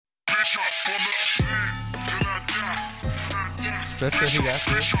Stretch said he got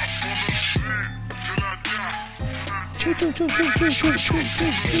this. Choo choo choo choo choo choo choo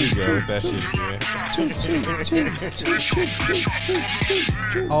choo There you go with that shit again.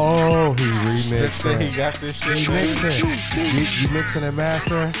 Oh, he Stretch said he remixing. got this shit. He mixing. You mixing and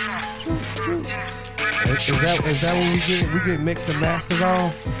mastering. Is that what we get mixed and mastered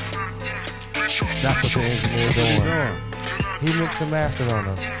on? That's what the engineer's doing. He mixed and mastered on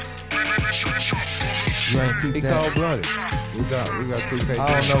us. You ain't keep He that. cold blooded. We got 2K.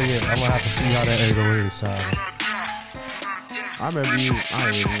 I don't know yet. I'm gonna have to see how that 808 sound. I remember you. I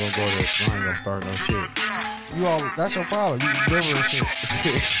ain't even gonna go there. I ain't gonna start no shit. You all, that's your problem. You remember and shit.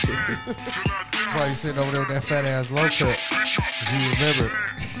 That's why you sitting over there with that fat ass low cut. You remember.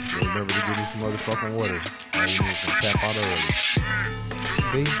 Remember to give me some motherfucking water. All you need is some tap out early.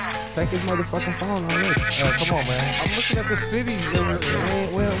 See? Take his motherfucking phone already. Come on, man. I'm looking at the cities. We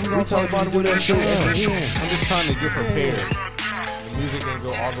gonna talk about it with that shit at the end. I'm just trying to get prepared. The music didn't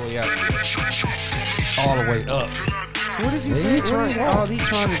go all the way out there. All the way up. What is he saying? He trying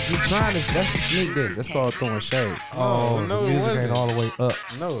to. That's a sneak diss. That's called throwing shade. Oh, No, the it music ain't wasn't. all the way up.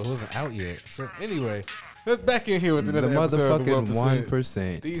 No, it wasn't out yet. So anyway, let's back in here with The another episode of motherfucking 1%.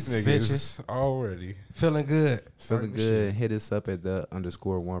 1%. These niggas Bitches. already. Feeling good. Feeling good. Hit us up at the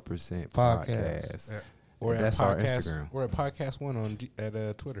 _1% podcast. Yeah. We're That's at our podcast, Instagram. We're at podcast one on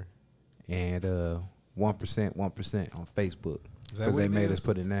at Twitter. And 1% on Facebook. Is that Because what they it made is? us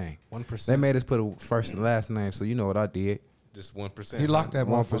put a name. 1%. They made us put a first and last name, so you know what I did. Just 1%. He locked that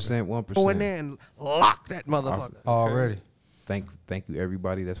motherfucker. 1%. Go in there and lock that motherfucker. Already. Thank you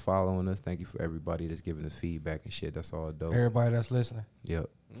everybody that's following us. Thank you for everybody that's giving us feedback and shit. That's all dope. Everybody that's listening. Yep.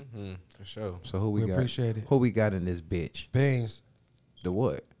 For sure. So who we We got? appreciate it. Who we got in this bitch? Beans. The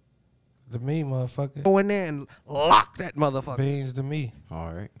what? The me, motherfucker. Go in there and lock that motherfucker. Beans the me.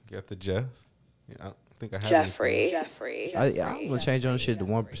 All right. Got the Jeff. Yeah, I don't think I have Jeffrey. I'm gonna change on the shit to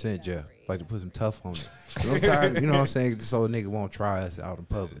 1%, Jeff. Like to put some tough on it. 'Cause I'm tired, you know what I'm saying? This old nigga won't try us out in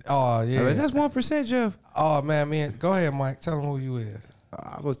public. Oh, yeah. I'm like, that's 1%, Jeff. Oh, man. Go ahead, Mike. Tell them who you is.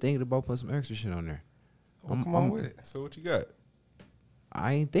 I was thinking about putting some extra shit on there. Well, come on with it. So what you got?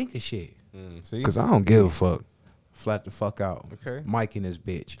 I ain't thinking shit. See? Cause I don't give a fuck. Flat the fuck out. Okay. Mike in this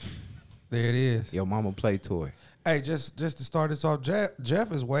bitch. There it is. Yo, mama play toy. Hey, just to start this off,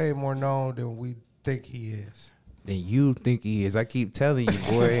 Jeff is way more known than we think he is. Than you think he is. I keep telling you,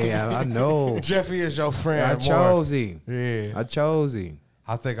 boy. I know. Jeffy is your friend. I more. chose him. Yeah. I chose him.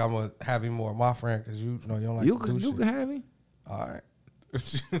 I think I'm going to have him more my friend because you know you don't like You to do can, you shit. can have him. All right.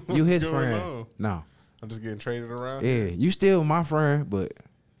 You his What's going friend. on? No. I'm just getting traded around. Yeah. You still my friend, but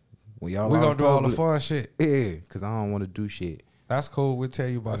when y'all We're out going in to do all the public- fun shit. Yeah. Cause I don't want to do shit. That's cool. We'll tell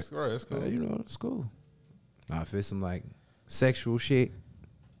you about That's it. right. That's cool. You know, it's cool. Now if it's some like sexual shit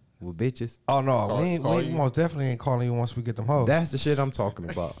with bitches, Oh, no. Call- we call you. most definitely ain't calling you once we get them hoes. that's the shit I'm talking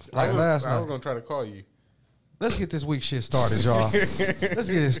about. like last I was night. gonna try to call you. Let's get this week shit started, y'all. Let's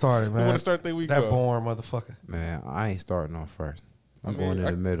get it started, We man. want to start the week That off. boring motherfucker. Man, I ain't starting off first. I'm I mean, going in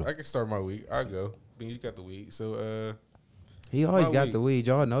the middle. I can start my week. I'll go. I mean, you got the week. So, He always my got week. the weed.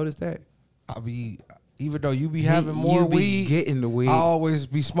 Y'all notice that? Even though you be having more you be weed, getting the weed. I always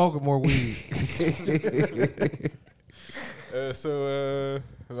be smoking more weed.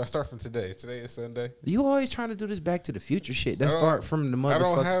 I start from today. Today is Sunday. You always trying to do this Back to the Future shit. That I don't- start from the I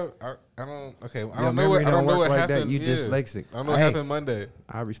don't motherfucker. have. I don't. Okay. I Your don't know memory what. I don't don't know work what like that. happened. You yeah. dyslexic. I don't know what Hey. happened Monday.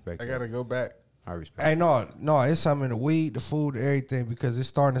 I respect I that. gotta go back. I respect Hey, that. no, it's something in the weed, the food, everything, because it's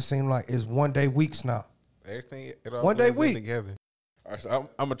starting to seem like it's 1 day weeks now. Everything. It all One day blends in week. together. All right. So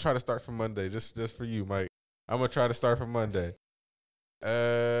I'm gonna try to start from Monday. Just for you, Mike. I'm gonna try to start from Monday.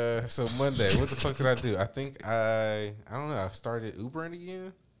 So Monday, what the fuck did I do? I think I don't know. I started Ubering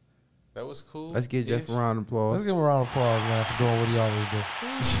again. That was cool. Let's give Jeff a round of applause. Let's give him a round of applause, man, for doing what he always do.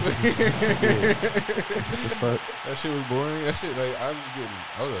 What the fuck? That shit was boring. That shit, like,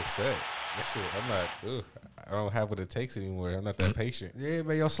 I was upset. That shit, I'm not, I don't have what it takes anymore. I'm not that patient. Yeah,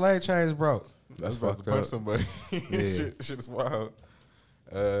 man, your slave chain's broke. That's about to fucked punch up. somebody. Yeah. shit is wild.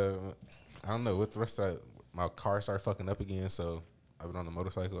 I don't know. With the rest of my car started fucking up again, so I've been on the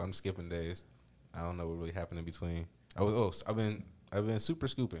motorcycle. I'm skipping days. I don't know what really happened in between. I've been super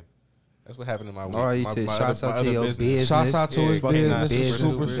scooping. That's what happened in my week. Oh, you my, said my shouts other, out my to other your business. Shouts out to Yeah, his fucking business. business,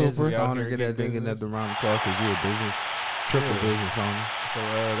 Super, business super. Out owner. here Get that getting thing business. another round of applause because you're a business, triple Yeah. business owner. So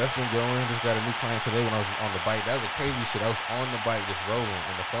that's been going. Just got a new client today when I was on the bike. That was a crazy shit. I was on the bike just rolling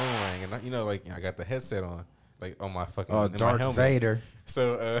and the phone rang. And I got the headset on, like on my fucking Oh, in my Darth helmet. Vader. So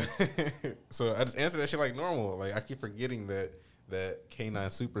so I just answered that shit like normal. Like I keep forgetting that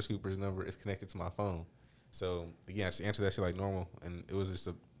K9 Super Scooper's number is connected to my phone. So again, I just answered that shit like normal, and it was just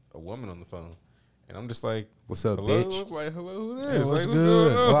a woman on the phone, and I'm just like, What's up, hello? bitch? I was like, hello, who this? Hey, what's Like, good?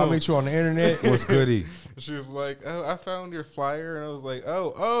 going Well, I'll on? meet you on the internet. What's goody? She was like, oh, I found your flyer, and I was like,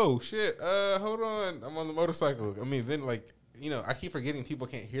 oh shit, hold on, I'm on the motorcycle. I mean, then like, I keep forgetting people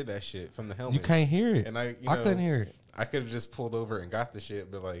can't hear that shit from the helmet. You can't hear it. And I couldn't hear it. I could have just pulled over and got the shit,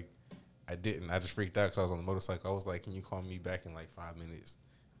 but like, I didn't. I just freaked out because I was on the motorcycle. I was like, can you call me back in like 5 minutes?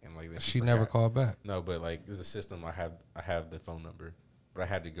 And like, then She never forgot. called back. No, but like, there's a system. I have the phone number, but I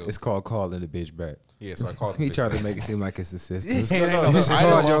had to go. It's called calling the bitch back. Yeah, so I called. He the tried bitch to make it seem like it's a system. Yeah, It's it ain't called- no it's system.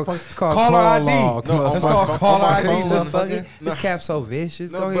 called I know, your- motherfucker. it's called Caller call ID. log. No, on It's my called phone- caller on my ID, phone, motherfucker. No. This cap's so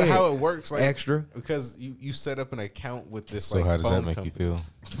vicious. No, Go but ahead. how it works, like Extra. because you set up an account with this. So like, how does that phone make company. you feel?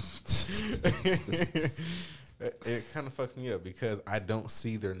 It kind of fucked me up because I don't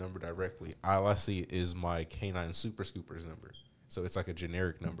see their number directly. All I see is my K9 Super Scoopers number. So it's like a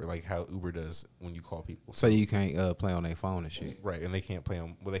generic number, like how Uber does when you call people. So you can't play on their phone and shit. Right, and they can't play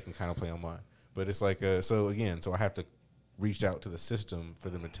on. Well, they can kind of play on mine, but it's like so I have to reach out to the system for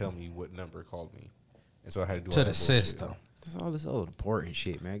them to tell me what number called me, and so I had to do all To that the bullshit. system. That's all this old important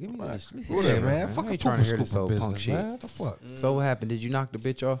shit, man. Give me this. Let me see Yeah, that, man. Fuck I a ain't trying to hear this pooper old punk business, shit. man. What the fuck? So what happened? Did you knock the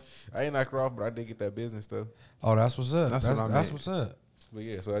bitch off? I ain't knock her off, but I did get that business though. Oh, that's what's up. That's That's, what I that's meant. what's up. But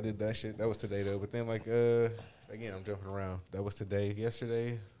yeah, so I did that shit. That was today though. But then like again, I'm jumping around. That was today.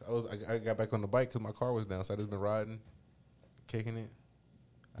 Yesterday, I got back on the bike because my car was down, so I just been riding, kicking it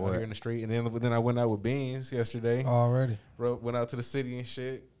out Boy. here in the street. And then I went out with Beans yesterday. Already. Went out to the city and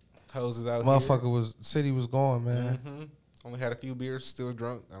shit. Hoses out Motherfucker city was going, man. here. Only had a few beers, still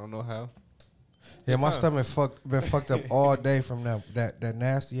drunk. I don't know how. Yeah, my time. stomach been fucked up all day from that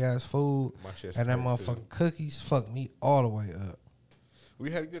nasty ass food My shit's and that crazy, too. motherfucking cookies fucked me all the way up. We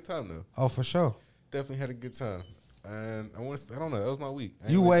had a good time though. Oh, for sure. Definitely had a good time. And I don't know. That was my week. I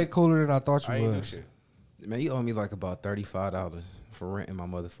ain't You really- way cooler than I thought I you ain't do was. shit. Man, you owe me like about $35 for renting my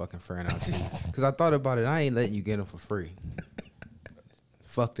motherfucking friend out to you. Because I thought about it. I ain't letting you get him for free.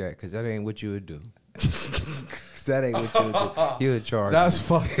 Fuck that, because that ain't what you would do. That ain't what you would do. You would charge That's me.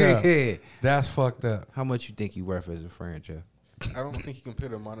 fucked up. Yeah. That's fucked up. How much you think you worth as a friend, Jeff? I don't think you can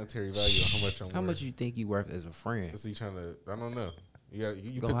put a monetary value on how much I'm How worth. much you think you worth as a friend? Is he trying to? I don't know.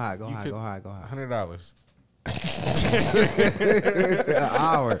 You Go could- high, go you high, could- go high, go high. $100. An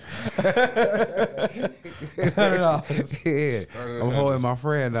hour. Yeah. Started I'm at holding my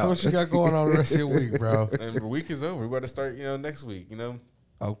friend So out. what you got going on the rest of your week, bro? And the week is over. We about to start. Next week.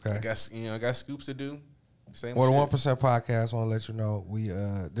 Okay. I got scoops to do. Same. Well, the shit. 1% podcast want to let you know we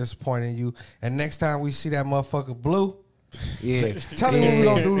disappointing you. And next time we see that motherfucker Blue, Yeah. tell him what we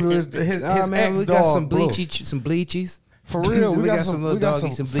gonna do to his Oh, man, we got ex-dog, some Blue. bleachies. For real, We got some little we got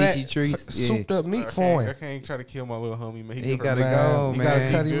doggies, some fat, bleachy treats. Yeah. souped up meat I for can't, him. I can't try to kill my little homie, man. He good for gotta business. go, You man.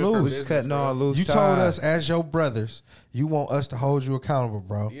 gotta cut He him good for loose. We business, cutting bro. all loose You ties. told us as your brothers, you want us to hold you accountable,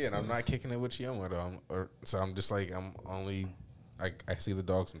 bro. Yeah, and I'm not kicking it with Chioma though. So I'm just like I see the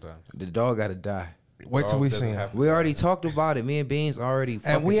dog sometimes. The dog gotta die. Wait till Dog we doesn't see him. have- We already talked about it. Me and Beans already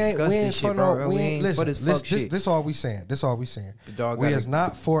fucking And we ain't discussed this for shit, no. bro. We ain't for listen. this This, fuck shit. this all we saying. This all we saying. The dog we gotta- is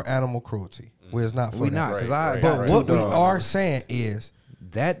not for animal cruelty. We is not for We that. not, because Right, I right, got But two what we dogs. are saying is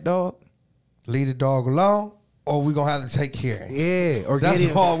That dog, leave the dog alone, or we gonna have to take care of him. yeah. Or That's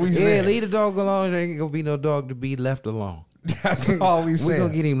get him. all we Yeah, saying. leave the dog alone. There ain't gonna be no dog to be left alone. That's all we We saying.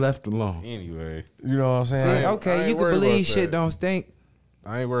 gonna get him left alone. Anyway, You know what I'm saying? I See, ain't- okay, I you ain't can worried believe about shit that. don't stink.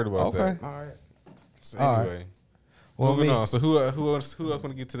 I ain't worried about Okay. that. All right. So All right. anyway, Well, moving me- on. So who else want to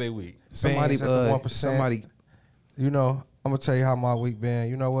get to their week? Somebody, Beans at the 1%. somebody. You know, I'm gonna tell you how my week been.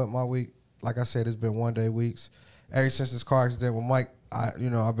 You know what, my week, like I said, it's been 1 day weeks. Ever since this car accident with Mike, I've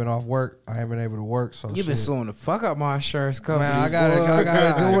been off work. I haven't been able to work. So You been shit. suing the fuck out my insurance company. Man, I gotta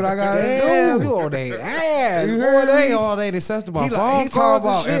do what I gotta Damn, do. you on they ass. You You heard heard they me? all day accepting my He, phone like, he calls talking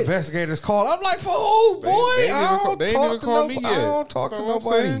about and shit. investigators call. I'm like, for who, boy? They ain't even I call- don't they ain't talk even to called me nobody. I yet. don't talk That's to all I'm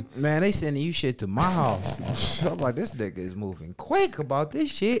nobody. saying. Man, they sending you shit to my house. I'm like, this nigga is moving quick about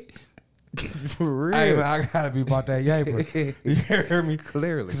this shit. For real. Hey, man, I gotta be about that yaper. You hear me?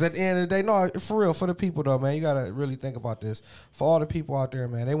 Clearly. Because at the end of the day, no, for real, for the people though, man, you gotta really think about this. For all the people out there,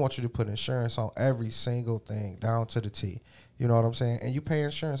 man, they want you to put insurance on every single thing down to the T. You know what I'm saying? And you pay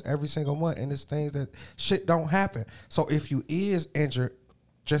insurance every single month, and it's things that shit don't happen. So if you is injured,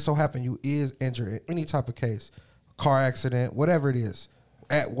 just so happen you is injured in any type of case, car accident, whatever it is,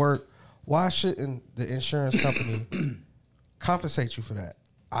 at work, why shouldn't the insurance company compensate you for that?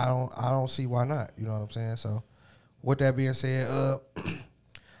 I don't see why not. You know what I'm saying? So with that being said,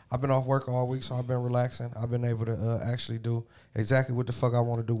 I've been off work all week, so I've been relaxing. I've been able to actually do exactly what the fuck I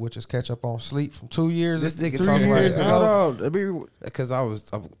want to do, which is catch up on sleep from 2 years. This nigga 3 talking years like, ago. hold on, because I I've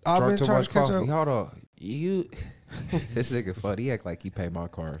been drunk too trying much to catch coffee. up. Hold on, You, this nigga funny. He act like he paid my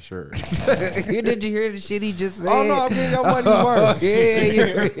car insurance. Did you hear the shit he just said? Oh no, I'm getting your money worth.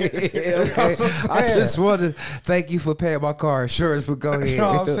 Okay. I just want to thank you for paying my car insurance. But go ahead. You know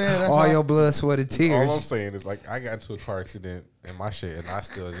what I'm saying? That's all all- your blood, sweat, and tears. All I'm saying is like I got into a car accident and my shit, and I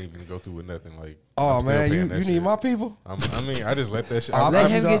still didn't even go through with nothing. Like, Oh I'm still man, paying you that need shit. my people. I mean, I just let that shit. Let Let I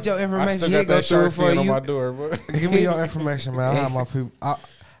him get your I information. still He got ain't go that through it shark for fin on you. my door, bro. Give me your information, man. I have my people.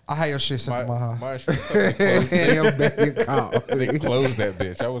 I have your shit sent to my house. My insurance company closed, In your bank account. they closed that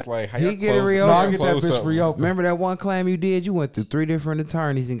bitch. I was like, how He y'all get it close- reopened. No, how I y'all get that close bitch something? reopened. Remember that one claim you did? You went through 3 different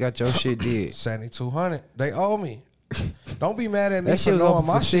attorneys and got your shit did. 7,200. They owe me. Don't be mad at me That for shit was knowing open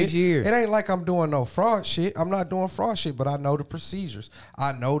my for shit. 6 years. It ain't like I'm doing no fraud shit. I'm not doing fraud shit, but I know the procedures.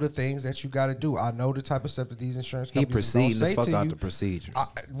 I know the things that you got to do. I know the type of stuff that these insurance He companies is gonna proceeding the say fuck to out you. the procedures.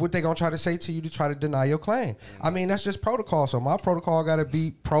 What they gonna try to say to you to try to deny your claim? I mean, that's just protocol. So my protocol got to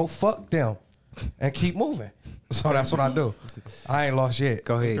be pro fuck them and keep moving. So that's what I do. I ain't lost yet.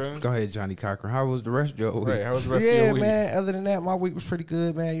 Go ahead, Okay. go ahead, Johnny Cochran. How was the rest of your week? Right, how was the rest of Yeah, your week? man. Other than that, my week was pretty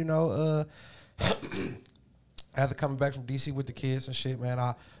good, man. You know, after coming back from DC with the kids and shit, man,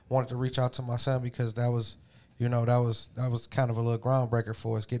 I wanted to reach out to my son because that was, you know, that was kind of a little groundbreaker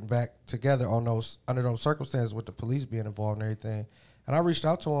for us getting back together on those under those circumstances with the police being involved and everything. And I reached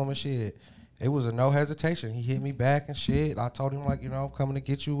out to him and shit. It was a no hesitation. He hit me back and shit. I told him like, you know, I'm coming to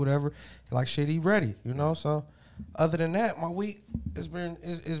get you, whatever. Like shit, he ready, you know. So other than that, my week it's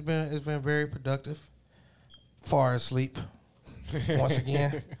been very productive. Far as sleep, once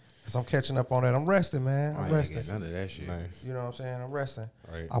again, because I'm catching up on that. I'm resting, man. I I'm ain't resting. get none of that shit. Nice. You know what I'm saying? I'm resting.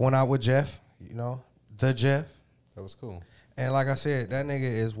 Right. I went out with Jeff, you know, the Jeff. That was cool. And like I said, that nigga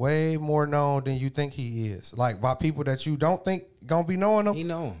is way more known than you think he is. Like by people that you don't think gonna be knowing him. He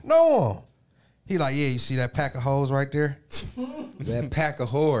know him. Know him. He like, yeah, you see that pack of hoes right there? That pack of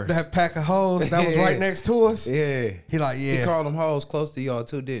whores. That pack of hoes that was right next to us? Yeah. He like, He yeah, called them hoes close to y'all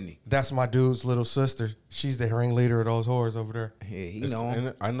too, didn't he? that's my dude's little sister. She's the ringleader of those whores over there. Yeah, he It's- know 'em.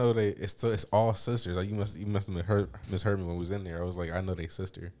 and I know it's all sisters. Like you must have misheard me when we was in there. I was like, I know they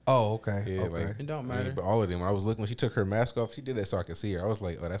sister. Oh, okay. Yeah, okay. like It don't I mean, matter. but all of them. When I was looking when she took her mask off, she did that so I could see her. I was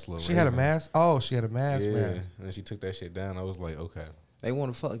like, oh, that's little. She had a Raven. mask? Oh, she had a mask, Yeah, man. and then she took that shit down. I was like, okay. They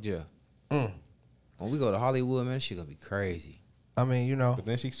want to fuck Jeff. When we go to Hollywood, man, she gonna be crazy. I mean, you know. But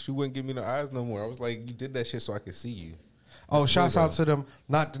then she wouldn't give me no eyes no more. I was like, you did that shit so I could see you. Oh, That's shouts cool, out to them.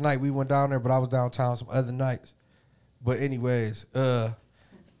 Not the night we went down there, but I was downtown some other nights. But anyways,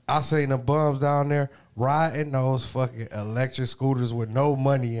 I seen them bums down there riding those fucking electric scooters with no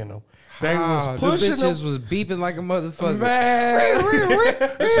money in them. They was the pushing bitches them. was beeping like a motherfucker. Man,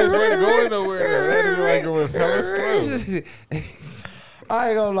 That shit wasn't going nowhere. That is like it was hella slow. I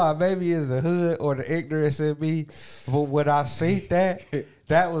ain't gonna lie, maybe it's the hood or the ignorance in me. But when I seen that,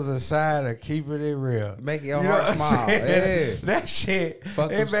 that was a sign of keeping it real. Make your You know heart what I'm smile. saying? Yeah. That shit,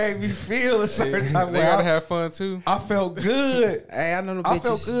 Fuck it them. made me feel a certain type of They way. gotta I- have fun too. I felt good. Hey, I know the bitches. I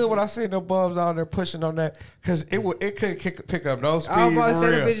felt good when I seen them bums out there pushing on that because it couldn't pick up no speed. I was about to for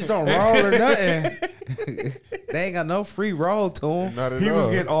say the real. bitches don't roll or nothing. They ain't got no free roll to them. Not at He was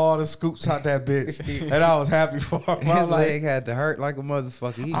all. getting all the scoops out that bitch, and I was happy for him. I His was like, leg had to hurt like a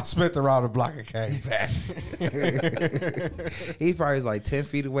motherfucker. I spent around the block and came back. He probably was like 10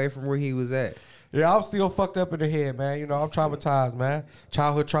 feet away from where he was at. Yeah, I'm still fucked up in the head, man. You know, I'm traumatized, man.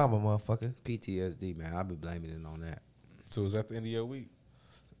 Childhood trauma, motherfucker. PTSD, man. I've been blaming it on that. So was that the end of your week?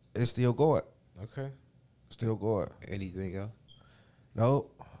 It's still going. Okay. Still going. Anything else?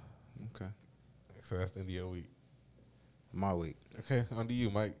 Nope. Okay. So that's the end of your week. My week. Okay, on to you,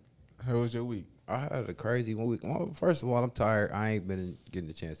 Mike. How was your week? I had a crazy one week. Well, first of all, I'm tired. I ain't been getting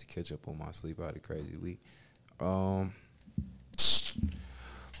a chance to catch up on my sleep. I had a crazy week.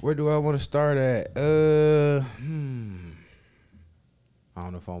 Where do I want to start at? I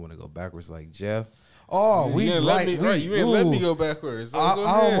don't know if I want to go backwards like Jeff. Oh, you we didn't like let me, right? You didn't let me ooh. go backwards. So I, go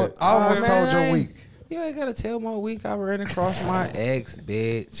I ahead. almost, I almost told your man. week. You ain't gotta tell my week. I ran across my ex,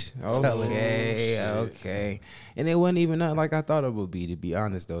 bitch. Tell it. Okay, Shit. okay. And it wasn't even nothing like I thought it would be. To be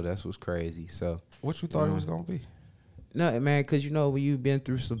honest, though, that's what's crazy. So, What you thought it was gonna be? nothing, man. Cause you know when you've been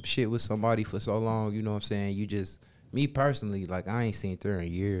through some shit with somebody for so long, you know what I'm saying. You just, me personally, like I ain't seen her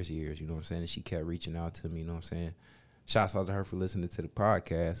in years. You know what I'm saying. And she kept reaching out to me. You know what I'm saying. Shouts out to her for listening to the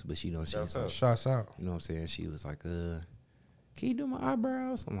podcast, but she know she was Shouts like, out. Shots out. you know what I'm saying? She was like, can you do my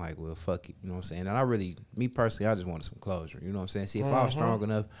eyebrows? I'm like, well, fuck it. You know what I'm saying? And I really, me personally, I just wanted some closure. You know what I'm saying? See, if I was strong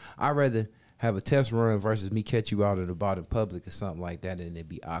enough, I'd rather have a test run versus me catch you out in the bottom public or something like that and it'd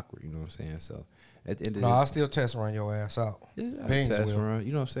be awkward. You know what I'm saying? So at the end of No, the I still test run your ass out. it's not a Beans test will. run.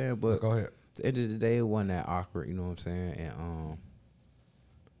 You know what I'm saying? But Go ahead. at the end of the day, it wasn't that awkward. You know what I'm saying? And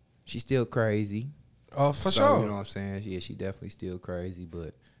she's still crazy. Oh, for So, sure. You know what I'm saying? Yeah, she definitely still crazy,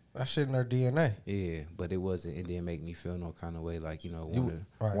 but That shit in her DNA. yeah, but it wasn't. It didn't make me feel no kind of way, like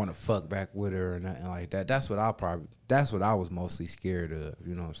Right. want to fuck back with her or nothing like that. That's what I was mostly scared of.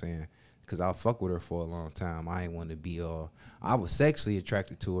 You know what I'm saying? Because I fuck with her for a long time. I ain't want to be all. I was sexually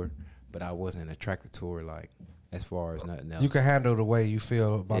attracted to her, but I wasn't attracted to her like as far as nothing else. You can handle the way you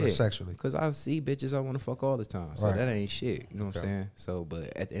feel about her sexually. Because I see bitches I want to fuck all the time. So Right. that ain't shit. You know what I'm Okay. saying? So,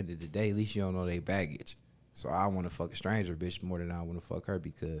 but at the end of the day, at least you don't know they baggage. So I want to fuck a stranger bitch more than I want to fuck her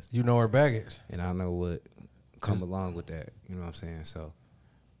because, You know her baggage. and I know what come along with that. You know what I'm saying? So,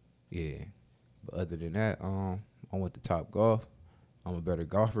 yeah. But other than that, I went to Top Golf. I'm a better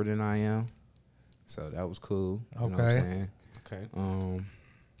golfer than I am. So that was cool. You know what I'm Okay. saying? Okay.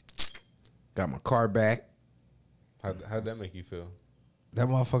 Got my car back. How'd that make you feel? That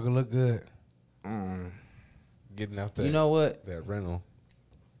motherfucker look good. Getting out that, You know what? that rental.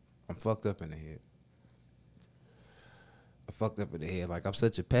 I'm fucked up in the head. Like, I'm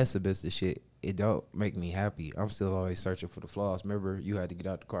such a pessimist and shit. It don't make me happy. I'm still always searching for the flaws. Remember, you had to get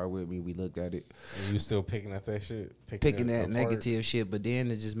out the car with me. We looked at it. And you still picking at that shit? Picking it that apart? negative shit. But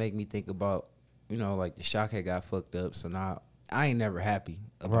then it just make me think about, like the shock had got fucked up. So now I ain't never happy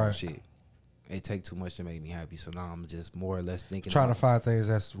about Right. shit. It take too much to make me happy. So now I'm just more or less thinking Trying to about find things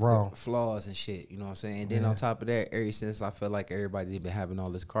that's wrong. flaws and shit. You know what I'm saying? And then Yeah. on top of that, ever since I feel like everybody been having all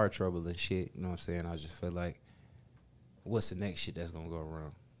this car trouble and shit, you know what I'm saying? I just feel like, what's the next shit that's gonna go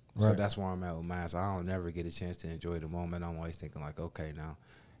wrong? So Right. that's where I'm at with mine. So I don't never get a chance to enjoy the moment. I'm always thinking like, okay now.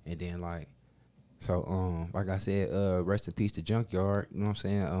 And then like I said, rest in peace to Junkyard. You know what I'm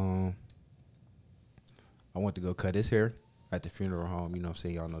saying? I went to go cut his hair at the funeral home. You know what I'm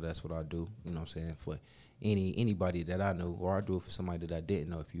saying? Y'all know that's what I do. You know what I'm saying? For anybody that I know, or I do it for somebody that I didn't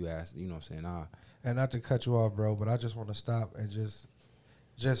know. If you ask, you know what I'm saying? And not to cut you off, bro, but I just want to stop and just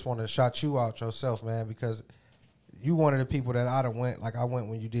want to shout you out yourself, man, because you one of the people that I done went, like I went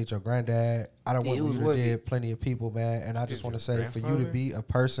when you did your granddad. I done Yeah, went it when was you done worth did it. plenty of people, man. And I just Did want to your say, for you to grandfather? be a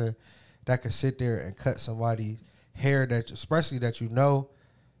person that could sit there and cut somebody's hair, that especially that you know,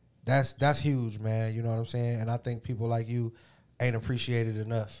 that's huge, man. You know what I'm saying? And I think people like you ain't appreciated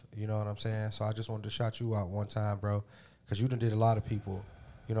enough. You know what I'm saying? So I just wanted to shout you out one time, bro, because you done did a lot of people,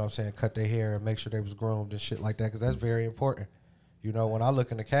 you know what I'm saying, cut their hair and make sure they was groomed and shit like that, because that's very important. You know, when I look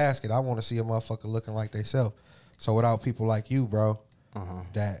in the casket, I want to see a motherfucker looking like they self. So without people like you, bro,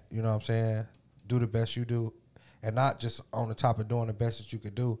 that, you know what I'm saying, do the best you do, and not just on the top of doing the best that you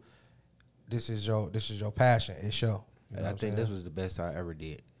could do. This is your passion. It's your. You know I what I'm think saying? this was the best I ever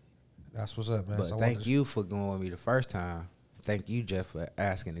did. That's what's up, man. But So I thank wanted to- you for going with me the first time. Thank you, Jeff, for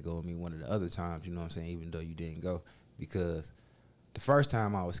asking to go with me one of the other times, you know what I'm saying, even though you didn't go. Because the first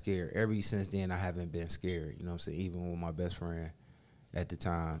time I was scared. Ever since then, I haven't been scared, you know what I'm saying, even when my best friend at the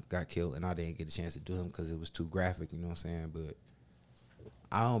time got killed and I didn't get a chance to do him because it was too graphic, you know what I'm saying. But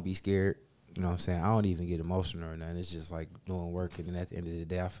I don't be scared, you know what I'm saying. I don't even get emotional or nothing. It's just like doing work. And then at the end of the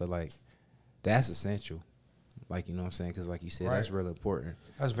day, I feel like that's essential. Like, you know what I'm saying? Because like you said, Right. that's real important.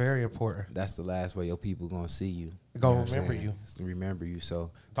 That's very important. That's the last way your people gonna see you. Gonna know what I'm remember saying? you. It's to remember you.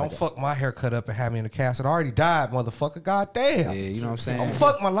 So Don't fuck my hair cut up and have me in the casket. I already died, motherfucker. God damn. Yeah, you know what I'm saying. Don't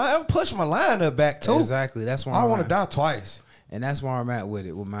fuck my line. Don't push my line up back too. Exactly. That's why I want to die twice. and that's where I'm at with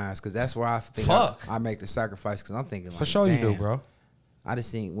it with mine. Because that's where I think Fuck. I make the sacrifice. Because I'm thinking like, For sure you do, damn, bro. I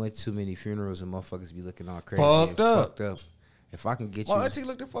just went too many funerals and motherfuckers be looking all crazy, Fucked and up. fucked up. If I can get My you, auntie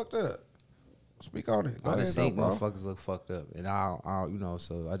looked fucked up. Speak on it. Go I ahead, just though, seen bro. motherfuckers look fucked up, and I'll you know.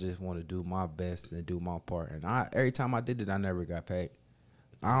 So I just want to do my best and do my part. And every time I did it, I never got paid.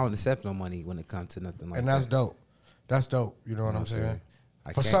 I don't accept no money when it comes to nothing like that. And that's dope. That's dope. You know what You know I'm what I'm saying? saying? I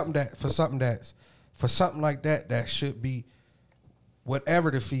For can't- something like that should be, whatever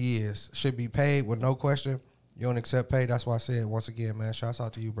the fee is, should be paid with no question. You don't accept pay. That's why I said, once again, man, shouts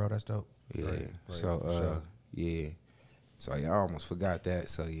out to you, bro. That's dope. Yeah. Right, So for sure. yeah. So yeah, I almost forgot that.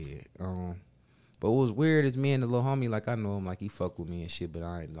 So yeah. But what was weird is me and the little homie, like I know him, like he fuck with me and shit, but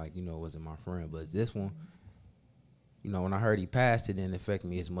I ain't like, wasn't my friend. But this one, when I heard he passed, it didn't affect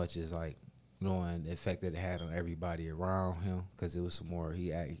me as much as like knowing the effect that it had on everybody around him, because it was some more. He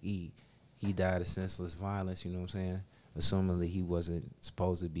died of senseless violence. You know what I'm saying? Assumingly he wasn't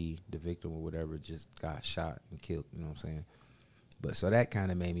supposed to be the victim or whatever, just got shot and killed. You know what I'm saying? But so that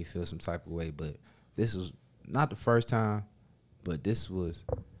kind of made me feel some type of way. But this was not the first time, but this was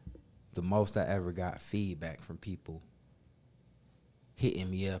the most I ever got feedback from people hitting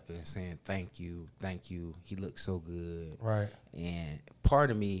me up and saying, thank you, he looked so good. Right. And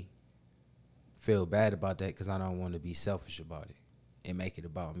part of me feel bad about that because I don't want to be selfish about it and make it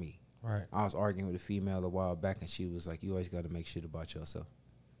about me. Right. I was arguing with a female a while back, and she was like, you always got to make shit about yourself.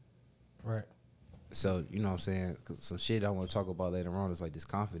 Right. So, you know what I'm saying? 'Cause some shit I want to talk about later on is like this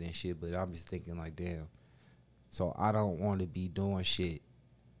confidence shit, but I'm just thinking like, damn. So I don't want to be doing shit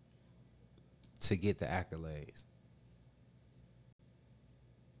to get the accolades.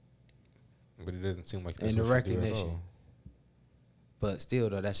 But it doesn't seem like that's And the what you do at recognition. all. But still,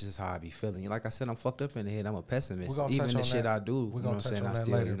 though, that's just how I be feeling. Like I said, I'm fucked up in the head. I'm a pessimist. We're gonna Even touch the on shit that. I do, We're you know gonna what I'm touch saying? on I that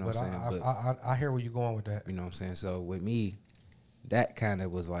still, later, you know but what I'm saying? But I hear where you're going with that. you know what I'm saying? So with me, that kind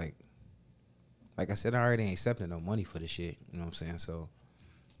of was like I said, I already ain't accepting no money for the shit. You know what I'm saying? So,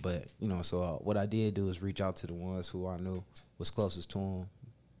 but you know, so what I did do is reach out to the ones who I knew was closest to them,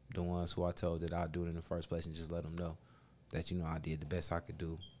 the ones who I told that I'd do it in the first place, and just let them know that, you know, I did the best I could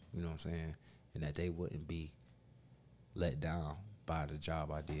do. You know what I'm saying? And that they wouldn't be let down by the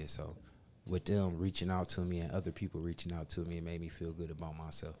job I did. So with them reaching out to me and other people reaching out to me, it made me feel good about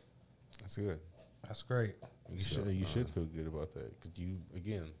myself. That's good. That's great. You should feel good about that because you,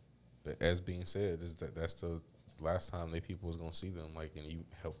 again, as being said, is that's the last time that people was gonna see them, like, and you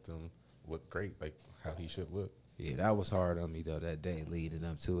helped them look great, like how he should look. Yeah, that was hard on me though that day leading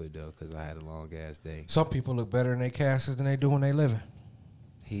up to it though, because I had a long ass day. Some people look better in their casts than they do when they living.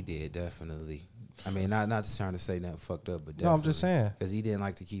 He did, definitely. I mean, not trying to say nothing fucked up, but definitely. No, I'm just saying. Because he didn't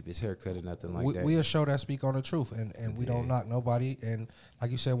like to keep his hair cut or nothing like that. We a show that speak on the truth, and we don't knock nobody. And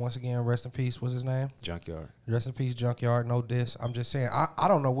like you said, once again, rest in peace. What's his name? Junkyard. Rest in peace, Junkyard. No diss. I'm just saying. I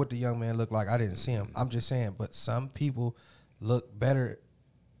don't know what the young man looked like. I didn't see him. I'm just saying. But some people look better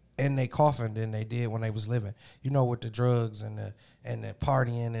in their coffin than they did when they was living. You know, with the drugs and the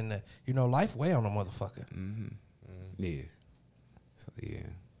partying and the life weigh on a motherfucker. Yeah. So, yeah.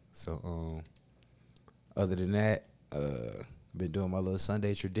 So, other than that, been doing my little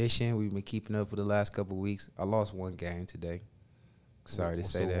Sunday tradition. We've been keeping up for the last couple of weeks. I lost one game today. Sorry to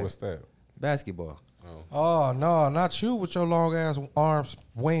say that. What's that? Basketball. Oh no, not you with your long ass arms,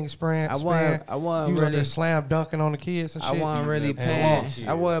 wing span. I wasn't You was out really there slam dunking on the kids and shit. I wasn't really Yeah, playing. lost.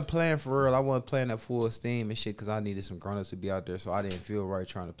 I wasn't playing for real. I wasn't playing at full steam and shit because I needed some grown-ups to be out there, so I didn't feel right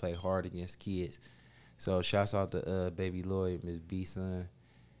trying to play hard against kids. So shouts out to Baby Lloyd, Miss B son.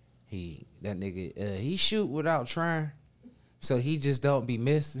 That nigga, he shoot without trying, so he just don't be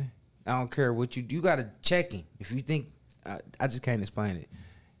missing. I don't care what you do. You gotta check him. If you think I just can't explain it.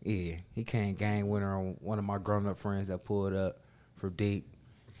 Yeah, he came gang winner on one of my grown-up friends that pulled up for deep.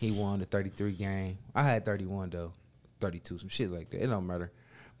 He won the 33 game. I had 31 though, 32, some shit like that. It don't matter.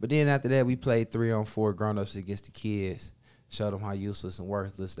 But then after that, we played 3-on-4 grown-ups against the kids. Showed them how useless and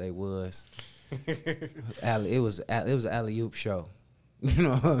worthless they was. It was an alley-oop show. You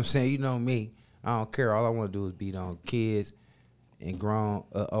know what I'm saying? You know me. I don't care. All I want to do is beat on kids and grown,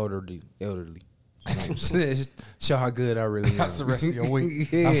 elderly. Just show how good I really am. That's the rest of your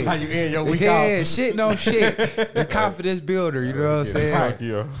week. Yeah. That's how you end your week Yeah, out. shit, no shit. The confidence builder, you know what I'm saying?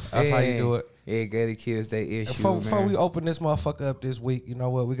 Yeah. That's how you do it. Yeah, get the kids they issue, Before we open this motherfucker up this week, you know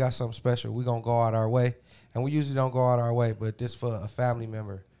what? We got something special. We gonna go out our way, and we usually don't go out our way, but this for a family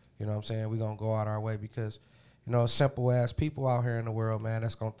member. You know what I'm saying? We gonna go out our way because, simple ass people out here in the world, man,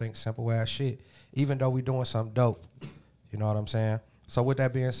 that's gonna think simple ass shit, even though we doing something dope. You know what I'm saying? So with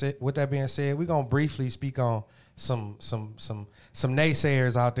that being said, we gonna briefly speak on some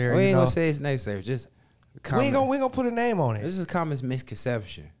naysayers out there. We ain't gonna say it's naysayers, just we ain't gonna put a name on it. This is a common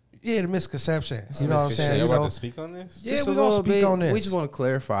misconception. Yeah, the misconception. You know what I'm saying? Y'all You about know, to speak on this? yeah, Just we a gonna little speak bit. on this. We just want to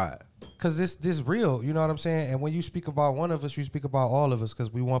clarify it. Cause this real, you know what I'm saying? And when you speak about one of us, you speak about all of us,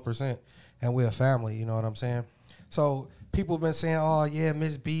 cause we 1% and we're a family, you know what I'm saying? So people been saying, oh yeah,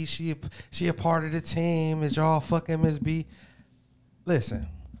 Miss B, she a part of the team. Is y'all fucking Miss B? Listen,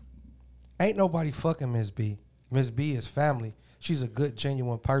 ain't nobody fucking Miss B. Miss B is family. She's a good,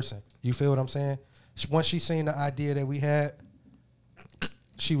 genuine person. You feel what I'm saying? Once she seen the idea that we had,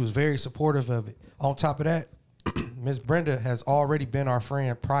 she was very supportive of it. On top of that, Miss Brenda has already been our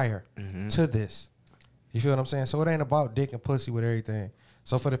friend prior to this. You feel what I'm saying? So it ain't about dick and pussy with everything.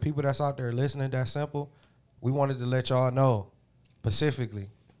 So for the people that's out there listening, that's simple. We wanted to let y'all know specifically.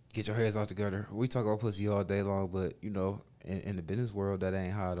 Get your heads out together. We talk about pussy all day long, but in the business world, that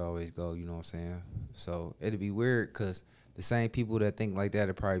ain't how it always go. You know what I'm saying? So it'd be weird because the same people that think like that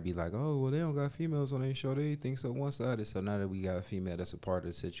would probably be like, oh, well, they don't got females on their show. They think so one-sided. So now that we got a female that's a part of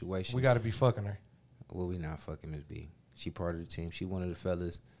the situation, We got to be fucking her. well, we not fucking Miss B. She part of the team. She one of the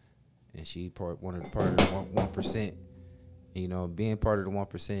fellas, and she part of the 1%. Being part of the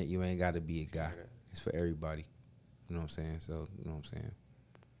 1%, you ain't got to be a guy. It's for everybody. You know what I'm saying? So, you know what I'm saying?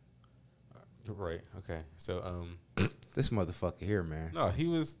 Right. Okay. So, This motherfucker here, man. no, he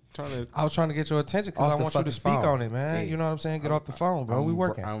was trying to. I was trying to get your attention because Off I the want you to fucking speak phone. on it, man. Hey. You know what I'm saying? Get off the phone, bro. We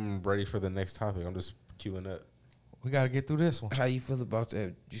working. I'm ready for the next topic. I'm just queuing up. We got to get through this one. How you feel about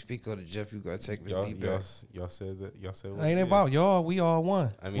that? You speak of the Jeff, you got to take Miss Y'all, B y'all, back. y'all said that. Y'all said Ain't it about y'all. We all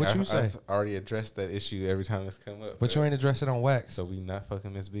won. I mean, what you say? I've already addressed that issue every time it's come up. But you ain't addressed it on wax. So we not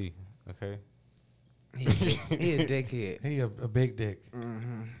fucking Miss B, okay? He a dickhead. He a big dick.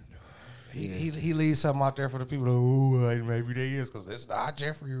 Mm-hmm. He leaves something out there for the people. Ooh, maybe they is because it's not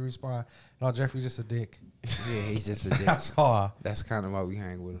Jeffrey respond. No, Jeffrey just a dick. Yeah, he's just a dick. That's all. That's kind of why we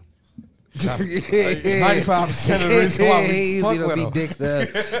hang with him. 95% of the reason why we he fuck usually with don't him. be dicks to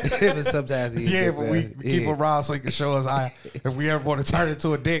us. But sometimes he Yeah, but we keep him around so he can show us how. If we ever want to turn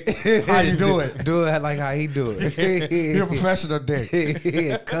into a dick, how you do it? Do it like how he do it. He a professional dick. He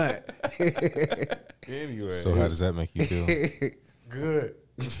a cunt. Anyway. So how does that make you feel? Good.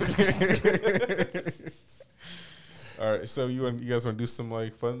 All right, so you guys want to do some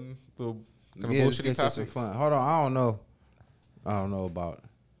like fun little kind Yeah, of let's bullshitty get to some topics? fun. Hold on, I don't know about.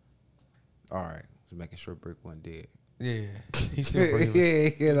 All right, just making sure Brick wasn't dead. Yeah, he's still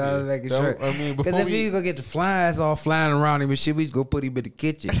breathing. Yeah, I was making sure. I mean, Because before if he's gonna get the flies all flying around him and shit, we just go put him in the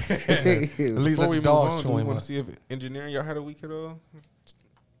kitchen. At least Before let we the move dogs on, do chew we him want up. to see if engineering y'all had a week at all?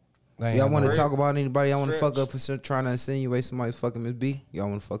 Y'all want to Stretch. talk about anybody? Y'all want to fuck Stretch. up for trying to insinuate somebody fucking Miss B? Y'all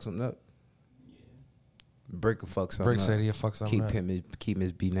want to fuck something up? Brick can fuck something Brick up. said he'll fuck something up. Keep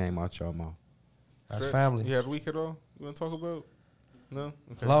Miss B name out y'all mouth. That's Stretch, family. You had a week at all? You want to talk about? No.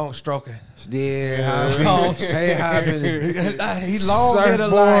 Okay. Long stroking. Yeah, Long stay hopping. He long Surfboard hit a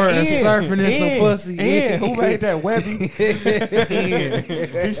line. and surfing in some pussy. Yeah, who made that Webby?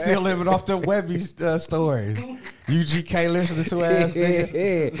 He's still living off the Webby stories. UGK listening to ass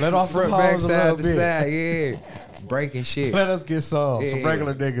nigga. Let off the front, back, pause a side little to bit. side. Yeah, breaking shit. Let us get some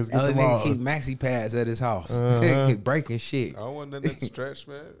regular niggas get Other them nigga all. keep maxi pads at his house. Keep breaking shit. I don't want nothing to stretch,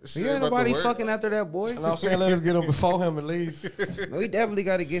 man. Shit You ain't about to nobody work. fucking after that boy. You know what I'm saying? Let us get them before him at least. We definitely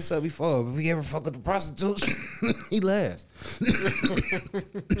got to get some before. If we ever fuck with the prostitutes, he last.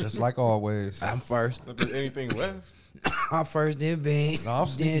 Just like always. I'm first. If there's anything left, I'm first, then Beans. No, I'm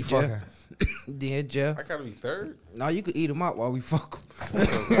then sneaky fucking. Jeff. Then Jeff. I gotta be third. No, you could eat them out while we fuck 'em.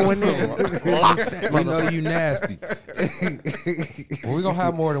 Lock We know you nasty. Well, we gonna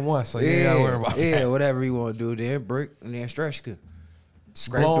have more than one, so you ain't gotta worry about that. Yeah, whatever you want to do. Then Brick and then Stretch could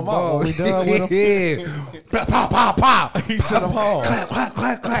scrape Blow the 'em out ball. when we done with 'em. Yeah. Pop, pop, pop. He sent them home. Clap, clap,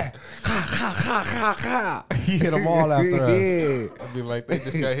 clap, clap. Ha, ha, ha, ha, ha. He hit them all after us. Yeah. I'd be like, they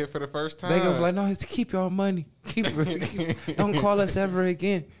just got hit for the first time. They gonna be like, no, it's to keep y'all money. Don't call us ever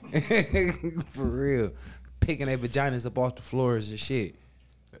again. For real. Picking their vaginas up off the floors and shit.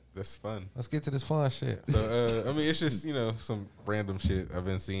 That's fun. Let's get to this fun shit. So I mean, it's just some random shit I've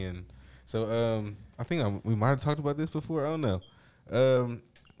been seeing. So I think we might have talked about this before. I don't know.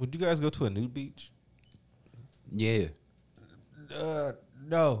 Would you guys go to a nude beach? Yeah.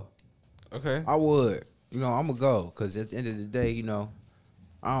 No. Okay. I would. You know, I'm going to go. Because at the end of the day, you know,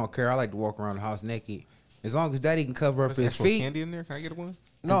 I don't care. I like to walk around the house naked. As long as daddy can cover up There's his actual feet. candy in there. Can I get one?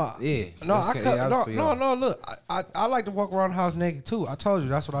 No, Yeah. no, That's I ca- cut, yeah, that's for y'all. no. Look, I like to walk around the house naked too. I told you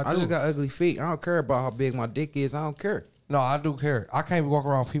that's what I do. I just got ugly feet. I don't care about how big my dick is. I don't care. no, I do care. I can't walk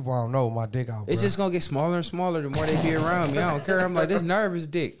around with people I don't know with my dick out. It's bruh. just gonna get smaller and smaller the more they be around me. I don't care. I'm like, this nervous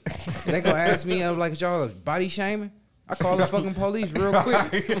dick. They gonna ask me, I'm like, y'all body shaming? I call the fucking police real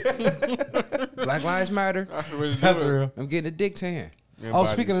quick. Black Lives Matter. I'm ready to do That's it. real. I'm getting a dick tan. Yeah, Oh,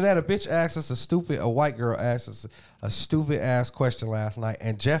 bodies. speaking of that, a bitch asked us a white girl asked us a stupid ass question last night,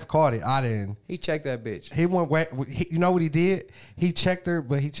 and Jeff caught it. I didn't. He checked that bitch. He went. You know what he did? He checked her,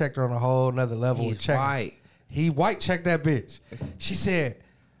 but he checked her on a whole nother level. He's of checking. white. He white checked that bitch. She said,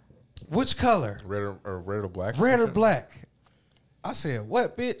 "Which color? red or black? Red or black?" I said,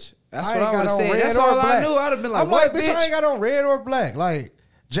 "What, bitch?" That's I what ain't I got would've on said. red That's or all I black. knew. I'd have been like, I'm "What, like, bitch, I bitch?" ain't got on red or black. Like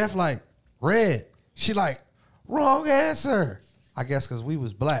Jeff, like red. She like wrong answer. I guess because we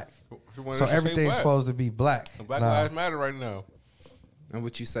was black, He wanted so us to say everything's black. supposed to be black. Black Nah. Lives Matter right now. And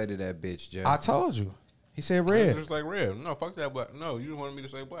what you say to that bitch, Jeff? I told you. He said It's red. just like red. No, fuck that black. No, you just wanted me to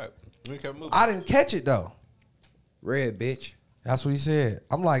say black. We kept moving. I didn't catch it though. Red bitch. That's what he said.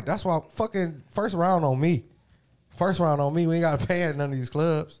 I'm like, that's why fucking first round on me. First round on me. We ain't got to pay at none of these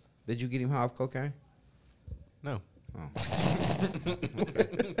clubs. Did you get him high off cocaine? No.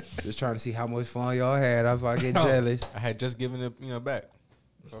 Just trying to see how much fun y'all had. I was like, get No. jealous. I had just given it, back.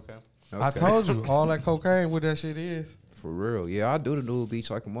 It's okay. I Okay. told you all that cocaine, what that shit is. For real. Yeah, I do the nude beach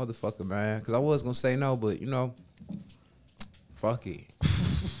like a motherfucker, man. Because I was going to say no, but, you know, fuck it.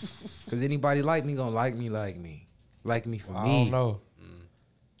 Because anybody like me going to like me like me. Like me for I me. don't know.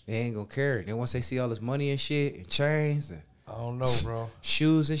 They ain't going to care. Then once they see all this money and shit and chains and I don't know, bro.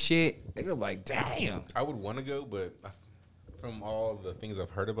 shoes and shit, they go like, damn. I would want to go, but from all the things I've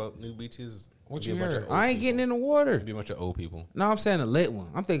heard about new beaches, What Be you a bunch heard? of old I ain't getting in the water. It'd be a bunch of old people. No, I'm saying a lit one.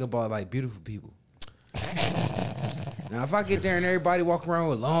 I'm thinking about like beautiful people. Now, if I get there and everybody walk around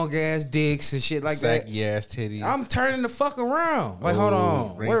with long ass dicks and shit like that, Saggy ass titties. I'm turning the fuck around. Like, hold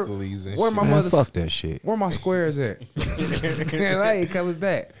on, wrinklies and where shit. my Man, mother? Fuck that shit. Where my squares at? And I ain't coming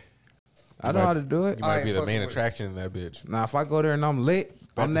back. I know how to do it. You might I be ain't the main fucking with attraction in that bitch. Now, if I go there and I'm lit,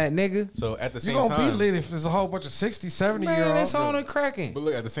 I'm that nigga. So at the You same gonna time, be lit if there's a whole bunch of 60, 70 year Man, olds. it's on and cracking. but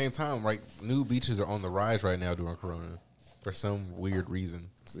look, at the same time, like nude beaches are on the rise right now during Corona for some weird reason.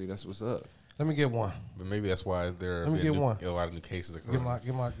 See, that's what's up. Let me get one. But maybe that's why there Let me are get one. a lot of new cases of Get Corona.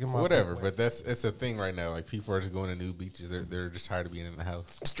 my. Whatever, but it's a thing right now. Like people are just going to nude beaches. They're just tired of being in the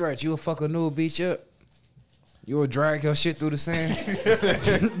house. Stretch, you a fuck a nude beach up? You will drag your shit through the sand?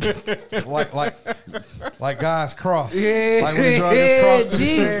 like God's cross. Yeah. Like when he drug his cross through the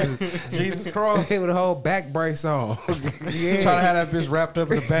Jesus. sand. Jesus cross. With a whole back brace on. Trying to have that bitch wrapped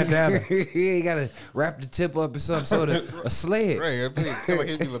up in a bandana. Yeah, you gotta wrap the tip up in some sort of a sled. Right, it feel like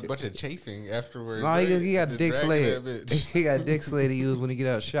it'd be a bunch of chafing afterwards. No, right? he got a To dick drag sled. that bitch. He got a dick sled to use when he get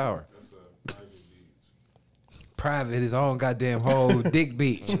out of the shower. Private, his own goddamn whole dick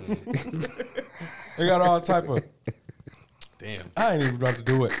beach. They got all type of. Damn. I ain't even about to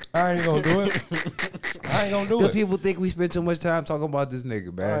do it. I ain't gonna do it. I ain't gonna do Do it. people think we spend too much time talking about this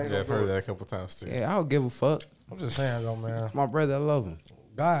nigga, man? Yeah, I've heard that a couple times too. Yeah, I don't give a fuck. I'm just saying though, man. My brother, I love him.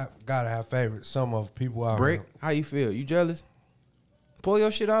 God gotta have favorites. Some of people out Brick, here. how you feel? You jealous? Pull your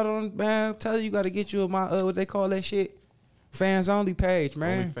shit out on, man. Tell you got to get you on my what they call that shit, fans only page,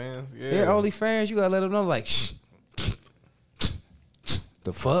 man. Only fans, yeah. Yeah, only fans. You gotta let them know, like, shh.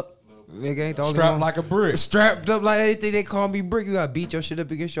 The fuck, nigga ain't the only Strapped one. like a brick. Strapped up like anything. They call me brick. You gotta beat your shit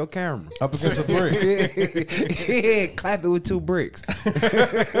up against your camera. Up against a brick. Yeah, clap it with 2 bricks.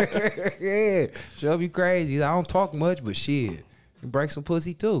 Yeah, show you crazy. I don't talk much, but shit, you break some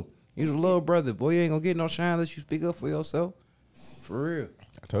pussy too. You the little brother, boy. You ain't gonna get no shine unless you speak up for yourself. For real.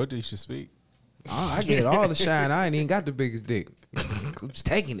 I told you you should speak. I get all the shine. I ain't even got the biggest dick. I'm just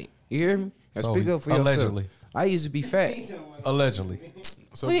taking it. You hear me? Now So, speak up for allegedly. yourself. I used to be fat. Allegedly.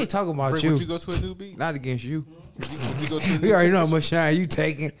 So We ain't talking about Brick, you. Would you go to a new beach? Not against you. Would you go to a We new already know how much shine you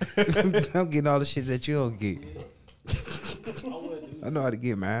taking. I'm getting all the shit that you don't get. I know how to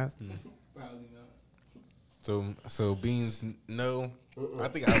get mine. So Beans, no. I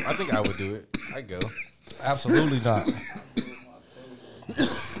think I would do it. I'd go. Absolutely not.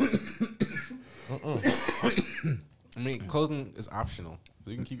 I mean, clothing is optional,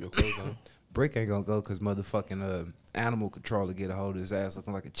 so you can keep your clothes on. Brick ain't gonna go because motherfucking animal controller get a hold of his ass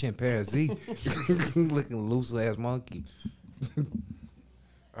looking like a chimpanzee. Looking loose ass monkey.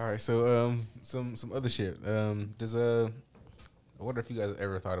 All right, so some other shit. Does I wonder if you guys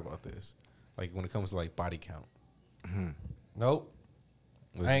ever thought about this, like when it comes to like body count. Nope.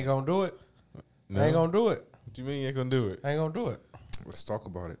 Was- I ain't gonna do it. No? I ain't gonna do it. What do you mean you ain't gonna do it? I ain't gonna do it. Let's talk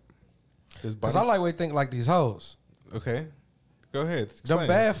about it. Does Cause body- I like the way they think like these hoes. Okay, go ahead. Them Explain.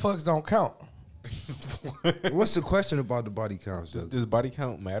 bad fucks don't count. What's the question about the body counts? Does body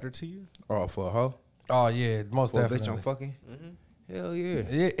count matter to you? Oh, for a hoe? Oh yeah, most For a definitely. bitch I'm fucking? Hell yeah.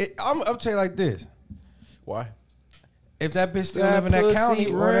 Yeah, I'm tell you like this. Why? If that bitch still live in that county,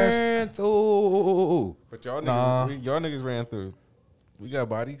 or that's, ran through. But y'all niggas, Nah. y'all niggas ran through. We got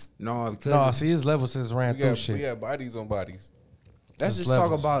bodies. No, because no, see his level since ran We through got, shit. we got bodies on bodies. let's There's just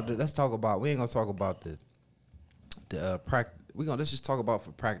talk levels. about let's talk about we ain't gonna talk about the let's just talk about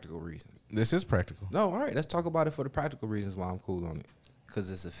for practical reasons. This is practical. No, all right, let's talk about it for the practical reasons why I'm cool on it.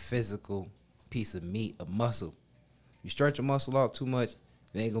 Because it's a physical piece of meat, a muscle. You stretch a muscle out too much,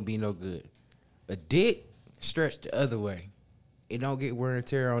 it ain't gonna be no good. A dick stretched the other way. It don't get wear and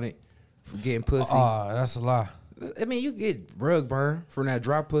tear on it from getting pussy. That's a lie. I mean, you get rug burn from that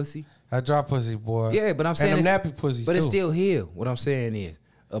dry pussy. That drop pussy boy. Yeah, but I'm saying and them it's- nappy pussies But too. it's still healed. What I'm saying is,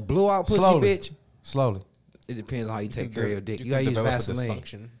 a blowout pussy slowly, bitch, slowly. it depends on how you take care of your dick. You can gotta use develop a Vaseline.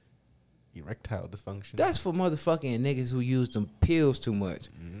 dysfunction. Erectile dysfunction. That's for motherfucking niggas who use them pills too much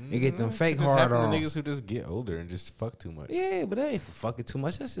and get them fake It just hard happen to niggas ons. who just get older and just fuck too much. Yeah, but that ain't for fucking too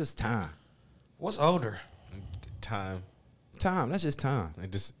much. That's just time. What's older? Time. Time. That's just time.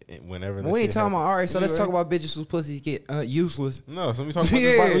 And just whenever. We ain't talking about, all right, so let's talk Anyway. about bitches whose pussies get useless. No, so we talking about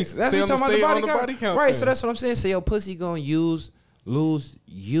Yeah, the body. that's what we talking about the body count. Right, so that's what I'm saying. So your pussy gonna lose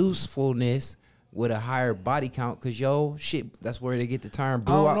usefulness with a higher body count because yo shit, that's where they get the term I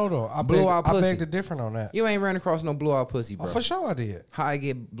blow don't out. know though. I blew out I pussy. beg to differ on that. You ain't ran across no blow out pussy, Oh, bro. for sure I did. How I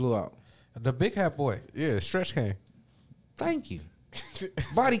get blew out? The big hat boy. Yeah, stretch cane. Thank you.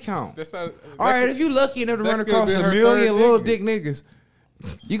 Body count. That's not. All right, if you lucky enough to that run could've across been a her million third little dick. dick niggas,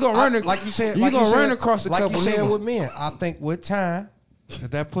 you gonna run Like you said, You like gonna said, run across a like couple you said niggas. with men. I think with time,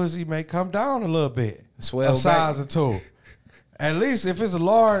 that pussy may come down a little bit. Swell a size or two. At least if it's a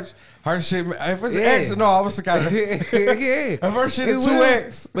large, her shit. If it's an X, no, I was kind of. yeah. If her shit It is will.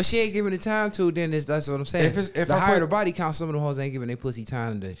 2X. But she ain't giving the time to. Then that's what I'm saying. If the I higher put- the body count, some of them hoes ain't giving their pussy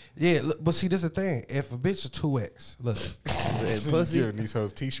time to. Yeah, look, but see, this is the thing. If a bitch is 2X, look. Pussy. Giving these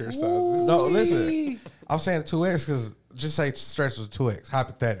hoes t-shirt sizes. No, listen. I'm saying 2X because just say Stretch was 2X,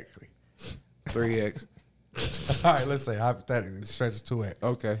 hypothetically. 3X. All right, let's say hypothetically Stretch is 2X.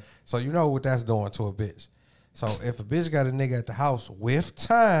 Okay. So you know what that's doing to a bitch. So if a bitch got a nigga at the house with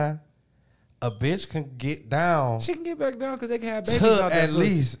time, a bitch can get down She can get back down because they can have babies to out that at pussy.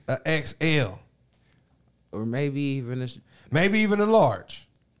 least a XL, Or maybe even maybe even a large.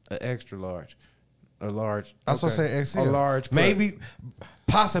 an extra large. A large. That's what I okay. say XL. A large. puss. maybe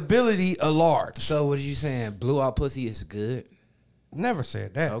possibility a large. So what are you saying? Blue out pussy is good? Never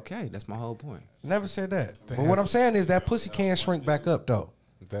said that. Okay, that's my whole point. Never said that. But what I'm saying is that pussy can shrink back up though.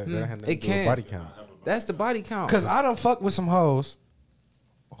 That had nothing It to do with can. body count. That's the body count. Cause I done fucked with some hoes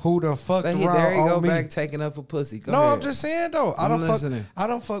who done fucked There around you go on me. back taking up a pussy. Go No, ahead. I'm just saying though. I'm listening. I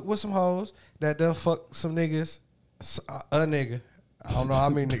done fuck with some hoes that done fuck some niggas. A nigga. I don't know how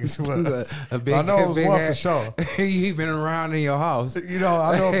many niggas it was. A big, I know it was big one hat. for sure. You been around in your house. You know,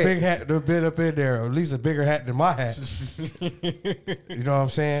 I know a big hat done been up in there, or at least a bigger hat than my hat. You know what I'm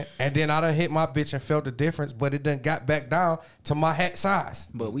saying? And then I done hit my bitch and felt the difference, but it done got back down to my hat size.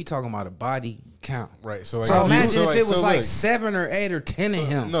 But we talking about a body count. Right. So, like, So if you- imagine if it was so like look, 7 or 8 or 10 of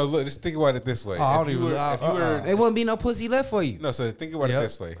him. No, look, just think about it this way. Oh, I don't If you even- were- if you were- There wouldn't be no pussy left for you. No, so think about Yep. it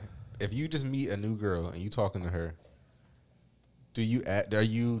this way: if you just meet a new girl and you talking to her, are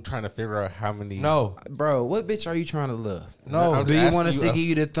you trying to figure out how many? No, Bro, what bitch are you trying to love? no, I'm Do you asking want us to you give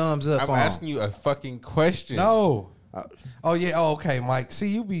you the thumbs up I'm on? asking you a fucking question. no. Oh yeah. Oh, okay, Mike. See,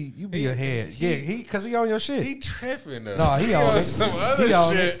 you be He- ahead. he- Yeah, because he on your shit. he tripping. Though. No, he on it. some other He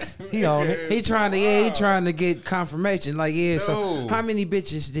on shit. it. He on it. He trying to, he trying to get confirmation. Like, yeah, so No. how many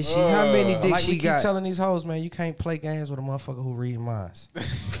bitches did she, how many dick Like we she keep got? telling these hoes, man, you can't play games with a motherfucker who read minds.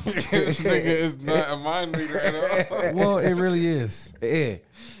 This nigga is not a mind reader at all. Well, it really is. Yeah.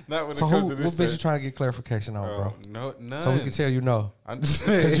 Not when So it comes who, to what this. bitch you stuff. trying to get clarification on, bro? No, none. So we can tell you no. I'm just,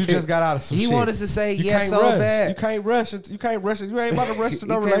 Because you just got out of some He shit. want us to say You yes can't so rush. bad. You can't rush it. You can't rush it. You ain't about to rush to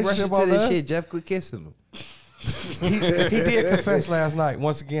no You can't rush relationship into on this that. shit. Jeff quit kissing him. He did confess last night.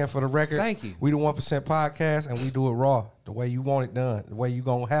 Once again, for the record, Thank you. We the 1% podcast, and we do it raw, the way you want it done, the way you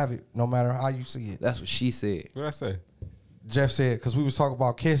gonna have it, no matter how you see it. That's what she said. what I say? Jeff said, because we was talking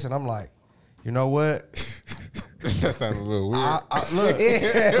about kissing. I'm like, you know what? That sounded a little weird.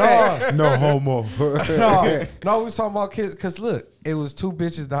 Look, No homo. no, we was talking about kids. Cause look, it was 2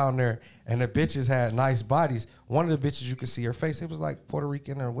 bitches down there, and the bitches had nice bodies. One of the bitches you could see her face. It was like Puerto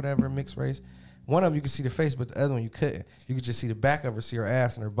Rican or whatever, mixed race. One of them you could see the face, but the other one you couldn't. You could just see the back of her, see her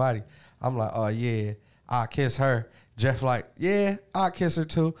ass and her body. I'm like, oh yeah, I'll kiss her. Jeff like, yeah, I'll kiss her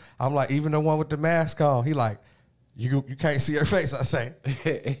too. I'm like, even the one with the mask on. He like, you can't see her face. I say,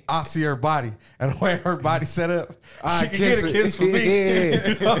 I see her body, and the way her body set up, she can get a kiss from me.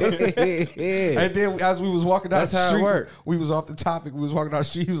 You know? And then as we was walking down That's the how it street, work. we was off the topic. We was walking down the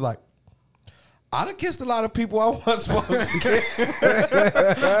street. He was like, I done kissed a lot of people I wasn't supposed to kiss.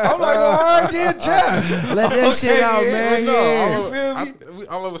 I'm like, well, all right then, Jeff. Let that shit out, yeah, man. no, Yeah. you feel me?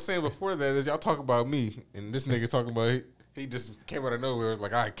 All I was saying before that is y'all talk about me, and this nigga talking about he just came out of nowhere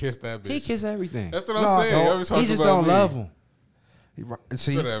like I kissed that bitch. He kiss everything. That's what I'm No, saying. no. Y'all be talking He just about don't me. love him.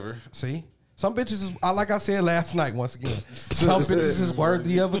 See, Whatever. See, some bitches is, like I said last night. Once again, some bitches is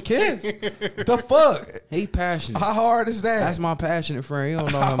worthy of a kiss. The fuck? He passionate. How hard is that? That's my passionate friend. He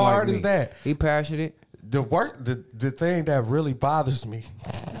don't know How him like hard me. is that? He passionate. The thing that really bothers me.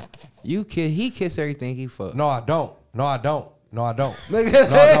 You kiss. He kiss everything he fuck. No, I don't. No, I don't. No, I don't. Look No,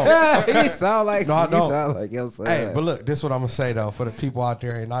 I at he sound like No, I he don't. sound like your son. Hey, but look, this is what I'm gonna say though for the people out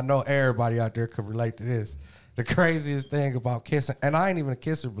there, and I know everybody out there could relate to this. The craziest thing about kissing, and I ain't even a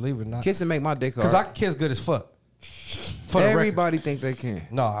kisser, believe it or not, Kissing make my dick hard. because I can kiss good as fuck. For the record. Everybody think they can.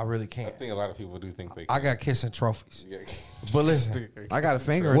 No, I really I can't. think a lot of people do think they. I got kissing trophies. Yeah. But listen, I got a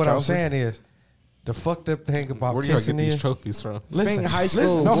finger. what I'm trophy. saying is, the fucked up thing about Where do y'all get kissing these is, trophies from? listen, Finger high school,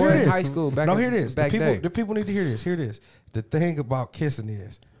 listen, no, boy, hear this. high school, back no, in- hear this. back day. The people need to hear this. Hear this. The thing about kissing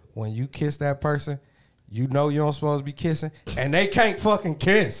is, when you kiss that person, you know you don't supposed to be kissing, and they can't fucking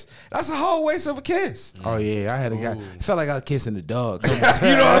kiss. That's a whole waste of a kiss. Oh yeah, I had a guy. It felt like I was kissing the dog. You know what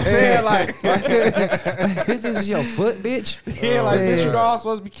I'm saying? Like, This is your foot, bitch. yeah, like bitch, you Yeah. know I'm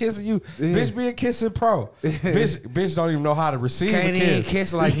supposed to be kissing you. Bitch, be a kissing pro. bitch don't even know how to receive Can't a even kiss.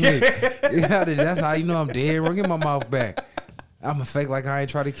 kiss like me. That's how you know I'm dead. Bring my mouth back. I'ma fake like I ain't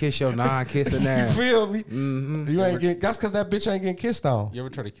try to kiss your non-kissing You ass. feel me? Mm-hmm. You ain't getting. That's because that bitch ain't getting kissed on. You ever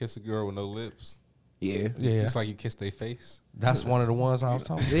try to kiss a girl with no lips? Yeah. Yeah, It's like you kiss their face. that's one of the ones I was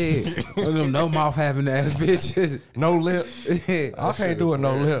talking about. Yeah. One of them no mouth having ass bitches. No lip. Yeah. I can't do it.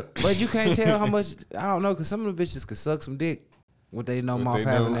 No lip. But you can't tell how much. I don't know, cause some of the bitches could suck some dick with they no With mouth they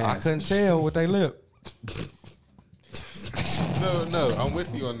having no- I ass. couldn't tell with they lip. No, I'm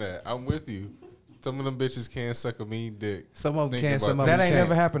with you on that. I'm with you. Some of them bitches can suck a mean dick. Some of them Think can, about some of That them ain't can't.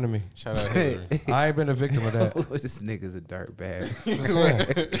 never happened to me. Shout out Hillary. I ain't been a victim of that. This nigga's a dirt bag. Just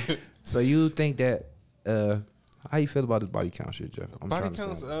saying. So you think that? How you feel about this body count shit, Jeff? I'm Body trying to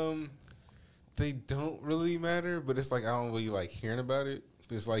counts, understand. they don't really matter, but it's like I don't really like hearing about it.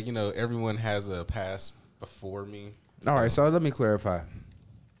 It's like, you know, everyone has a past before me. All right, so let me clarify.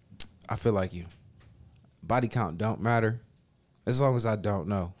 I feel like you. Body count don't matter as long as I don't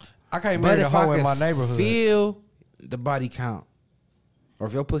know. I can't But marry a if I hoe in can my neighborhood. feel the body count, or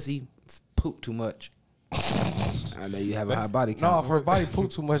if your pussy poop too much, I know you have a high body No, count. if her body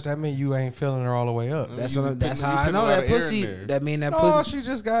poop too much, that mean you ain't feeling her all the way up. That's You what, that's putting- how you I know putting a that lot of air pussy. in there. That mean that No, pussy. she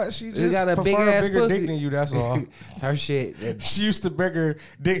just got got a big prefer ass bigger pussy. dick than you. That's all. Her shit. That, She used to bigger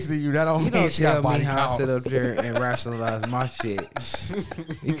dicks than you. That don't you mean don't she tell got me body how I count. sit up there and rationalize my shit.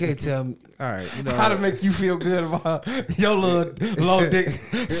 You can't tell me. All right, you know How to make you feel good about your little low dick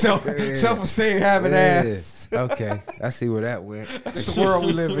self esteem having ass. Okay, I see where that went. That's the world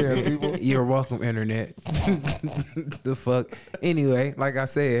we live in, people. You're welcome, internet. The fuck. Anyway, like I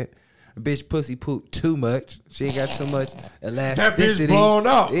said, bitch pussy poop too much. She ain't got too much elasticity. blown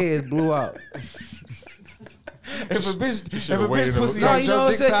out. Yeah, it blew out. If a bitch should've waited a- pussy No, on you know your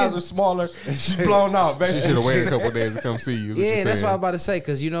what dick I'm size saying? was smaller, she blown out. She Basically, should have waited a couple days to come see you. is what Yeah, you're that's what I'm saying. about to say.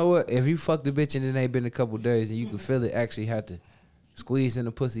 Cause you know what? If you fuck the bitch and it ain't been a couple days and you can feel it, actually have to squeeze in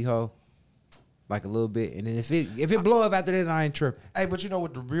the pussy hole like a little bit, and then if it blow up after that, I ain't tripping. Hey, but you know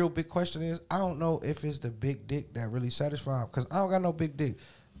what the real big question is? I don't know if it's the big dick that really satisfies, because I don't got no big dick,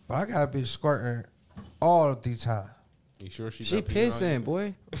 but I got a bitch squirting all the time. You sure she She not peeing on you? pissing,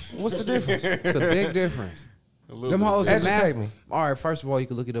 boy. What's the difference? It's a big difference. A little Them bit. hoes Educate are mad. me. All right, first of all, you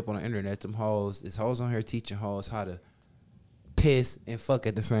can look it up on the internet. Them hoes, it's hoes on here teaching hoes how to piss and fuck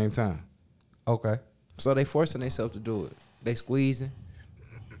at the same time. Okay. So they forcing themselves to do it. They squeezing.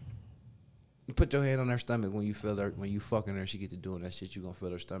 You put your hand on her stomach when you feel her, when you fucking her, she get to doing that shit. You gonna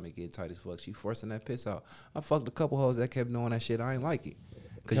feel her stomach get tight as fuck. She forcing that piss out. I fucked a couple hoes that kept doing that shit. I ain't like it.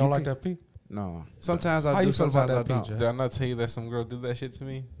 You don't like can- that pee? No. Sometimes I How do. you feel about Sometimes I that pee, don't. Jeff? Did I not tell you that some girl did that shit to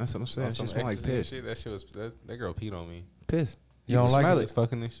me? That's what I'm saying. On She some smell like ecstasy and piss. shit? That shit was that girl peed on me. Piss. You don't can like smell it? it.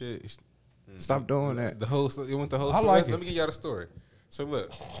 Fucking and shit. Stop doing that. The whole it went the whole. I story. like Let it. me get y'all the story. So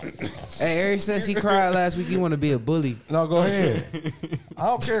look, Hey, ever since he cried last week, he want to be a bully. No, go ahead. I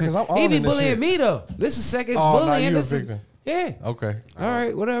don't care because I'm He be owning this bullying shit. me though. This is second Oh, now bullying. you a This is- victim. Yeah. Okay. All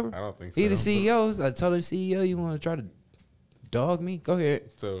right, whatever. I don't think He the so. CEOs. I told him CEO, you want to try to dog me? Go ahead.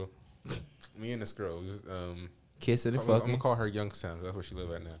 So me and this girl, we was, Kissing and I'm gonna fucking. call her Youngstown. That's where she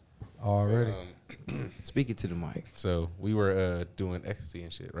live at now. Already. So, Speak it to the mic. so we were doing ecstasy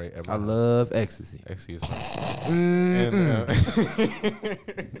and shit, right? At my I house. love ecstasy. Ecstasy is Mm-mm.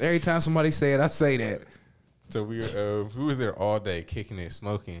 and Every time somebody say it, I say that. so we was there all day, kicking it,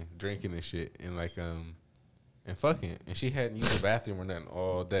 smoking, drinking and shit, and like and fucking. And she hadn't used the bathroom or nothing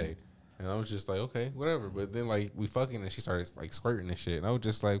all day. And I was just like, okay, whatever. But then like we fucking and she started like squirting and shit. And I was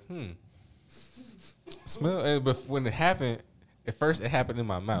just like, smell. But when it happened, at first it happened in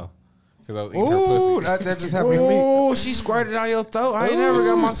my mouth because I was eating her Ooh, pussy. that just happened to me. Oh, she squirted on your throat. I ain't never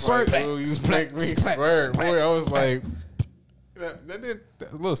got my It's squirt. like, ooh, you make me squirt. Boy, I was like,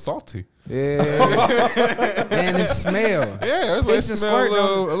 that's a little salty. Yeah. And it smell. Yeah, it was Piss like and smell squirt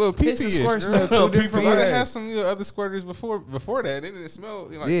a little piss and pee-pee-ish, squirt girl. smell two different I ways. had some other squirters before that. They didn't smell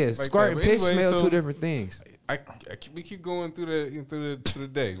like Yeah, like squirt and that. But piss anyway, smell so two different things. we keep going through the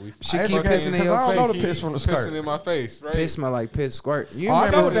day. We She I keep educate pissing in because your I don't know face. the piss from the pissing skirt. in my face, right? Piss smell like piss squirt. You Oh, I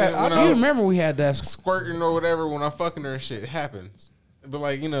remember know that. I when know. You remember we had that Squirting or whatever when I'm fucking her and shit happens. But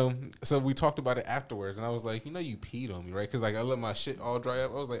like, you know, so we talked about it afterwards, and I was like, you know, you peed on me, right? Because like I let my shit all dry up.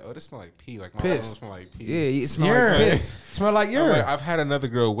 I was like, oh, this smell like pee. Like my Piss. arms smell like pee. Yeah, it smell Urine. like piss. Smell like I'm urine. like, I've had another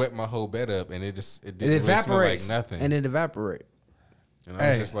girl wet my whole bed up, and it It didn't really evaporates. smell like nothing. And it evaporates. And I Hey,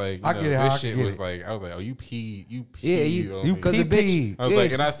 was just like, I you know, get it how I this can shit get was it. like, I was like, oh, you peed Yeah, on you me. because the Pee-pee. bitch. I was yeah,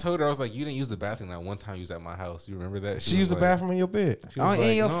 like, and I told her, I was like, you didn't use the bathroom that one time you was at my house. You remember that? She was used the like- bathroom in your bed. she was Oh,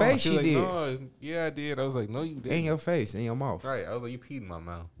 in your face she she was did. Like, no, yeah, I did. I was like, no, you didn't. in your face, in your mouth. Right. I was like, you peed in my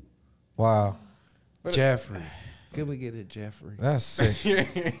mouth. Wow, Jeffrey. Can we get it, Jeffrey? that's sick.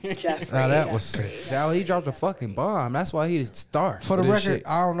 Jeffrey. Now that was sick. Now he dropped a fucking bomb. That's why he the star. For the of this record, shit.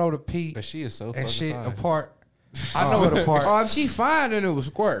 I don't know the pee But she is so and fucking shit fine. apart. I know the part. Oh, if she fine, then it was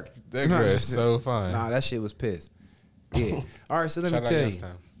squirt. That girl is so fine. Nah, that shit was piss. Yeah. All right, so let Shout me out tell you.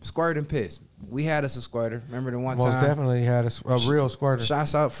 Youngstown. Squirt and piss. We had us a squirter. Remember the one Most time? definitely had a real squirter.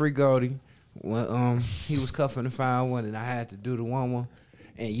 Shots out Free Goldie. When he was cuffing the fine one and I had to do the one,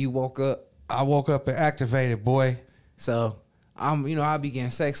 and you woke up. I woke up and activated, boy. So I be getting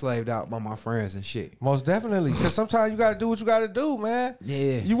sex slaved out by my friends and shit. Most definitely, because sometimes you got to do what you got to do, man.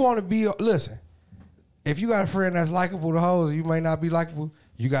 Yeah. You want to be. Listen, if you got a friend that's likable to hoes, you may not be likable.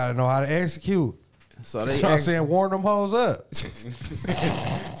 You got to know how to execute. So You they know what I'm saying? Warm them hoes up.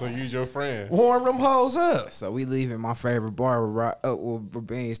 So use your friend. Warm them hoes up. So we leaving my favorite bar where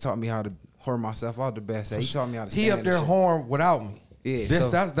Beans taught me how to whore myself out the best. He taught me how to stand He up there and shit. horn without me. Yeah,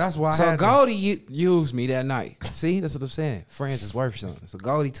 That's why I So had to. Goldie used me that night. See, that's what I'm saying. Friends is worth something. So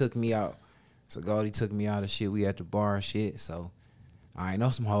Goldie took me out. And shit. We at the bar and shit. So I know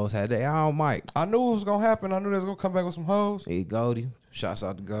some hoes had their own mic. I knew it was gonna happen. I knew they was gonna come back with some hoes. Hey, Goldie. Shouts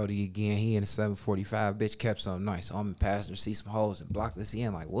out to Goldie again. He in the 745 bitch kept something nice. So I'm in passenger, see some hoes and block this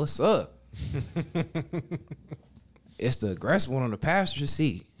in like, what's up? It's the aggressive one on the passenger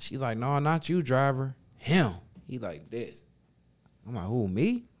seat. She like, no, not you, driver. Him. He like this. I'm like, who,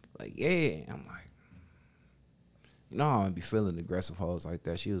 me? Like, yeah. I'm like, you know how I be feeling aggressive hoes like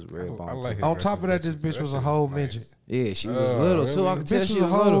that. She was red bomb. I like too. it. On top of that, this bitch was a whole midget. Yeah, she was Oh, little too. really? I could tell Bitch she was a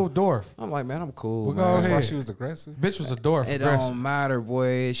was whole little. dwarf. I'm like, man, I'm cool. Well, man. go That's why ahead. she was aggressive. Bitch was a dwarf. It Aggressive. don't matter,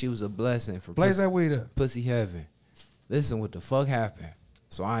 boy. She was a blessing for Blaze pussy, that weed up. pussy heaven. Listen, what the fuck happened?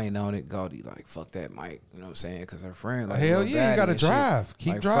 So I ain't on it. Goldie like, fuck that mic. You know what I'm saying? Because her friend like, Hell Lil yeah, you Daddy gotta and shit. drive.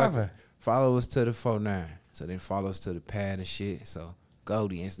 Keep Like, driving. Follow us to the 49. So then follow us to the pad and shit. So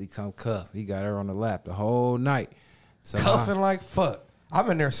Goldie instantly come cuff. He got her on the lap the whole night. So Cuffing like fuck. I'm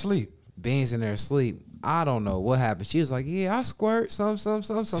in there asleep. Beans in there asleep. I don't know what happened. She was like, yeah, I squirt some.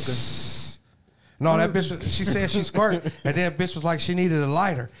 No, that bitch, she said she squirted, and then bitch was like she needed a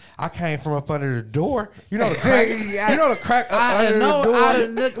lighter. I came from up under the door. You know the crack. You know the crack up I under know.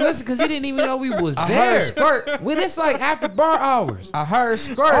 the door. Listen, because he didn't even know we was I there. heard squirt. When it's like after bar hours. I heard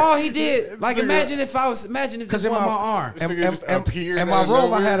squirt. All he did, like, imagine if this was in my arm. This nigga just appeared in my out of room,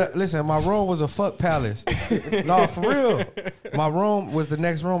 I nowhere. had a listen. My room was a fuck palace. No, for real. My room was the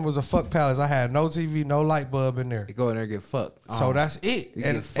next room was a fuck palace. I had no TV, no light bulb in there. You go in there and get fucked. So that's it. You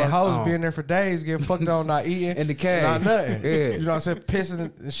And get fucked hoes on. be in there for days, getting fucked on, not eating, In the cave. not nothing. Yeah. You know what I'm saying? Pissing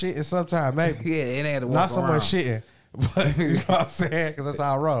and shitting sometimes, maybe. Yeah, and they had to walk Not so around. much shitting, but you know what I'm saying? Because that's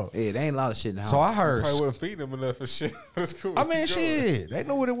how I roll. Yeah, there ain't a lot of shit in the house. So I heard. Probably wouldn't feed them enough for shit. That's cool. I mean, Keep going. shit. They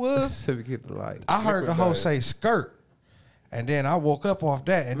knew what it was. to get the light. I heard the Liquid hoe diet. say skirt, and then I woke up off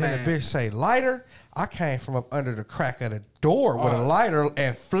that, and then the Man. bitch say lighter. I came from up under the crack of the door with a lighter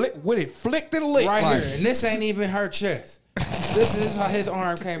and flicked and licked. Right like, here, and this ain't even her chest. This is how his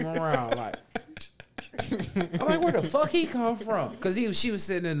arm came around. Like, I'm like, where the fuck he come from? Because she was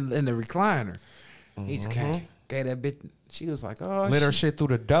sitting in the recliner. He just came, gave that bitch. She was like, oh, lit her shit. shit through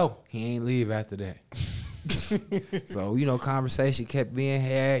the door. He ain't leave after that. So, conversation kept being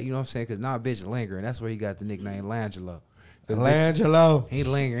had, you know what I'm saying? Because now bitch lingering. That's where he got the nickname Langelo. 'Cause bitch, Langelo. he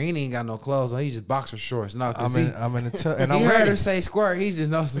lingering. He ain't got no clothes on. He just boxer shorts. No, I'm in the and he I'm heard ready. her say squirt. He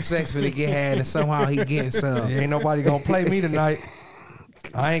just knows some sex finna get had, and somehow he getting some. Ain't nobody gonna play me tonight.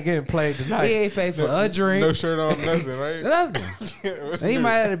 I ain't getting played tonight. He ain't paid for a drink. No shirt on, nothing, right? Nothing. What's He new?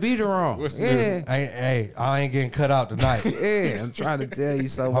 might have to beat her on. What's Yeah. I ain't getting cut out tonight. Yeah, I'm trying to tell you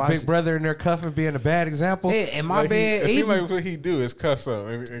so. My watch big brother in there cuffing, being a bad example. Yeah, in my Like bed, it he, seems like what he do is cuff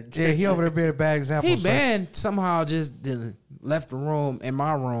something. Yeah, he over there being a bad example. he so- been somehow just done left the room in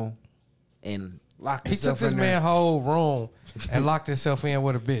my room and locked He took himself this in man whole room and locked himself in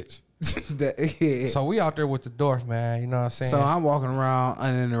with a bitch. yeah. So we out there with the dwarf, man. You know what I'm saying? So I'm walking around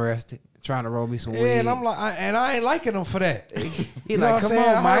uninterested, trying to roll me some weed. yeah, and I'm like, I ain't liking him for that. he You know like, what I'm come saying? on,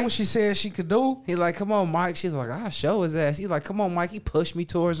 I heard Mike. what she said she could do. He like, come on, Mike. She's like, I'll show his ass. He like, come on, Mike. He pushed me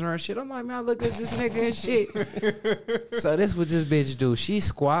towards her and shit. I'm like, man, I look at this nigga and shit. So this what this bitch do. She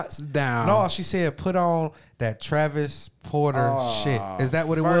squats down. No, she said put on that Travis Porter shit. Is that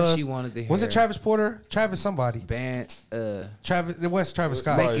what it first was? she wanted to Was hear- it Travis Porter? Travis somebody. Band, Travis. It was Travis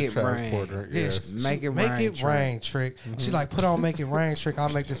Scott. Make Probably it Travis rain. Porter, Yeah, yes. Make it rain, rain trick. She like put on make it rain trick. I'll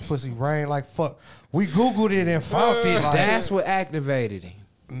make this pussy rain like fuck. We googled it and found it. Like, That's what activated him.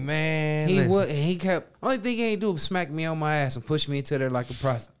 man. He listen. would. He kept. Only thing he ain't do was smack me on my ass and push me into there like a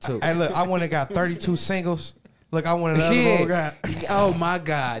prostitute. Hey, look, I went and got 32 singles. Look, I went another little guy. Oh my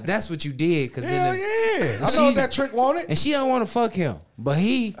God, that's what you did. Cause Hell yeah. I know She- what that trick wanted. And she don't want to fuck him, but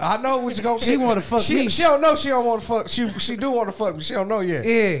he. I know what you gonna She wanna fuck she, me. She don't know she don't want to fuck. She do want to fuck, but she don't know yet.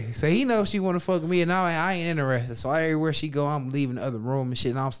 Yeah, so he knows she want to fuck me, and now I ain't interested. So everywhere she go, I'm leaving the other room and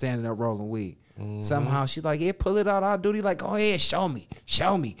shit, and I'm standing up rolling weed. Somehow she's like, yeah, pull it out. I'll do it. Like, go ahead, show me.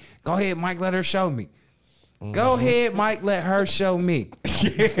 Go ahead, Mike, let her show me. Go ahead, Mike, let her show me.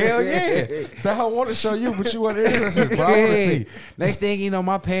 Hell yeah. So I want to show you, but you weren't interested. So I want to see. Next thing you know,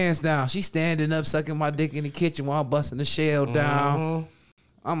 my pants down. She's standing up, sucking my dick in the kitchen while I'm busting the shell down.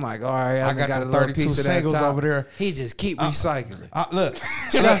 I'm like, all right, I got a the little 32 piece of that singles top. over there. He just keep recycling. Look,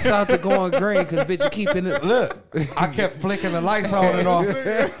 Shouts out to Going Green, because bitch, you keeping it. look. I kept flicking the lights on and off.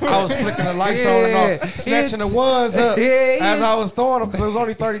 I was flicking the lights on and off, snatching the ones up as I was throwing them because there was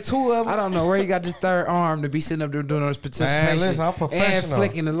only 32 of them. I don't know where you got the third arm to be sitting up there doing those participation. Man, listen, I'm professional. And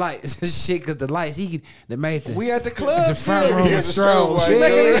flicking the lights and shit, because the lights, they made the, We at the club. the front room of strobe. She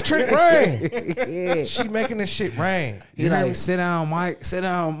making this trick rain. She making this shit rain. He like, sit down, Mike. Sit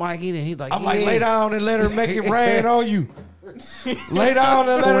down, Mike. He like, I'm like, lay down and let her make it rain on you. Lay down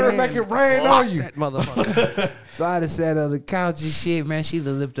and let her make it rain on you. That motherfucker. So I just sat on the couch and shit, man. She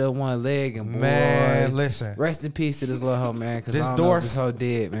lifted up one leg and boy, Man, listen. rest in peace to this little hoe, man. Because This I don't know dwarf- if this hoe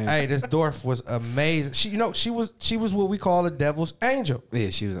dead, man. Hey, this dwarf was amazing. She was what we call a devil's angel. Yeah,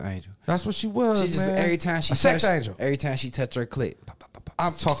 she was an angel. That's what she was. She just man. every time she a sex touched, angel. Every time she touched her clit. Pop, pop, pop, pop.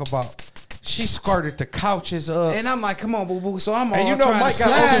 I'm talking about. She skirted the couches up. And I'm like, come on, boo boo. So I'm all And you know trying Mike to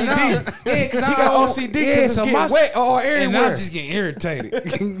got slide OCD. now. Yeah, because He I got don't- OCD because yeah, it's so getting my- wet all And everywhere. I'm just getting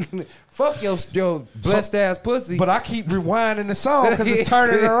irritated. Fuck your blessed ass pussy. But I keep rewinding the song because it's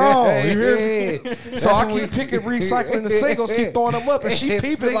turning her on. You hear me? Yeah. So I keep picking, recycling the singles, keep throwing them up, and she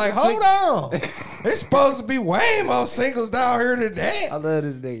peeping like, hold on. It's supposed to be way more singles down here than I that. love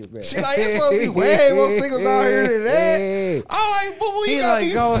this nigga, man. She like, it's supposed to be way more singles down here than that. I'm like, boo boo, you He got like,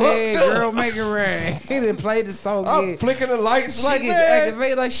 me go fucked ahead, up. girl, make it rain. He done played the song I'm again. flicking the lights She like gets that.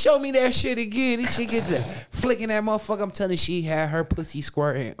 activated, like, show me that shit again. And she get the flicking that motherfucker. I'm telling you, she had her pussy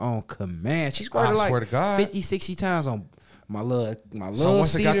squirting on command. She squirted I like swear to God. 50, 60 times on my little So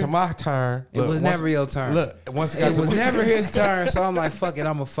once it got cedar. to my turn, It was never your turn. Look, once it got It to was never his turn, so I'm like, fuck it,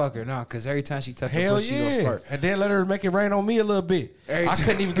 I'm a fucker now, because every time she touched her Hell pussy, she gonna yeah. squirt. And then let her make it rain on me a little bit. Every I time.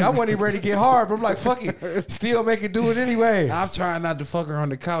 couldn't even, I wasn't even ready to get hard, but I'm like, fuck it. Still make it do it anyway. I'm trying not to fuck her on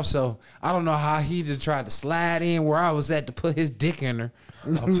the couch, so I don't know how he just tried to slide in where I was at to put his dick in her.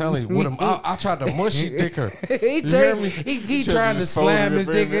 I'm telling you, with him, I tried to mushy dick her. he You hear turned, me? he Should've trying to just folded slam it, his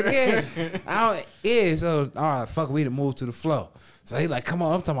dick in. baby. Yeah, so all right, fuck, we to move to the floor. So he like, come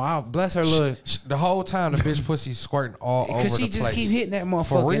on, I'm talking about, I'll bless her little, The whole time the bitch pussy squirting all over the because place. she just keep hitting that For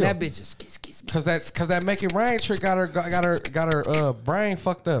motherfucker, real. and that bitch just skis. Cause that make it rain trick got her brain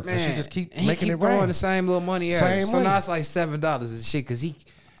fucked up. And she just keep he making keep it throwing rain. the same little money at her. Same So money. now it's like $7 and shit, because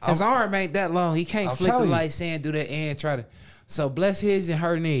his arm ain't that long. He can't I'm flick the telling you. lights and do that and try to. So bless his and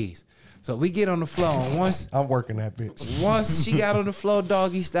her knees. So we get on the floor, and I'm working that bitch. once she got on the floor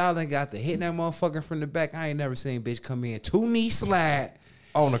doggy style and got to hitting that motherfucker from the back, I ain't never seen bitch come in 2 knee slide.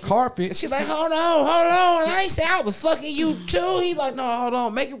 On the carpet. She like, hold on. I ain't say I was fucking you too. He like, no, hold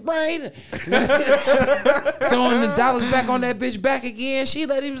on, make it rain. Throwing the dollars back on that bitch back again. She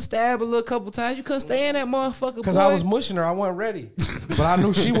let him stab a little couple times. You couldn't stay in that motherfucker. Cause boy. I was mushing her. I wasn't ready. But I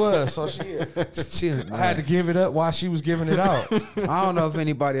knew she was. So I had to give it up while she was giving it out. I don't know if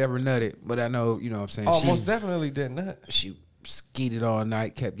anybody ever nutted, but I know, you know what I'm saying. Oh, most definitely did not. She skeeted all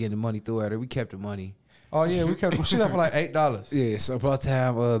night, kept getting money through at her. We kept the money. Oh yeah, we kept. She left for like $8. Yeah, so by the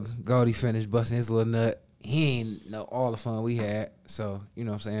time Goldie finished busting his little nut, he ain't know all the fun we had. So, you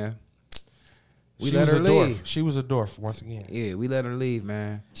know what I'm saying? We She let was her a leave. dwarf. She was a dwarf once again. Yeah, we let her leave,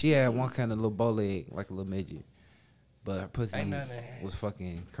 man. She had one kind of little bow leg, like a little midget. But her pussy Ain't nothing. was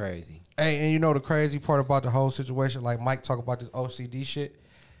fucking crazy. Hey, and you know the crazy part about the whole situation, like Mike talk about this OCD shit.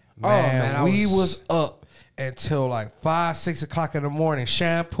 Oh, man, we was up until like 5, 6 o'clock in the morning,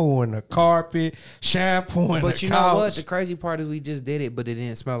 shampooing the carpet, shampooing But the you couch. know what? The crazy part is we just did it, but it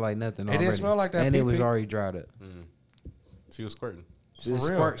didn't smell like nothing It didn't already. smell like that And it was pee-pee. already dried up. She was squirting. Just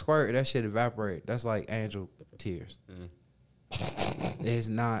real. squirt, that shit evaporate. That's like angel tears. It is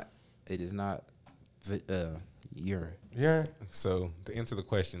not urine. Yeah. So to answer the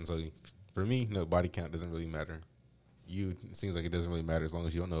question, so for me, no, body count doesn't really matter. It seems like it doesn't really matter as long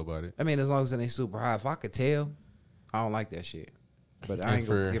as you don't know about it. I mean, as long as it ain't super high. If I could tell, I don't like that shit. But I And ain't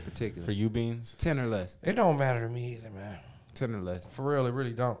gonna get particular. For you, Beans, 10 or less. It don't matter to me either, man. 10 or less. For real, it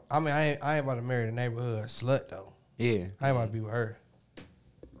really don't. I mean, I ain't about to marry the neighborhood slut though. Yeah. I ain't about to be with her.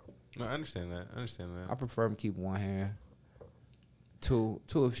 no, I understand that. I prefer them keep one hand. Two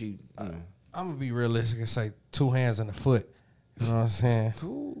if she, you know. I'm gonna be realistic and say 2 hands and a foot. You know what I'm saying?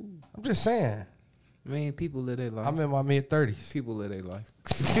 I'm just saying. I mean, people live their life. I'm in my mid-30s. People live their life.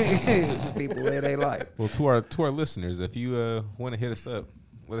 People live their life. Well, to our listeners, if you want to hit us up,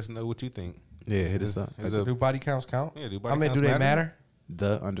 let us know what you think. Yeah, hit us up. Is Do body counts count? Yeah, do body I mean, counts do they matter?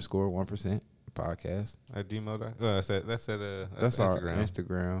 matter? _1%. podcast. At Gmail. That's That's our Instagram.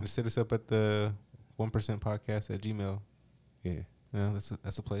 Instagram. Just hit us up at the 1% podcast at Gmail. Yeah. Yeah,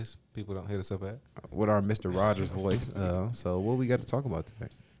 that's a place people don't hit us up at. With our Mr. Rogers voice. So what we got to talk about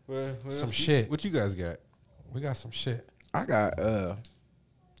today? Some shit. What you guys got? We got some shit. I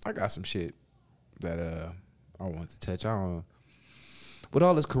got some shit that I want to touch on. With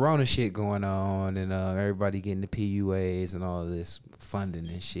all this corona shit going on and everybody getting the PUAs and all this funding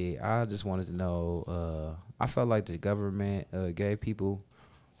and shit, I just wanted to know, I felt like the government gave people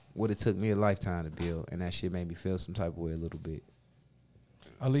what it took me a lifetime to build, and that shit made me feel some type of way a little bit.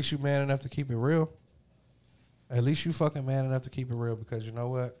 At least you man enough to keep it real. At least you fucking man enough to keep it real, because you know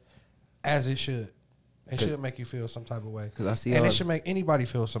what? As it should. It should make you feel some type of way. Cause I see, and it should make anybody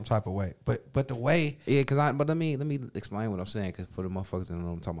feel some type of way. But the way, yeah. But let me explain what I'm saying. Cause for the motherfuckers that know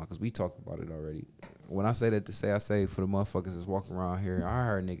what I'm talking about. Cause we talked about it already. When I say that to say, I say for the motherfuckers that's walking around here, I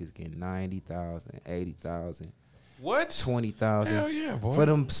heard niggas getting 90,000, 80,000. What? 20,000. hell yeah, boy. For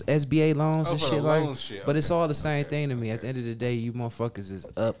them SBA loans and for the shit like. loans shit, But okay. it's all the same thing to me. At the end of the day, you motherfuckers is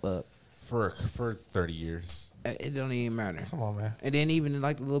up. For 30 years. It don't even matter. come on, man. And then even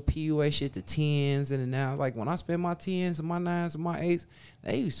like the little PUA shit, the 10s and the now, like when I spend my 10s and my 9s and my 8s,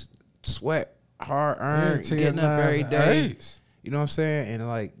 they used to sweat, hard earned, Yeah, getting 10, up every 9s, day. 8s. You know what I'm saying? And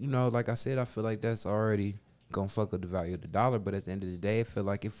like, you know, like I said, I feel like that's already gonna fuck up the value of the dollar. But at the end of the day, I feel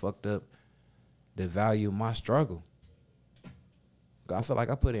like it fucked up the value of my struggle. I feel like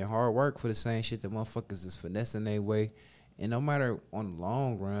I put in hard work for the same shit that motherfuckers is finessing their way. And no matter on the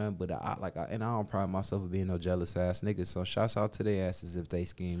long run, but I don't pride myself of being no jealous ass niggas. So shouts out to their asses if they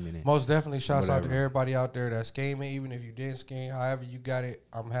scheming it. Most definitely shouts out to Whatever. everybody out there that's scheming. Even if you didn't scheme, however you got it,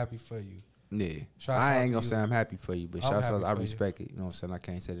 I'm happy for you. Yeah, Shouts out I to ain't gonna you. say I'm happy for you, but I'm shouts happy out, I for you. respect it. You know what I'm saying? I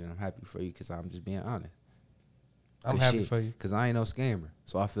can't say that I'm happy for you because I'm just being honest. I'm happy for you. Because I ain't no scammer,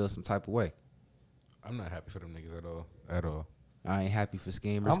 so I feel some type of way. I'm not happy for them niggas at all. At all. I ain't happy for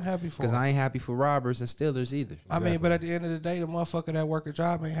scammers. I'm happy for because them. I ain't happy for robbers and stealers either. I mean, but at the end of the day, the motherfucker that work a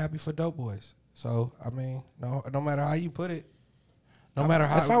job ain't happy for dope boys. So I mean, no matter how you put it, no matter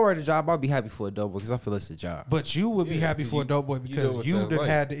how. If I were at a job, I'd be happy for a dope boy because I feel it's a job. But you would be Yeah, happy for a dope boy you know because what you that's done like.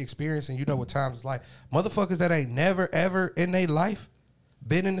 had the experience and you know what times is like. Motherfuckers that ain't never ever in their life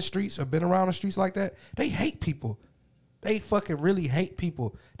been in the streets or been around the streets like that, they hate people. They fucking really hate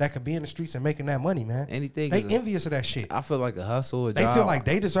people that could be in the streets and making that money, man. Anything They is a- envious of that shit. I feel like a hustle, a They job. feel like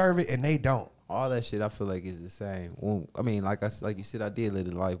they deserve it and they don't. all that shit I feel like is the same. Well, I mean, like you said, I did live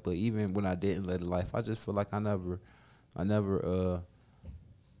a life, but even when I didn't live a life, I just feel like I never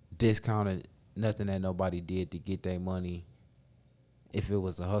discounted nothing that nobody did to get their money if it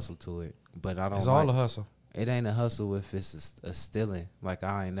was a hustle to it. But I don't. It's all a hustle. It ain't a hustle if it's a stealing. Like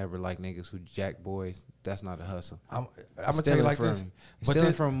I ain't never like niggas who jack boys. That's not a hustle. I'm gonna tell you like this. But Stealing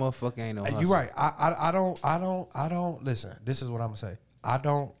this, from a motherfucker ain't no hustle. you're right. I don't listen. This is what I'm gonna say. I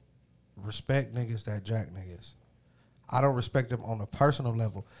don't respect niggas that jack niggas. I don't respect them on a personal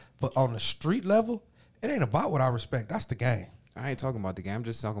level, but on the street level, it ain't about what I respect. That's the game. I ain't talking about the game. I'm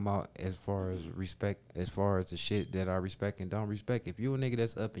just talking about as far as respect, as far as the shit that I respect and don't respect. If you a nigga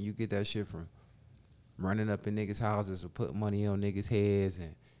that's up and you get that shit from running up in niggas' houses or putting money on niggas' heads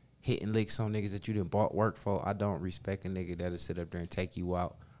and hitting licks on niggas that you done bought work for, I don't respect a nigga that'll sit up there and take you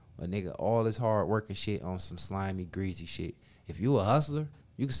out. A nigga all this hard work and shit on some slimy, greasy shit. If you a hustler,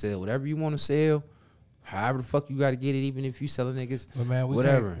 you can sell whatever you want to sell, however the fuck you got to get it, even if you selling niggas, But man,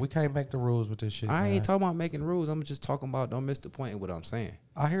 whatever. we can't make the rules with this shit. I man. ain't talking about making rules. I'm just talking about don't miss the point in what I'm saying.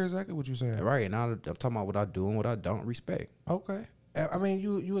 I hear exactly what you're saying. Right, and I'm talking about what I do and what I don't respect. Okay. I mean,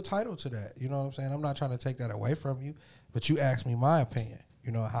 you entitled to that. You know what I'm saying? I'm not trying to take that away from you, but you asked me my opinion.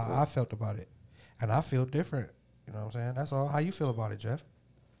 You know, how I felt about it. And I feel different. You know what I'm saying? That's all. How you feel about it, Jeff?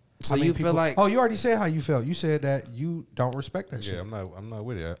 So I mean, you feel people- like Oh, you already said how you felt. You said that you don't respect that Yeah, shit. I'm not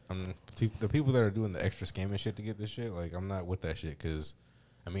with it. The people that are doing the extra scamming shit to get this shit, like I'm not with that shit. Because,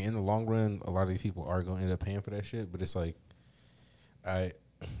 I mean, in the long run, a lot of these people are gonna end up paying for that shit. But it's like,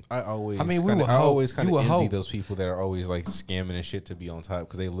 I always, I mean, I always kind You of would envy hope. those people that are always like scamming and shit to be on top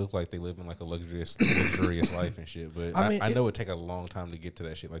because they look like they live in like a luxurious life and shit. But I mean, I know it take a long time to get to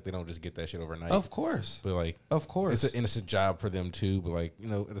that shit. Like they don't just get that shit overnight. Of course. But like, Of course. it's a job for them too. But like, you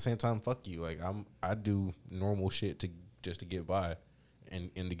know, at the same time, fuck you. Like I do normal shit to just to get by,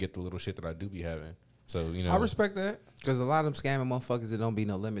 and to get the little shit that I do be having. So you know, I respect that. Because a lot of them scamming motherfuckers, there don't be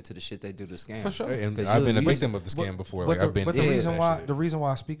no limit to the shit they do to scam. For sure. And 'Cause I've been a you- victim of the scam before. Like But I've been. the through reason that why shit. the reason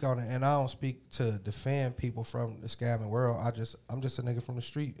why I speak on it, and I don't speak to defend people from the scamming world. I'm just a nigga from the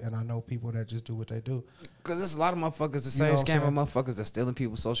street, and I know people that just do what they do. Because there's a lot of motherfuckers, the You same know what I'm scamming saying? motherfuckers that's stealing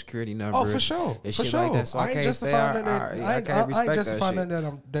people's social security numbers. Oh, for sure, and for shit sure. like that. So I, ain't can't say justifying that. I can't respect I ain't justifying that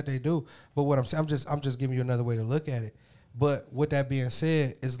shit. that they do. But what I'm saying, I'm just giving you another way to look at it. But with that being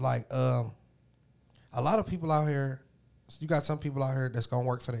said, it's like a lot of people out here. You got some people out here that's gonna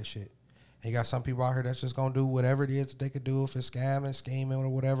work for that shit. And you got some people out here that's just gonna do whatever it is that they could do, if it's scamming, scheming, or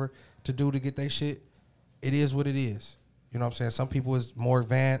whatever to do to get their shit. It is what it is. You know what I'm saying? Some people is more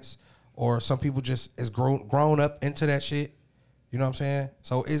advanced, or some people just is grown up into that shit. You know what I'm saying?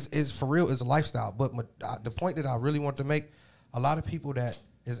 So it's for real. It's a lifestyle. But the point that I really want to make, a lot of people that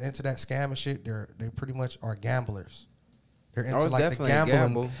is into that scamming shit, they pretty much are gamblers. They're into it's like the definitely a gambling.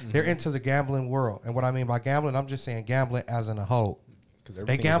 gamble. They're into the gambling world. And what I mean by gambling, I'm just saying gambling as in a whole. 'Cause They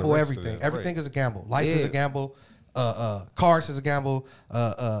everything is a gamble risk to everything. them, Everything right. is a gamble. Life is a Yeah. gamble. Cars is a gamble.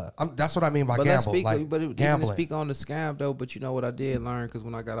 That's what I mean by But let's gamble. speak, like but even to gambling. speak on the scam though. But you know what I did learn, because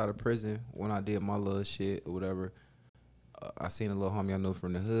when I got out of prison, when I did my little shit or whatever, I seen a little homie I knew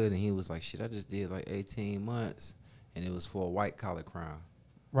from the hood, and he was like, "Shit, I just did like 18 months, and it was for a white collar crime."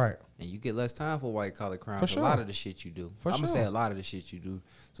 Right. And you get less time for white collar crime. For A sure. lot of the shit you do. For I'm gonna say sure. a lot of the shit you do.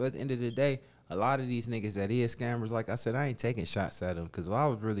 So at the end of the day, a lot of these niggas that is scammers, like I said, I ain't taking shots at them, because I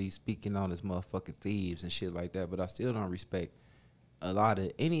was really speaking on this motherfucking thieves and shit like that. But I still don't respect a lot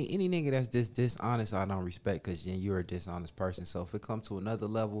of any nigga that's just dishonest. I don't respect, because then you're a dishonest person. So if it comes to another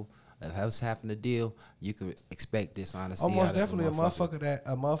level of us having to deal, you can expect dishonesty. Almost out of definitely a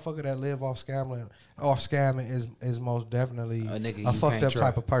motherfucker that live off scamming is most definitely A nigga a you fucked can't up type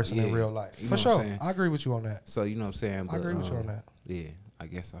trust. of person in Yeah. real life. You For know what I'm sure. saying? I agree with you on that. So you know what I'm saying? I agree with you on that. Yeah, I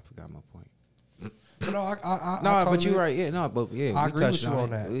guess I forgot my point. But no, I No, totally, but you're right. Yeah, no, but yeah, I we agree with touched you on on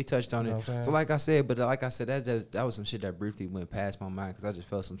it. that. We touched on You know it. what I'm saying? So like I said, that was some shit that briefly went past my mind, because I just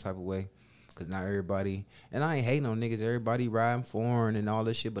felt some type of way, because not everybody, and I ain't hating on niggas. Everybody riding foreign and all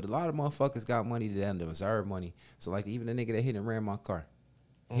this shit, but a lot of motherfuckers got money that don't deserve money. So like even the nigga that hit and ran my car,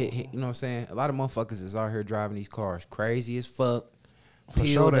 you know what I'm saying? A lot of motherfuckers is out here driving these cars crazy as fuck. For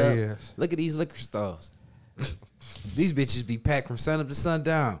peeled sure they up. is. Look at these liquor stores. These bitches be packed from sun up to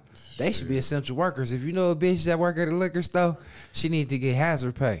sundown. They should be essential workers. If you know a bitch that work at a liquor store, she need to get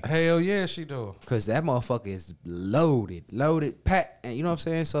hazard pay. Hell yeah, she do. Cause that motherfucker is loaded, packed. And you know what I'm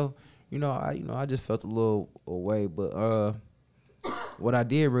saying? So, I just felt a little away. But what I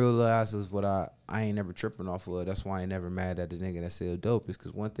did realize was what I ain't never tripping off of. That's why I ain't never mad at the nigga that sell dope. Is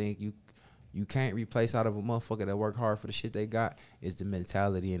cause one thing you can't replace out of a motherfucker that work hard for the shit they got is the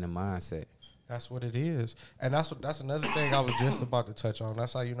mentality and the mindset. That's what it is, and that's another thing I was just about to touch on.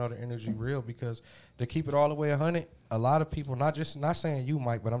 That's how you know the energy real, because to keep it all the way 100, a lot of people, not saying you,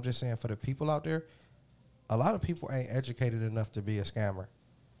 Mike, but I'm just saying for the people out there, a lot of people ain't educated enough to be a scammer.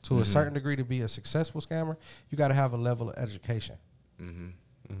 To a certain degree, to be a successful scammer, you got to have a level of education.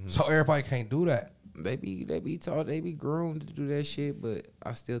 So everybody can't do that. They be taught, they be groomed to do that shit, but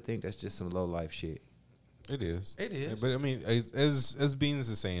I still think that's just some low life shit. It is. It is. But I mean, as Beans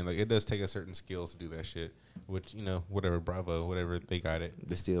is saying, like, it does take a certain skills to do that shit. Which, whatever, Bravo, whatever, they got it.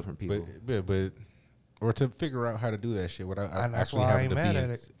 To steal from people. But or to figure out how to do that shit without And that's actually why I having ain't to mad be at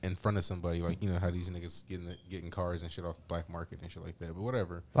it. in front of somebody. Like, how these niggas getting cars and shit off the black market and shit like that. But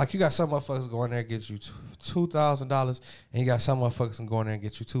whatever. Like, you got some motherfuckers going there and get you $2,000, and you got some motherfuckers going there and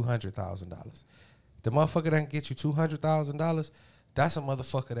get you $200,000. The motherfucker that can get you $200,000, that's a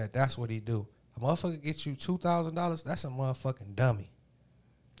motherfucker that's what he do. A motherfucker get you $2,000, that's a motherfucking dummy.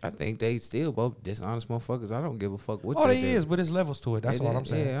 I think they still both dishonest motherfuckers. I don't give a fuck what Oh, they they do. is, but it's levels to it. That's what I'm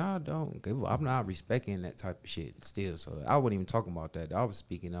saying. Yeah, I don't give I'm not respecting that type of shit still. So I wasn't even talking about that. I was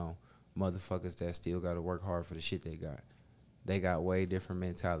speaking on motherfuckers that still got to work hard for the shit they got. They got way different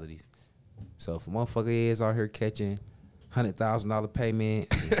mentalities. So if a motherfucker is out here catching $100,000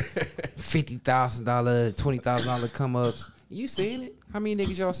 payments, $50,000, $20,000 come ups, you seen it? How many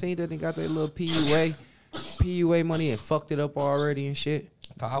niggas y'all seen that they got their little PUA money and fucked it up already and shit?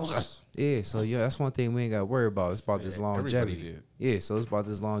 Thousands. Yeah, so yeah, that's one thing we ain't got to worry about. It's about this everybody longevity. did. Yeah, so it's about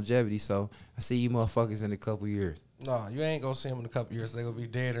this longevity. So I see you motherfuckers in a couple years. No, you ain't gonna see them in a couple years. They gonna be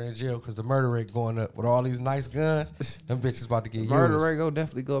dead or in jail because the murder rate going up with all these nice guns. Them bitches about to get Murder used. rate go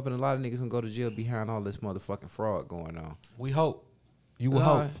definitely go up, and a lot of niggas gonna go to jail behind all this motherfucking fraud going on. We hope. You will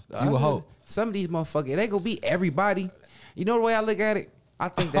hope. You will hope. Some of these motherfuckers, it ain't gonna be everybody. You know the way I look at it? I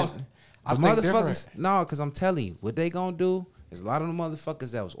think that I the think motherfuckers. No, because I'm telling you, what they gonna do is a lot of the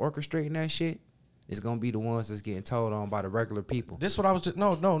motherfuckers that was orchestrating that shit it's gonna be the ones that's getting told on by the regular people. This what I was just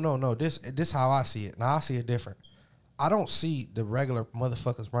no. This how I see it. Now I see it different. I don't see the regular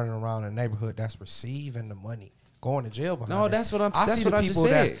motherfuckers running around in the neighborhood that's receiving the money, going to jail behind. No, it. that's what I'm. I That's see what the I just people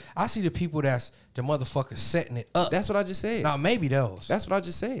said. I see the people that's the motherfuckers setting it up. That's what I just said. Now maybe those. That's what I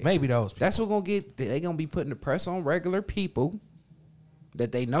just said. Maybe those. People. That's what gonna get. They gonna be putting the press on regular people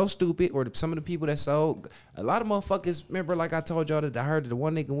that they know stupid, or some of the people that sold. A lot of motherfuckers. Remember, like I told y'all that I heard that the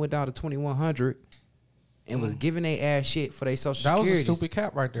one nigga went down to 2100 and was giving they ass shit for their social That was security. a stupid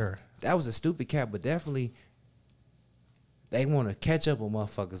cap right there. That was a stupid cap, but definitely they want to catch up with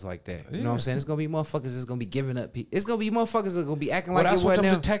motherfuckers like that. You know what I'm saying? It's gonna be motherfuckers that's gonna be giving up. It's gonna be motherfuckers that's gonna be acting Well, like that's it what wasn't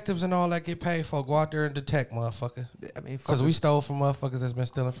them them. detectives and all that get paid for. Go out there and detect, motherfucker. I mean, Because we stole from motherfuckers that's been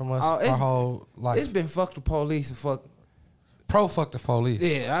stealing from us Oh, our whole life. it's been fuck the police and fuck. Fuck the police.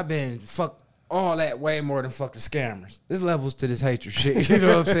 Yeah, I've been fuck all that way more than fucking scammers. There's levels to this hatred shit. You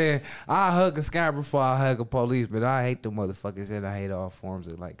know what I'm saying? I hug a scammer before I hug a police, but I hate the motherfuckers and I hate all forms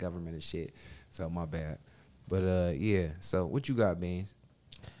of like government and shit. So my bad. But yeah. So what you got, Beans?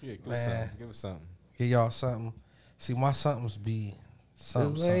 Yeah, give us Man. something. Give us something. Give y'all something. See, my somethings be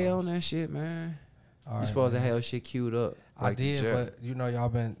something. Just lay something. on that shit, man. All You right, supposed man. to have shit queued up. I like the did, Jeff. but you know y'all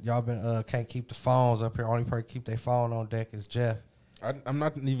been can't keep the phones up here. Only person keep their phone on deck is Jeff. I'm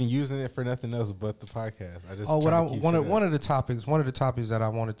not even using it for nothing else but the podcast. I just One try to of keep one shit of up. one of the topics that I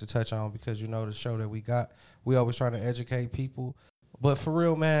wanted to touch on, because you know the show that we got, we always try to educate people. But for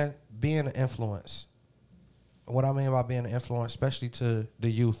real, man, being an influence. What I mean by being an influence, especially to the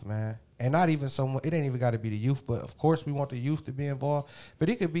youth, man. And not even someone, it ain't even got to be the youth, but of course we want the youth to be involved. But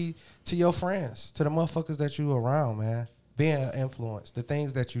it could be to your friends, to the motherfuckers that you around, man. Being an influence, the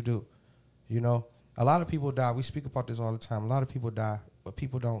things that you do. You know, a lot of people die. We speak about this all the time. A lot of people die, but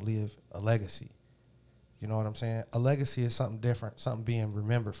people don't live a legacy. You know what I'm saying? A legacy is something different, something being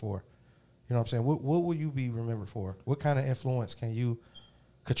remembered for. You know what I'm saying? What will you be remembered for? What kind of influence can you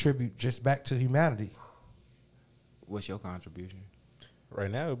contribute just back to humanity? What's your contribution? Right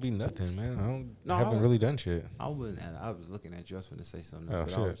now, it'd be nothing, man. No, I haven't I- really done shit. I wasn't. I was looking at you. I was finna say something, Oh,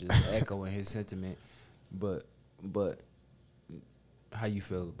 but I was shit. just echoing his sentiment. But how you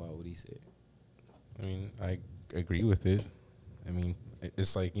feel about what he said? I mean, I agree with it. I mean,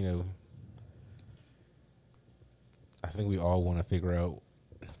 it's like, you know, I think we all want to figure out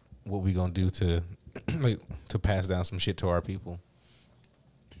what we gonna do to like to pass down some shit to our people.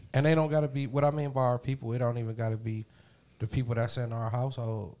 And they don't got to be, what I mean by our people, it don't even got to be the people that's in our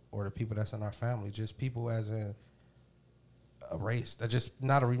household or the people that's in our family. Just people as in a race. That just,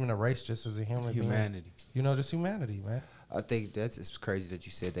 not even a race, just as a human being. Humanity. You know, just humanity, man. I think that's it's crazy that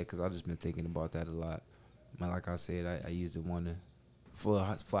you said that because I've just been thinking about that a lot. Man, like I said, I used to want to, for a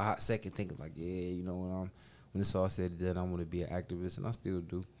hot second, thinking like, yeah, you know, when it's all said and done, I want to be an activist, and I still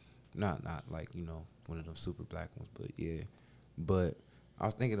do. Not like, you know, one of them super black ones, but yeah. But I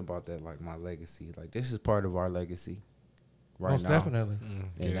was thinking about that, like my legacy. Like this is part of our legacy, right Most now. definitely.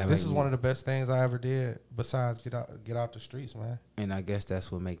 And that This make is me- one of the best things I ever did besides get out the streets, man. And I guess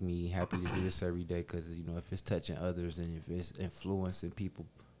that's what make me happy to do this every day because, you know, if it's touching others and if it's influencing people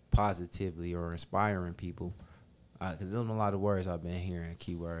positively or inspiring people, because there's a lot of words I've been hearing,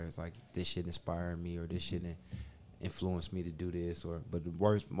 keywords like this shit inspired me or this shit influenced me to do this, but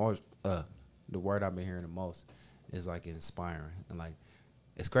the word I've been hearing the most is like inspiring. And like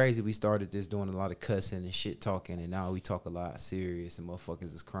it's crazy, we started this doing a lot of cussing and shit talking, and now we talk a lot serious and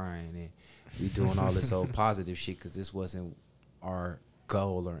motherfuckers is crying and we doing all this old positive shit because this wasn't our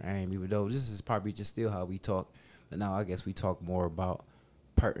goal or aim, even though this is probably just still how we talk. But now I guess we talk more about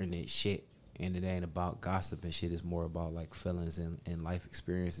pertinent shit, and it ain't about gossip and shit. It's more about like feelings and life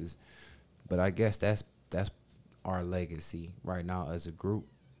experiences. But I guess that's our legacy right now as a group.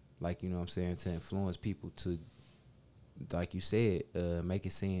 Like, you know what I'm saying, to influence people to, like you said, make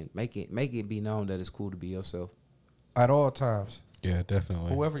it be known that it's cool to be yourself. At all times. Yeah,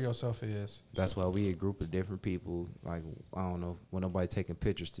 definitely. Whoever yourself is. That's why we a group of different people. Like, I don't know, when nobody taking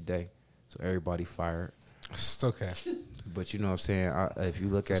pictures today, so everybody fired. It's okay. But you know what I'm saying? If you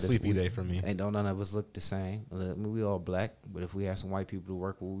look at us, Sleepy day for me. And don't none of us look the same. I mean, we all black, but if we had some white people to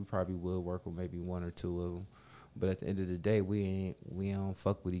work with, we probably would work with maybe one or two of them. But at the end of the day, we don't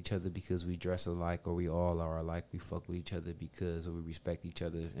fuck with each other because we dress alike or we all are alike. We fuck with each other because we respect each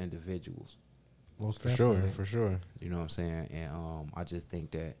other as individuals. Most For sure, definitely. for sure. You know what I'm saying? And I just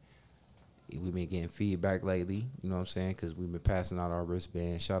think that we've been getting feedback lately, you know what I'm saying? Because we've been passing out our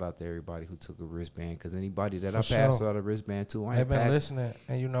wristbands. Shout out to everybody who took a wristband. Because anybody that For I passed sure. out a wristband to, I They've ain't been passed. listening,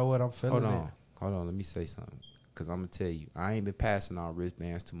 and you know what? I'm feeling Hold it. on. Let me say something. Because I'm going to tell you, I ain't been passing out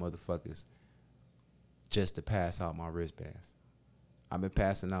wristbands to motherfuckers just to pass out my wristbands. I've been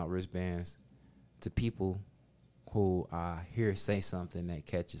passing out wristbands to people who I hear say something that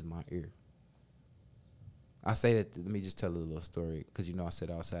catches my ear. I say that, let me just tell a little story, because, you know, I sit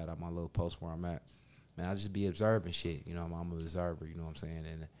outside on my little post where I'm at. Man, I just be observing shit. You know, I'm an observer, you know what I'm saying?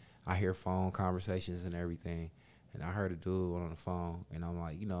 And I hear phone conversations and everything. And I heard a dude on the phone, and I'm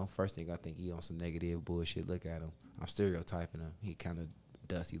like, you know, first thing I think he on some negative bullshit. Look at him. I'm stereotyping him. He kind of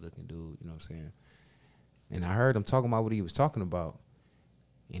dusty looking dude, you know what I'm saying? And I heard him talking about what he was talking about.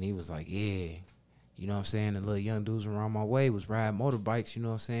 And he was like, yeah, you know what I'm saying? The little young dudes around my way was riding motorbikes, you know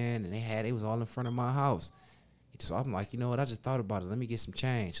what I'm saying? And they was all in front of my house. So I'm like, you know what? I just thought about it. Let me get some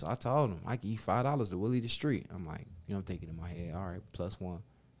change. So I told him, I give you $5 to Willie the Street. I'm like, you know, I'm thinking in my head, all right, +1. All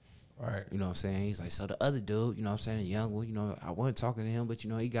right. You know what I'm saying? He's like, so the other dude, you know what I'm saying, the young one, you know, I wasn't talking to him, but, you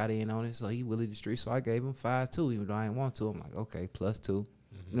know, he got in on it. So he Willie the Street. So I gave him 5 too, even though I didn't want to. I'm like, okay, +2.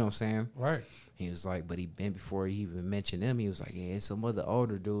 You know what I'm saying? Right. He was like, but he been before he even mentioned them, he was like, yeah, it's some other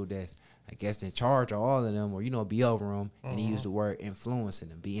older dude that's, I guess, in charge of all of them, or, you know, be over them. And he used the word influencing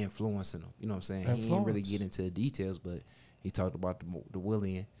them, be influencing them. You know what I'm saying? He didn't really get into the details, but he talked about the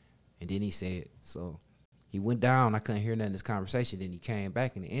Willie, and then he said, so he went down. I couldn't hear nothing in this conversation. Then he came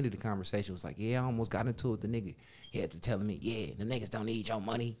back, and the end of the conversation was like, yeah, I almost got into it with the nigga. He had to telling me, yeah, the niggas don't need your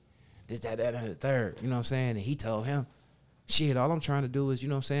money, this, that, and the third. You know what I'm saying? And he told him, shit, all I'm trying to do is, you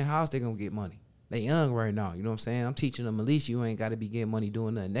know what I'm saying, how's they going to get money? They young right now, you know what I'm saying? I'm teaching them, at least you ain't got to be getting money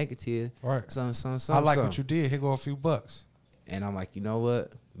doing nothing negative. Right. Something. I like what you did. Here go a few bucks. And I'm like, you know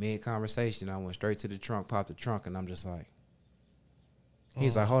what? Mid-conversation, I went straight to the trunk, popped the trunk, and I'm just like,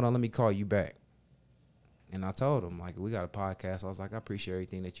 he's like, hold on, let me call you back. And I told him, like, we got a podcast. I was like, I appreciate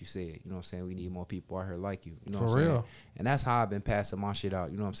everything that you said. You know what I'm saying? We need more people out here like you. You know For what I'm saying? real. And that's how I've been passing my shit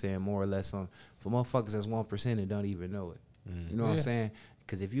out. You know what I'm saying? More or less on, for motherfuckers that's 1% and don't even know it. You know what I'm saying?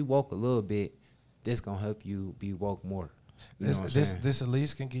 Because if you woke a little bit, this going to help you be woke more. You know what I'm saying? This at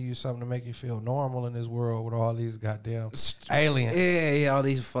least can give you something to make you feel normal in this world with all these goddamn aliens. Yeah, all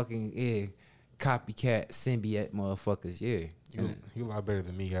these fucking, copycat, symbiote motherfuckers, yeah. You a lot better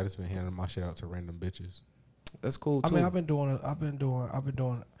than me. I just been handing my shit out to random bitches. That's cool, too. I mean, I've been doing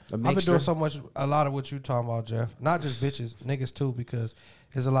so much, a lot of what you talking about, Jeff. Not just bitches, niggas too, because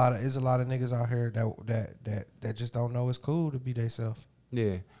there's a lot of niggas out here that just don't know it's cool to be theyself.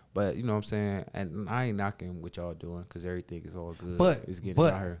 Yeah, but you know what I'm saying, and I ain't knocking what y'all doing because everything is all good. But it's getting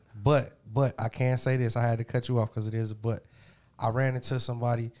out here. But I can't say this. I had to cut you off because it is a but. I ran into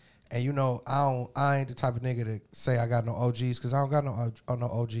somebody, and you know I ain't the type of nigga to say I got no OGs because I don't got no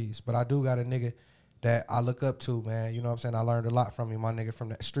OGs, but I do got a nigga that I look up to, man. You know what I'm saying? I learned a lot from him. My nigga from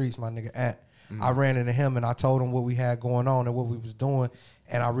the streets, my nigga Ant. I ran into him and I told him what we had going on and what we was doing,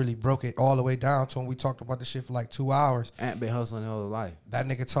 and I really broke it all the way down to him. We talked about this shit for like 2 hours. Ant been hustling his whole life. That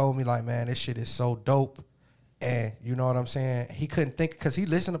nigga told me, like, man, this shit is so dope. And you know what I'm saying? He couldn't think, because he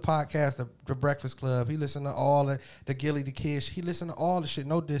listened to podcasts, the Breakfast Club. He listened to all the Gilly the Kids. He listened to all the shit.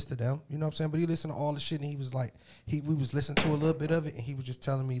 No diss to them. You know what I'm saying? But he listened to all the shit, and he was like, we was listening to a little bit of it, and he was just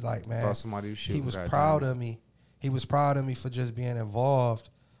telling me, like, man, he was proud of me. He was proud of me for just being involved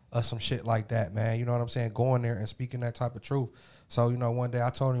of some shit like that, man. You know what I'm saying? Going there and speaking that type of truth. So, you know, one day I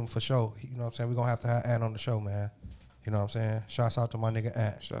told him for sure, you know what I'm saying, we're going to have Ant on the show, man. You know what I'm saying? Shouts out to my nigga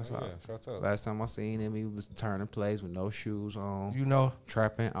Ant. Shouts out. Yeah, shouts out. Last time I seen him, he was turning plays with no shoes on. You know.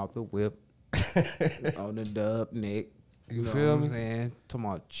 Trapping out the whip. On the dub, Nick. You know feel what me? I'm saying? Talking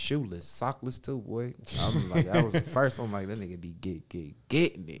about shoeless, sockless too, boy. I was like, that was the first one. I'm like, that nigga be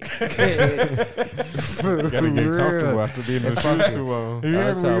getting it. Gotta get comfortable after being in the shoes too long. You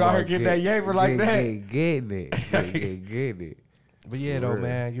hear me? You out here getting that yaver like that. Getting it. But yeah, For though, real.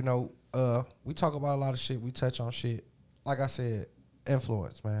 man, you know, we talk about a lot of shit. We touch on shit. Like I said,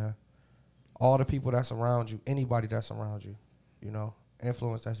 influence, man. All the people that's around you, anybody that's around you, you know,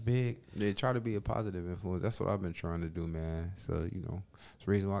 influence, that's big. Yeah, try to be a positive influence. That's what I've been trying to do, man. So, you know, it's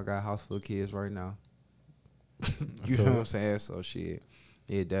the reason why I got a house full of kids right now. You know what I'm saying? So, shit.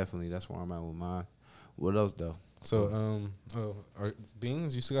 Yeah, definitely. That's where I'm at with mine. What else, though? So,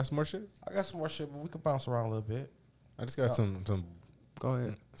 Beans, you still got some more shit? I got some more shit, but we can bounce around a little bit. I just got some Go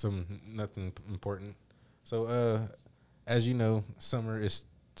ahead. nothing important. So, as you know, summer is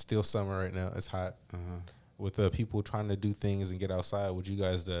still summer right now. It's hot. With people trying to do things and get outside, would you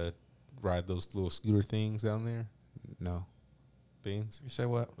guys ride those little scooter things down there? No. Beans? You say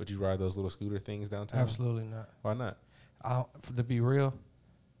what? Would you ride those little scooter things downtown? Absolutely not. Why not? To be real,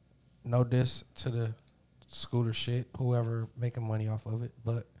 no diss to the scooter shit, whoever making money off of it,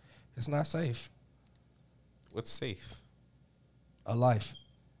 but it's not safe. What's safe? A life.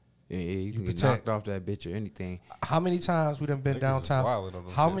 Yeah, you can get protect. knocked off that bitch or anything. How many times we done been Niggas is downtown? wildin' on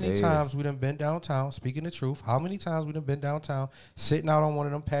them How shit. many It times is. we done been downtown? Speaking the truth, how many times we done been downtown, sitting out on one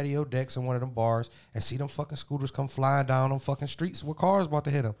of them patio decks in one of them bars, and see them fucking scooters come flying down them fucking streets with cars about to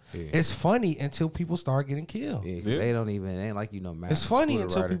hit them? Yeah. It's funny until people start getting killed. Yeah, 'cause Yeah. they don't even. It ain't like master It's funny scooter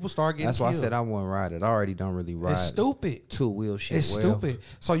until rider. people start getting That's why I killed. said I wouldn't ride it. I already don't really ride. It's stupid. Two wheel shit. It's well. stupid.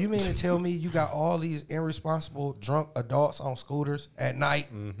 So you mean to tell me you got all these irresponsible drunk adults on scooters at night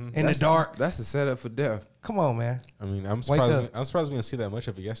in the dark? That's a setup for death. Come on, man. I mean, I'm Wake surprised. up. I'm surprised we didn't see that much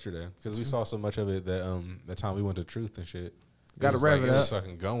of it yesterday because we saw so much of it that the time we went to Truth and shit. Gotta was rev like, it was up.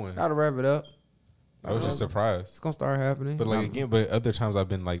 fucking going. Gotta wrap it up. I was just surprised. It's gonna start happening. But like again, but other times I've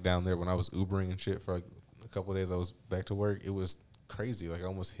been like down there when I was Ubering and shit for like a couple of days. I was back to work. It was crazy. Like I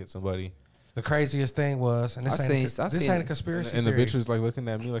almost hit somebody, The craziest thing was, and this I ain't seen- a conspiracy and the theory. bitch was like looking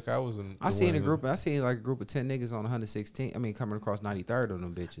at me like I was in. I seen like a group of 10 niggas on 116. I mean, coming across 93rd on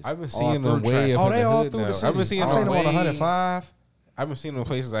them bitches. I've been All seeing through them way track. up Oh, in they the all hood through now. the city. I've been seeing I them seen them on way- 105. I've been seeing them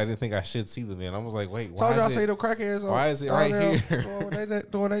places I didn't think I should see them in. I was like, wait, Told y'all why I see is it? them crackheads. why is it down right there here?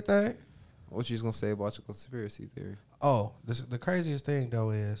 doing their thing. What you was gonna say about your conspiracy theory? Oh, the craziest thing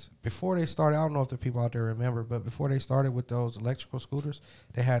though is before they started, I don't know if the people out there remember, but before they started with those electrical scooters,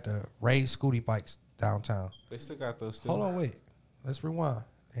 they had the raised scooty bikes downtown. They still got those. Still. Hold on, wait. Let's rewind.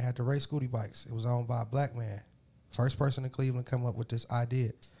 They had the raised scooty bikes. It was owned by a black man. First person in Cleveland come up with this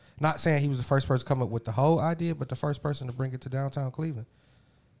idea. Not saying he was the first person to come up with the whole idea, but the first person to bring it to downtown Cleveland.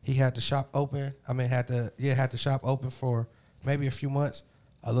 He had the shop open. Had the shop open for maybe a few months.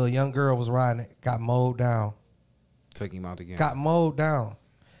 A little young girl was riding it, got mowed down. Took him out again. Got mowed down.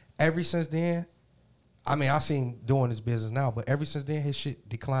 Ever since then, I seen him doing his business now, but ever since then, his shit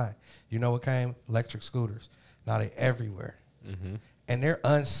declined. You know what came? Electric scooters. Now they everywhere. And they're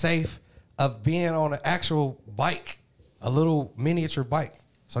unsafe of being on an actual bike, a little miniature bike.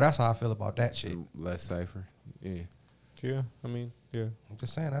 So that's how I feel about that shit. Less safer. Yeah. Yeah, I mean, yeah. I'm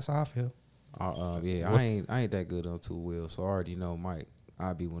just saying, that's how I feel. Yeah. I ain't that good on two wheels, so I already know, Mike.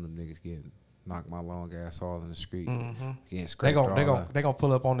 I'll be one of them niggas getting knocked my long ass all in the street, getting They scraped. gonna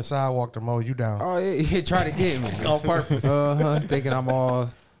pull up on the sidewalk to mow you down. Oh yeah, try to get me On purpose. Thinking I'm all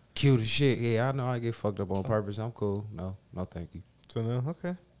cute as shit. Yeah, I know I get fucked up on purpose. I'm cool. No, thank you. So no,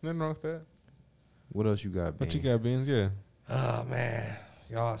 okay, nothing wrong with that. What else you got, Ben? What you got, Beans? Yeah. Oh man.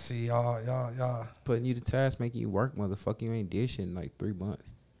 Y'all. Putting you to task, making you work, motherfucker. You ain't did shit in like 3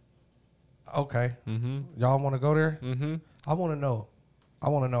 months. Okay. Mm-hmm. Y'all wanna go there? Mm-hmm. I want to know.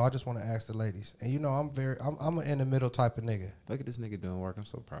 I just want to ask the ladies. And you know, I'm an in the middle type of nigga. Look at this nigga doing work. I'm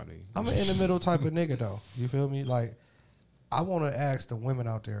so proud of you. I'm an in the middle type of nigga though. You feel me? Like, I want to ask the women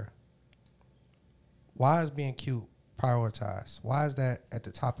out there, why is being cute prioritized? Why is that at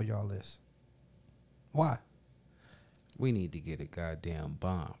the top of y'all list? Why? We need to get a goddamn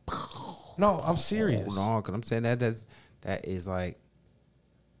bomb. No, I'm serious. Hold on, cause I'm saying that is like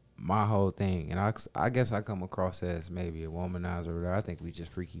my whole thing, and I guess I come across as maybe a womanizer or whatever. I think we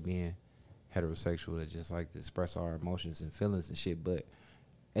just freaky men, heterosexual that just like to express our emotions and feelings and shit. But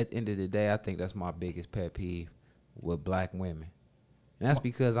at the end of the day, I think that's my biggest pet peeve with black women, and that's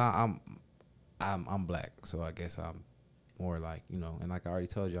because I'm black, so I guess I'm more like, you know, and like I already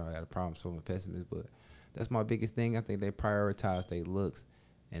told y'all, I got a problem so I'm a pessimist, but that's my biggest thing. I think they prioritize their looks,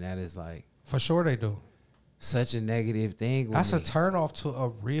 and that is like For sure they do. such a negative thing. With That's me. a turn off to a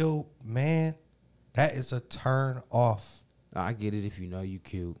real man. That is a turn off. I get it if you know you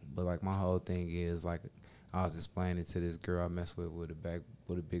cute, but like my whole thing is like I was explaining to this girl I mess with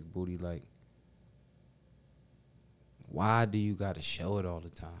a big booty. Like, why do you got to show it all the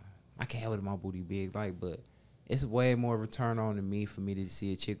time? I can't help it, my booty big, like, but it's way more of a turn on to me for me to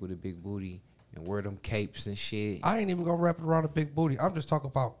see a chick with a big booty and wear them capes and shit. I ain't even gonna wrap it around a big booty. I'm just talking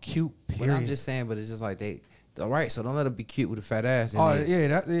about cute. Period. But I'm just saying, but it's just like they. All right, so don't let them be cute with a fat ass. And Oh then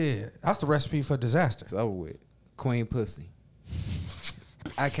yeah, that's the recipe for disaster. it's over with. Queen pussy.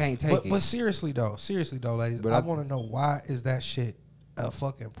 I can't take it. But seriously though, ladies, But I I- want to know, why is that shit a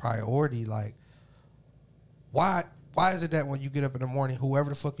fucking priority? Like, why is it that when you get up in the morning, whoever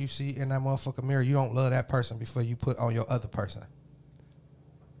the fuck you see in that motherfucking mirror, you don't love that person before you put on your other person?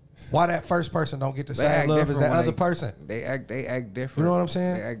 Why that first person don't get the They same act love as different that when other they- person? They act different. You know what I'm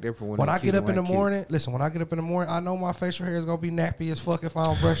saying? They act different When they I cute get and up in the when they cute. morning, listen, when I get up in the morning, I know my facial hair is going to be nappy as fuck if I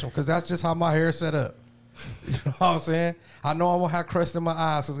don't brush them, because that's just how my hair is set up. You know what I'm saying? I know I'm going to have crust in my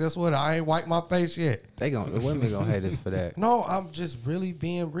eyes, because guess what? I ain't wiped my face yet. The women gonna hate us for that. No, I'm just really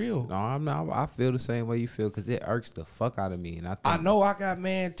being real. No, I'm not. I feel the same way you feel because it irks the fuck out of me, and I I think know I got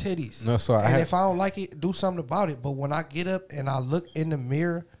man titties. No, so I and had- if I don't like it, do something about it. But when I get up and I look in the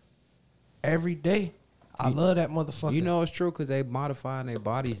mirror every day, I love that motherfucker. You know it's true because they modifying their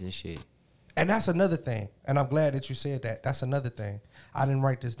bodies and shit. And that's another thing. And I'm glad that you said that. That's another thing. I didn't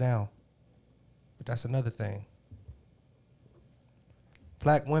write this down. But that's another thing.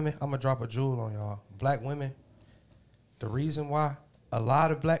 Black women, I'm going to drop a jewel on y'all. Black women, the reason why a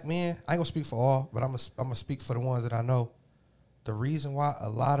lot of black men, I ain't going to speak for all, but I'm going to speak for the ones that I know. The reason why a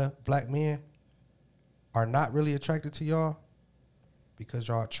lot of black men are not really attracted to y'all, because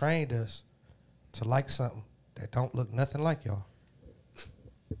y'all trained us to like something that don't look nothing like y'all.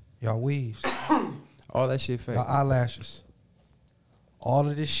 Y'all weaves. All that shit fake. Y'all eyelashes. All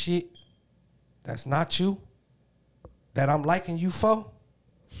of this shit that's not you, that I'm liking you for,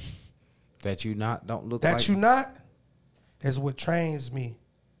 That you not don't look that like. you not, is what trains me.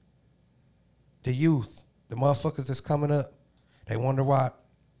 The youth, the motherfuckers that's coming up, they wonder why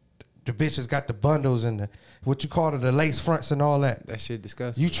the bitches got the bundles and the, what you call it, the lace fronts and all that. That shit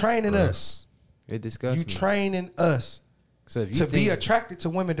disgusts You me. training us. It disgusts You me. training us So if you to be think attracted to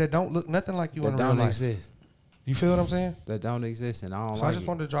women that don't look nothing like you that in real don't life. exist, You feel what I'm saying? that don't exist, and I don't So like I just it.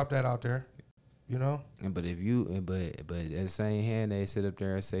 wanted to drop that out there. You know? And but if you but at the same hand they sit up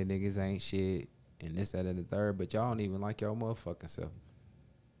there and say niggas ain't shit and this, that, and the third, but y'all don't even like your motherfucking self.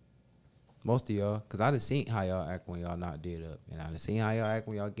 Most of y'all, cause I done seen how y'all act when y'all not dead up, and I done seen how y'all act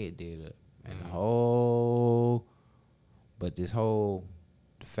when y'all get dead up, and this whole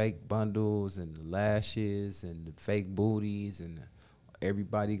the fake bundles and the lashes and the fake booties and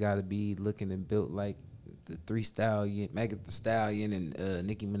everybody got to be looking and built like the Three Stallion, Megan Thee Stallion, and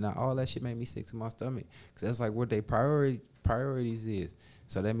Nicki Minaj. All that shit made me sick to my stomach, cause that's like what they priorities is.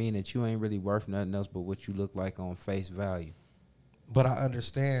 So that mean that you ain't really worth nothing else but what you look like on face value. But I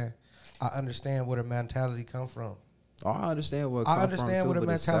understand where the mentality come from. Oh, I understand where it I come understand from where too, the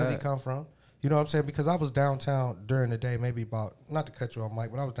but it's mentality sad. come from. You know what I'm saying? Because I was downtown during the day, maybe about, not to cut you off, Mike,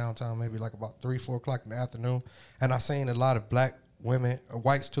 but I was downtown maybe like about 3, 4 o'clock in the afternoon, and I seen a lot of black women,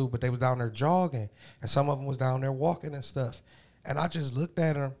 whites too, but they was down there jogging, and some of them was down there walking and stuff. And I just looked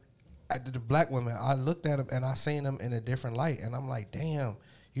at them, at the black women, I looked at them and I seen them in a different light, and I'm like, damn,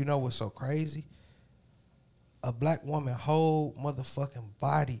 you know what's so crazy? A black woman whole motherfucking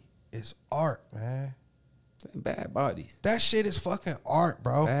body is art, man. Bad bodies. That shit is fucking art,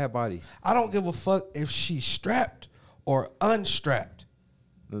 bro. Bad bodies. I don't give a fuck if she's strapped or unstrapped.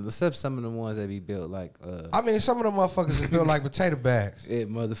 Except some of the ones that be built like I mean, some of them motherfuckers is built like potato bags. it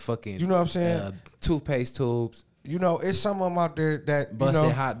motherfucking You know what I'm saying? Toothpaste tubes, You know, it's some of them out there that, busted you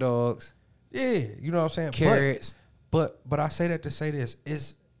know, hot dogs, yeah, you know what I'm saying? carrots. But I say that to say this,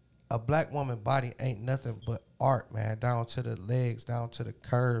 it's a black woman body ain't nothing but art, man, down to the legs, down to the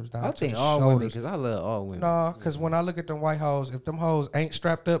curves, down I to think the all shoulders. women, because I love all women. Nah, because when I look at them white hoes, if them hoes ain't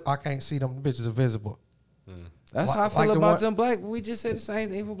strapped up, I can't see them bitches invisible. That's Like- how I feel like the about one- them black. We just said the same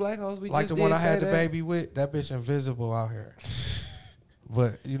thing for black hoes. We Like just the one did I had say the that. baby with, that bitch invisible out here.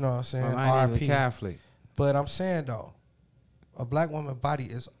 But you know what I'm saying? Well, I ain't even RIP. Catholic. But I'm saying though, a black woman body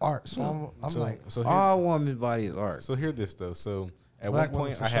is art. So I'm like so here, All women's body is art. so hear this though. So at Black one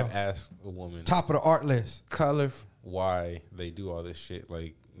women point, for I have sure. asked a woman top of the art list. Color. why they do all this shit.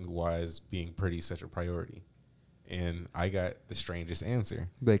 Like, why is being pretty such a priority? And I got the strangest answer.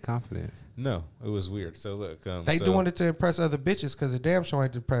 They confidence. No, it was weird. So look, They so, doing it to impress other bitches because the damn show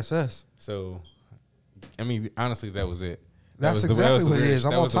ain't to impress us. So, I mean, honestly, that was it. That's that was exactly the what it weirdest- is.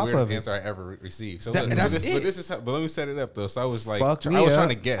 I'm that on was the top weirdest of it. answer I ever received. So That- look, that's but it. this is how. But let me set it up though. So I was like, Fuck I me was up. trying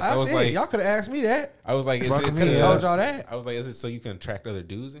to guess. That's I was it. like, Y'all could have asked me that. I was like, is Fuck it? me Could have up. told y'all that. I was like, is it so you can attract other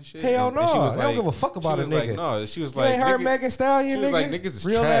dudes and shit? Hell And no. she was They don't give a fuck about she a was like, nigga. no, she was You like, ain't heard nigga- Megan Stallion, she was nigga? like, niggas is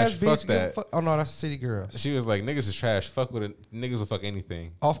Real trash. ass bitch. Fuck give a that. fuck- Oh no, that's City Girls. She was like, niggas is trash. Fuck with it. Niggas will fuck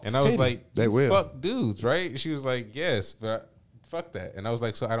anything. Off And the I was titty. like, They you will. fuck dudes, right? She was like, yes, but fuck that. And I was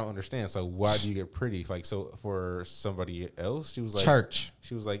like, so I don't understand. So why do you get pretty? Like, so for somebody else? She was like, Church.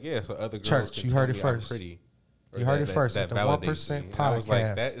 She was like, yeah, so other girls Church. can You tell heard it me I'm first. pretty. Or You heard it first at the validates 1% me. And I was like,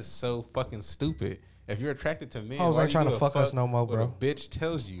 podcast. that is so fucking stupid. If you're attracted to men, Hoes why ain't do you trying to give a fuck us no more, what bro. a bitch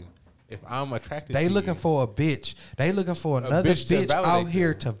tells you. If I'm attracted They to looking you, for a bitch. They looking for another bitch to bitch out validate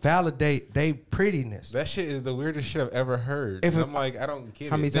here them. to validate they prettiness. that shit is the weirdest shit I've ever heard. If And it- I'm like, I don't get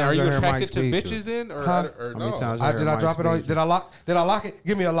How many it. Then times are I you heard Mike attracted to speak bitches to? then, or, Huh? or How no? many times Did I Mike drop it on you? speak. Did I lock it?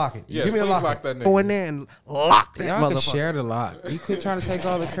 Give me a lock it. Yes, Give me a please lock lock it. that Go in nigga. there and lock that Y'all can motherfucker. share the lot. You quit trying to take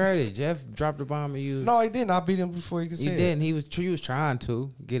all the credit. Jeff dropped the bomb and you. No, he didn't. I beat him before he could He say it. didn't. He was trying to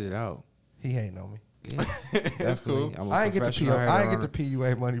get it out. He hating on me. Yeah, That's cool. I'm a I ain't get the professional PUA. I ain't hater get the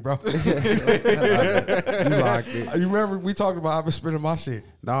PUA money, bro. You locked it. You remember we talked about I've been spending my shit.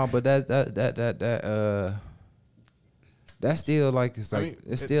 No, but That's still like it's like I mean,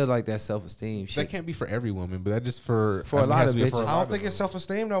 it's still like that self-esteem That shit. can't be for every woman, but that just for For a I mean, lot it has of to be for bitches. a I lot don't of think it's them.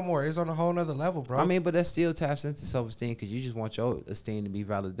 self-esteem no more. It's on a whole nother level, bro. I mean, but that still taps into self-esteem because you just want your esteem to be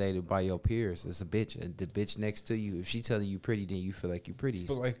validated by your peers. It's a bitch, and the bitch next to you, if she telling you pretty, then you feel like you pretty.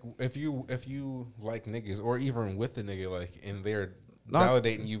 But like, if you like niggas, or even with the nigga, like, and they're No,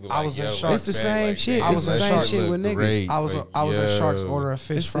 validating you, but I like, was in yo, Sharks. like, It's the man, same like, shit. damn, I was that in shit Sharks with look niggas. great. I was in Sharks yo. ordering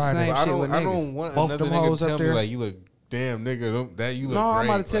fish It's the Friday. same I shit with don't niggas. want Both another them nigga hoes to up tell me there. like, you look, damn nigga, that you look No, I'm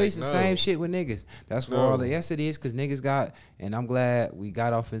great. about to tell you Like, it's the no. same shit with niggas. That's where all the No. yes it is because niggas got, and I'm glad we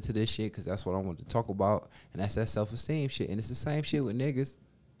got off into this shit because that's what I wanted to talk about, and that's that self-esteem shit, and it's the same shit with niggas.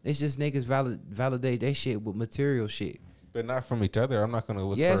 It's just niggas validate that shit with material shit. But not from each other. I'm not gonna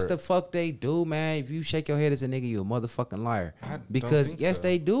look Yes, for. the fuck they do, man. If you shake your head as a nigga, you a motherfucking liar. I don't Because think yes, so.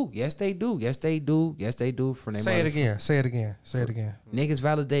 they do. Yes, they do. Yes, they do. Yes, they do. For Say it again. Say it again. Say it again. Niggas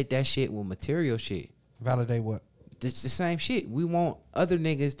validate that shit with material shit. Validate what? It's the same shit. We want other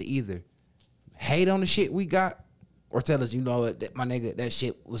niggas to either hate on the shit we got or tell us, you know what, that my nigga, that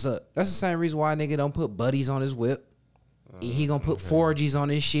shit was up. That's the same reason why a nigga don't put buddies on his whip. He gonna put 4Gs on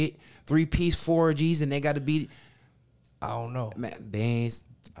his shit, 3-piece 4Gs, and they got to be I don't know. man, bands.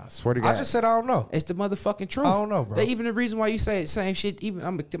 I swear to God, I just said I don't know. it's the motherfucking truth. I don't know, bro. That even the reason why you say the same shit. Even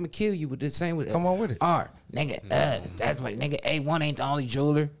I'm gonna kill you with the same with. Come on with it. Nigga. That's why nigga A1 ain't the only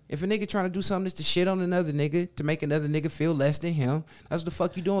jeweler. If a nigga trying to do something that's to shit on another nigga to make another nigga feel less than him, that's what the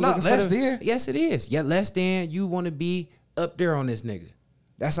fuck you doing. Not looking less for the, than. Yes, it is. Yeah, less than. You want to be up there on this nigga.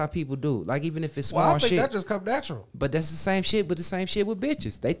 That's how people do. Like even if it's small Well, I think shit. that just come natural. But that's the same shit. But the same shit with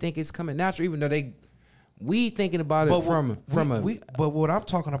bitches. They think it's coming natural, even though we thinking about it But what I'm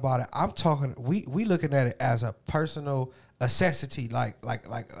talking about, we looking at it as a personal necessity, like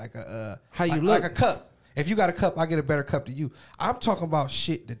a How you like, look. like a cup. If you got a cup, I get a better cup than you. I'm talking about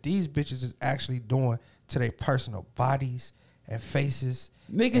shit that these bitches is actually doing to their personal bodies and faces.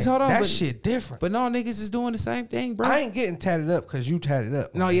 Niggas, And hold on. that but, shit different. But no, niggas is doing the same thing, bro. I ain't getting tatted up because you tatted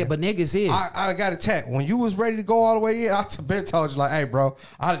up. No, man. yeah, but niggas is. I got a tat. When you was ready to go all the way in, I been told you like, hey, bro,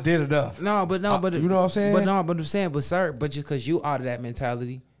 I did enough. No, but you know what I'm saying? But no, but I'm saying, but sir, but just because you out of that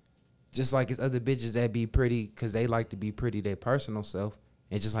mentality, just like it's other bitches that be pretty because they like to be pretty, their personal self,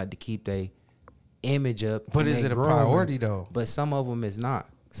 and just like to keep their image up. But and is they it a grooming. priority though? But some of them is not.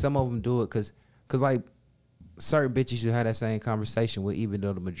 Some of them do it because like certain bitches you have that same conversation with, even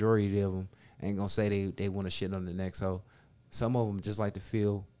though the majority of them ain't gonna say they want to shit on the next hoe. Some of them just like to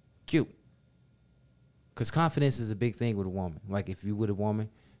feel cute. Cause confidence is a big thing with a woman. Like if you with a woman,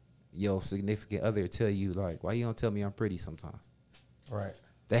 your significant other tell you like, why you don't tell me I'm pretty sometimes? Right.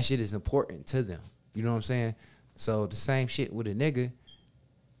 That shit is important to them. You know what I'm saying? So the same shit with a nigga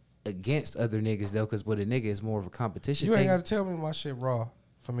against other niggas though, cause with a nigga it's more of a competition You thing. ain't got to tell me my shit raw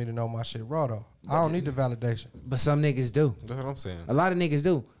for me to know my shit raw though. I don't need the validation. But some niggas do. That's what I'm saying. A lot of niggas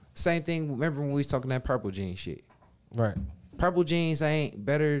do. Same thing. Remember when we was talking that purple jeans shit? Right. Purple jeans ain't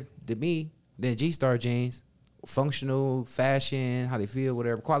better to me than G-Star jeans. Functional, fashion, how they feel,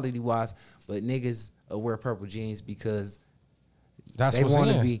 whatever, quality wise. But niggas wear purple jeans because That's they what's want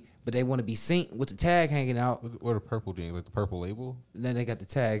to in. be, but they want to be synced with the tag hanging out. What are purple jeans? Like the purple label? And then they got the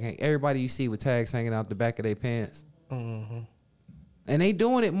tag. Everybody you see with tags hanging out the back of their pants. Mm-hmm. And they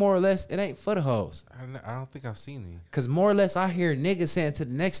doing it more or less. It ain't for the hoes. I don't think I've seen these. Cause more or less I hear niggas saying to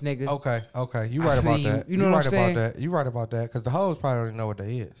the next nigga, Okay. You I right about see you. that. You know what I'm right saying? about that. You right about that. Because the hoes probably don't even know what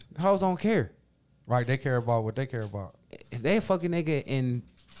they is. hoes don't care. Right. They care about what they care about. If they a fucking nigga in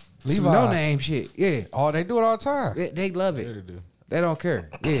some Levi's. no name shit, yeah, Oh, they do it all the time. they love Yeah, it. they do. They don't care.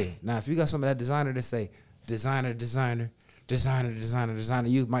 Yeah. Now if you got some of that designer that say designer,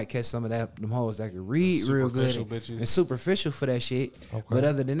 you might catch some of that them hoes that can read real good Superficial bitches. and superficial for that shit. Okay. But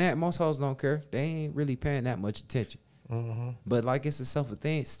other than that, most hoes don't care. They ain't really paying that much attention. Mm-hmm. But like it's a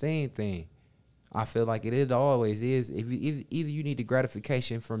self-esteem thing. I feel like it always is. If you, either you need the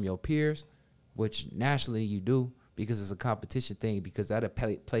gratification from your peers, which naturally you do because it's a competition thing, because that'll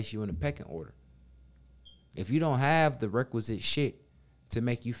place you in a pecking order. If you don't have the requisite shit to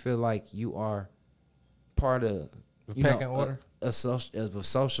make you feel like you are part of The pecking order? a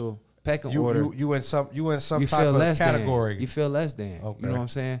social pecking order, You in some you type feel of less category. than. You feel less than. Okay. You know what I'm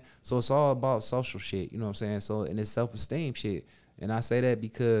saying? So it's all about social shit. You know what I'm saying? So and it's self-esteem shit. And I say that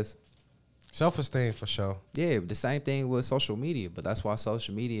because Self-esteem for sure. yeah, the same thing with social media, but that's why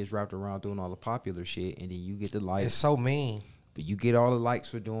social media is wrapped around doing all the popular shit, and then you get the likes. It's so mean. But you get all the likes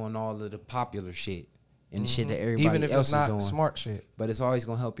for doing all of the popular shit and the shit that everybody Even if else it's not is doing. smart shit. But it's always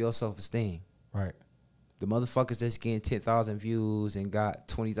gonna help your self-esteem. Right. The motherfuckers that's getting 10,000 views and got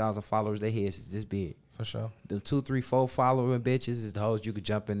 20,000 followers, their heads is this big. For sure. The 2, 3, 4 following bitches is the hoes you could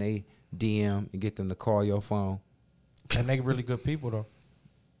jump in they DM and get them to call your phone. And they really good people though.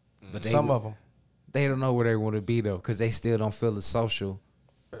 But Some of them, they don't know where they want to be though, because they still don't feel the social.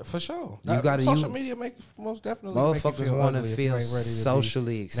 for sure. You gotta social media make most definitely make you Motherfuckers feel want to ugly if you feel ain't ready to be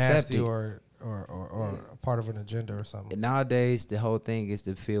socially nasty accepted. or a part of an agenda or something. And nowadays, the whole thing is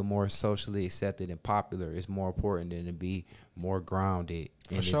to feel more socially accepted and popular. It's more important than to be more grounded.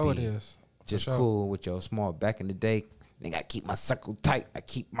 For and to sure, it be is. Just sure. cool with your small. Back in the day, nigga, I keep my circle tight. I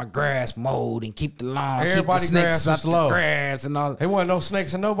keep my grass mowed and keep the lawn. Everybody keep the grass snakes was out low. the grass and all. There wasn't no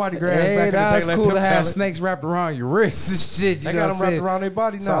snakes and nobody grass Hey, back in the day. that's Let cool them to tell have it. snakes wrapped around your wrists and shit. They You know got what them I'm wrapped saying? around their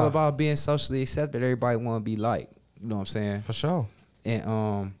body It's all now. about being socially accepted. Everybody want to be liked. You know what I'm saying? For sure.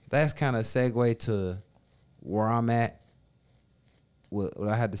 And that's kind of a segue to where I'm at. What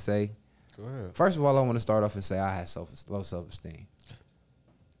I had to say. Go ahead. First of all, I want to start off and say I had low self-esteem.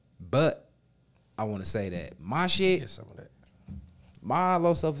 But I want to say that my shit, Get some of that. my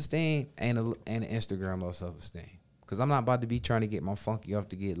low self-esteem ain't an Instagram low self-esteem. Because I'm not about to be trying to get my funky off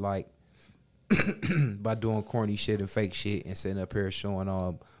to get like by doing corny shit and fake shit and sitting up here showing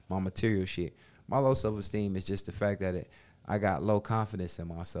all my material shit. My low self-esteem is just the fact that I got low confidence in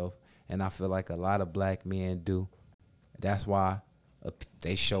myself, and I feel like a lot of black men do. That's why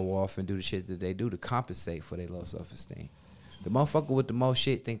they show off and do the shit that they do to compensate for their low self-esteem. The motherfucker with the most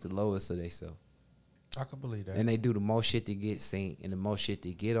shit think the lowest of themselves. I could believe that. And they do the most shit to get seen and the most shit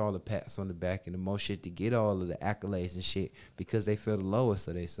to get all the pats on the back and the most shit to get all of the accolades and shit because they feel the lowest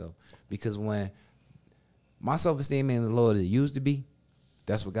of themselves. Because when my self-esteem ain't the lower that it used to be,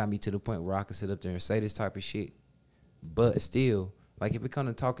 that's what got me to the point where I could sit up there and say this type of shit. But still, like if it come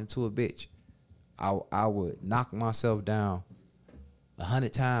to talking to a bitch, I would knock myself down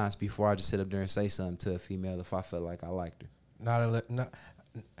 100 times before I just sit up there and say something to a female if I felt like I liked her. Not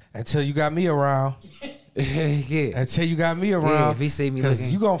until you got me around. Yeah. Until you got me around. Yeah, if he see me looking,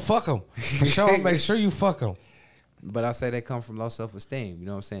 you gonna fuck him. For sure, make sure you fuck him. But I say they come from low self-esteem. You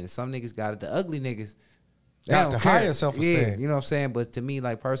know what I'm saying? And some niggas got it. The ugly niggas, they Got don't the care. higher self-esteem. Yeah, you know what I'm saying? But to me,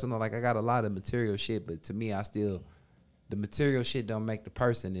 like personal, like I got a lot of material shit. But to me, the material shit don't make the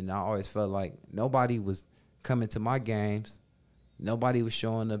person. And I always felt like nobody was coming to my games. Nobody was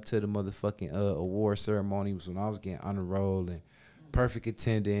showing up to the motherfucking award ceremonies when I was getting honor roll and perfect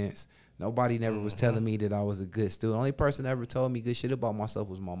attendance. Nobody never was telling me that I was a good student. Only person that ever told me good shit about myself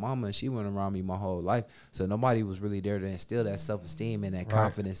was my mama, and she went around me my whole life. So nobody was really there to instill that self-esteem and that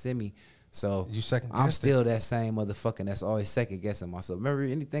confidence in me. So You second I'm guessed still that same motherfucker that's always second guessing myself. Remember,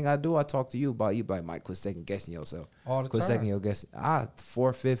 anything I do, I talk to you about. You be like, Mike, quit second guessing yourself. All the quit time. second your guessing. I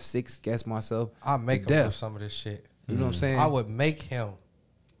 4th, 5th, 6th guess myself. I make to him do death. some of this shit. You know what I'm saying? I would make him.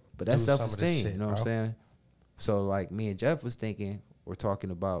 But that's do some of this self-esteem, shit, you know what I'm bro. saying? So, like, me and Jeff was thinking, we're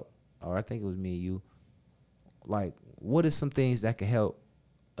talking about, or I think it was me and you, like, what is some things that can help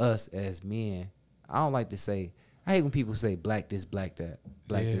us as men? I don't like to say, I hate when people say black this, black that,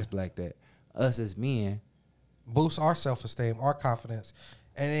 black Yeah. this, black that. Us as men, Boost our self-esteem, our confidence.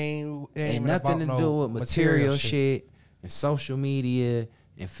 And it ain't ain't even nothing to about do no with material shit and social media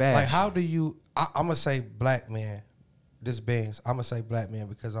and fashion. Like, how do you, I'm going to say black man, this beings, I'm going to say black man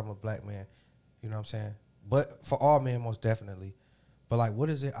because I'm a black man. You know what I'm saying? But for all men, most definitely. But, like, what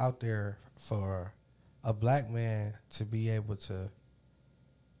is it out there for a black man to be able to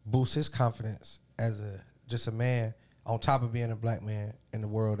boost his confidence as just a man on top of being a black man in the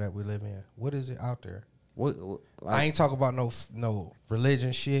world that we live in? What is it out there? What, like, I ain't talking about no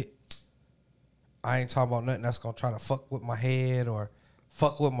religion shit. I ain't talking about nothing that's gonna try to fuck with my head or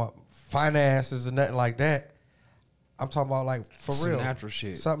fuck with my finances or nothing like that. I'm talking about like for Some real, natural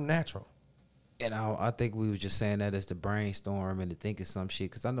shit. something natural. And I think we was just saying that as the brainstorm and to think of some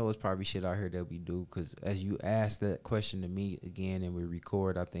shit. Because I know it's probably shit out here that we do. Because as you ask that question to me again and we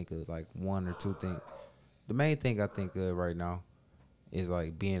record, I think of like one or two things. The main thing I think of right now is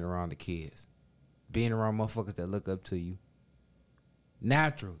like being around the kids. Being around motherfuckers that look up to you.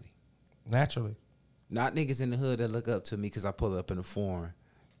 Naturally. Naturally. Not niggas in the hood that look up to me because I pull up in the foreign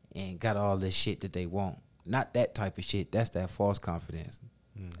and got all this shit that they want. Not that type of shit. That's that false confidence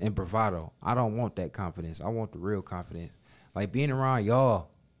and bravado. I don't want that confidence. I want the real confidence. Like being around y'all.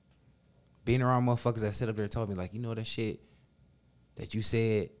 Being around motherfuckers that sit up there and told me, like, you know that shit that you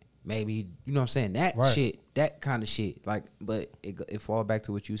said, maybe, you know what I'm saying? That Right. shit, that kind of shit. Like, but it fall back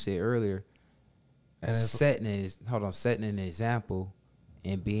to what you said earlier. And it's, Setting an example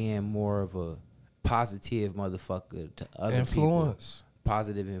and being more of a positive motherfucker to other influence. people.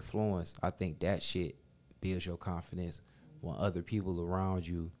 Positive influence. I think that shit builds your confidence when other people around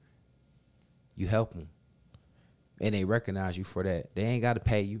you, you help them. And they recognize you for that. They ain't got to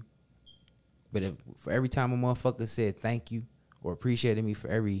pay you. But if for every time a motherfucker said thank you or appreciated me for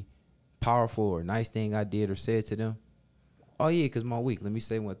every powerful or nice thing I did or said to them, Oh yeah, cause my week. Let me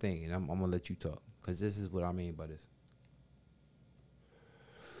say one thing, and I'm gonna let you talk, cause this is what I mean by this.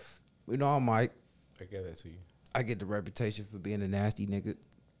 You know, I'm Mike. I get that to you. I get the reputation for being a nasty nigga.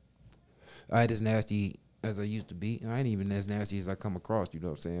 I ain't as nasty as I used to be. I ain't even as nasty as I come across. You know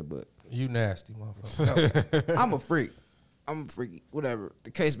what I'm saying? But You nasty motherfucker. I'm a freak. I'm a freak. Whatever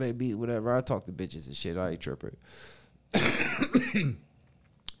the case may be. Whatever. I talk to bitches and shit. I ain't tripping.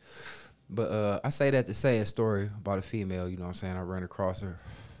 But I say that to say a story about a female, you know what I'm saying? I ran across her.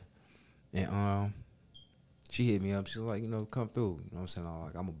 And she hit me up. She was like, you know, come through. You know what I'm saying? I'm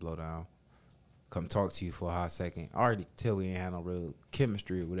like, I'm going to blow down. Come talk to you for a hot second. I already tell we ain't had no real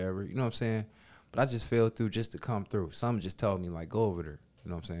chemistry or whatever. You know what I'm saying? But I just fell through just to come through. Something just told me, like, go over there. You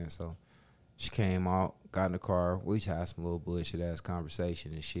know what I'm saying? So she came out, got in the car. We just had some little bullshit-ass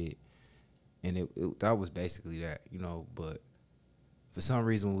conversation and shit. And that was basically that, you know. But for some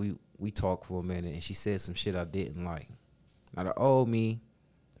reason, we talked for a minute, and she said some shit I didn't like. Now, the old me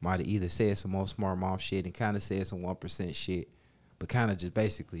might have either said some more smart mouth shit and kind of said some 1% shit, but kind of just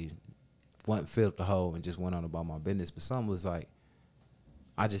basically filled the hole and just went on about my business. But some was like,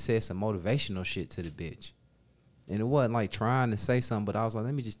 I just said some motivational shit to the bitch. And it wasn't like trying to say something, but I was like,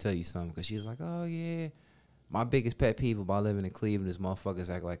 let me just tell you something. Because she was like, oh, yeah. My biggest pet peeve about living in Cleveland is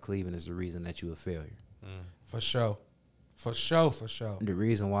motherfuckers act like Cleveland is the reason that you a failure. For sure. For sure. The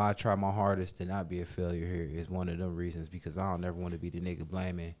reason why I try my hardest to not be a failure here is one of them reasons, because I don't ever want to be the nigga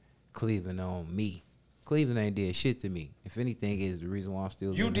blaming Cleveland on me. Cleveland ain't did shit to me. If anything, is the reason why I'm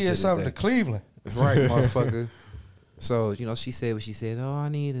still You living did something to Cleveland. Right, motherfucker. So, you know, she said what she said. Oh,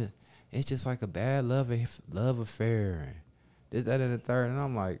 it's just like a bad love affair. And this, that, and the third. And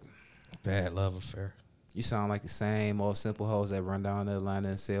I'm like, Bad love affair. you sound like the same old simple hoes that run down to Atlanta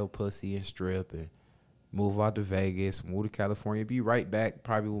and sell pussy and strip and move out to Vegas, move to California, be right back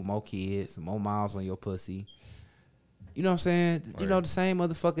probably with more kids, more miles on your pussy. You know what I'm saying? Right. You know, the same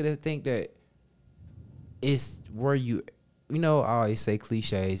motherfucker that think that it's where you know, I always say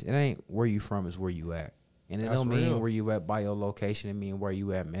cliches. It ain't where you from, it's where you at. And it That's don't mean real. where you at by your location. It mean where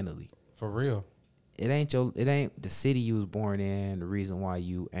you at mentally. For real. It ain't the city you was born in the reason why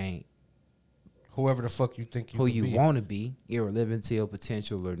you ain't Whoever the fuck you think you who could you be. want to be. You're living to your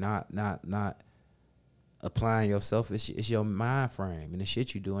potential or not applying yourself. It's your mind frame and the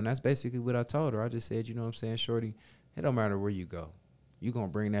shit you do. And that's basically what I told her. I just said, you know what I'm saying, shorty, it don't matter where you go. You gonna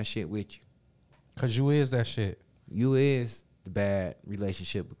bring that shit with you. Cause you is that shit. You is the bad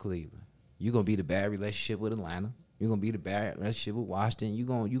relationship with Cleveland. You gonna be the bad relationship with Atlanta. You gonna be the bad relationship with Washington. You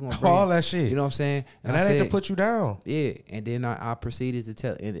gonna bring all that shit. You know what I'm saying? And I that ain't said, to put you down. yeah. And then I proceeded to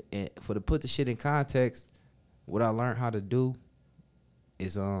tell, and for to put the shit in context, what I learned how to do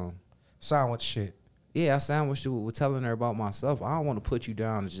is Sandwich shit. yeah, I sandwiched it with telling her about myself. I don't want to put you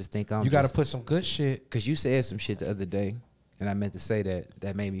down and just think I'm. You got to put some good shit. Cause you said some shit the other day, and I meant to say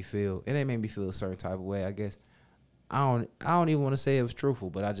that made me feel. It ain't made me feel a certain type of way. I guess I don't even want to say it was truthful,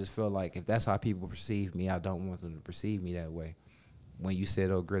 but I just feel like if that's how people perceive me, I don't want them to perceive me that way. When you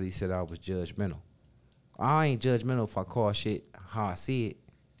said, "Oh, Grilly said I was judgmental," I ain't judgmental if I call shit how I see it,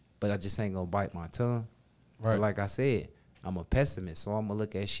 but I just ain't gonna bite my tongue. Right. But like I said, I'm a pessimist, so I'm gonna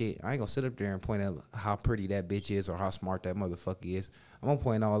look at shit. I ain't gonna sit up there and point out how pretty that bitch is or how smart that motherfucker is. I'm gonna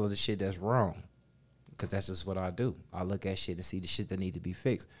point out all of the shit that's wrong, because that's just what I do. I look at shit and see the shit that need to be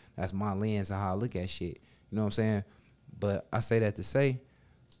fixed. That's my lens of how I look at shit. You know what I'm saying? But I say that to say,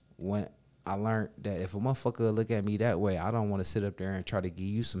 when I learned that if a motherfucker look at me that way, I don't want to sit up there and try to give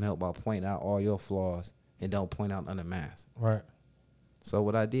you some help by pointing out all your flaws and don't point out none of mine. Right. So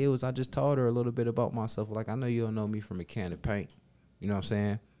what I did was I just told her a little bit about myself. Like, I know you don't know me from a can of paint. You know what I'm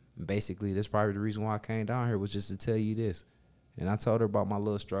saying? And basically, that's probably the reason why I came down here, was just to tell you this. And I told her about my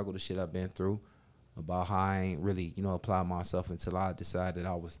little struggle, the shit I've been through, about how I ain't really, applied myself until I decided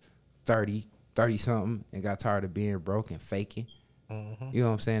I was 30-something, and got tired of being broke and faking. Mm-hmm. You know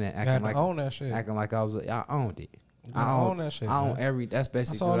what I'm saying? And You had to own that shit. acting like I owned it. I own that shit. I own man. that's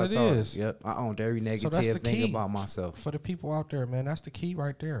basically That's all what I it told is. her. Yep, I owned every So negative that's the thing key about myself. for the people out there, man. That's the key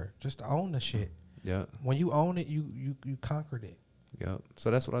right there. Just to own the shit. Yep. When you own it, you conquered it. Yep.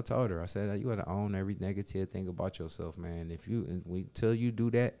 So that's what I told her. I said, you got to own every negative thing about yourself, man. Till you do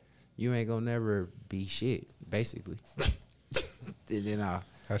that, you ain't gonna never be shit, basically. And then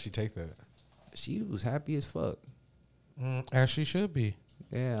How'd she take that? she was happy as fuck. As she should be.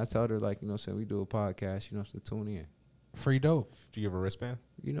 Yeah, I told her, like, we do a podcast, so tune in. Free dope. Did you give her a wristband?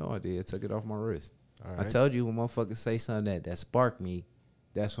 I did. I took it off my wrist. All I right. told you when motherfuckers say something that sparked me,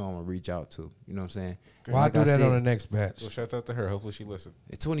 that's what I'm gonna reach out to. You know what I'm saying? Well, I'll Like do I that said, on the next batch. Well, shout out to her. Hopefully she listened.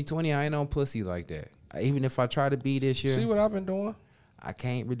 in 2020, I ain't on pussy like that. Even if I try to be this year, See what I've been doing? I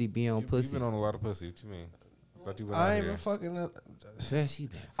can't really be on You've pussy. been on a lot of pussy. What you mean? Thought you been I out ain't here. been fucking. Yeah, she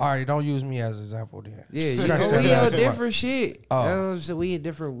been. All right, don't use me as an example then. Yeah, you Scratch know, that we last on part. different shit. Oh. So we in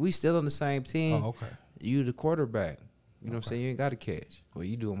different. We still on the same team. Oh, okay. You the quarterback. You know what I'm saying? You ain't got to catch. Well,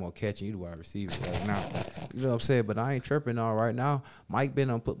 you doing more catching. You the wide receiver right now. You know what I'm saying? But I ain't tripping all right now. Mike been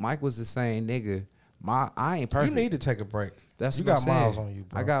on. Mike was the same nigga. I ain't perfect. You need to take a break. That's you what got I'm saying. miles on you,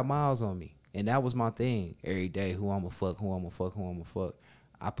 bro. I got miles on me, and that was my thing. Every day, who I'ma fuck, who I'ma fuck, who I'ma fuck.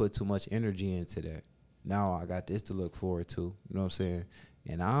 I put too much energy into that. Now I got this to look forward to. You know what I'm saying?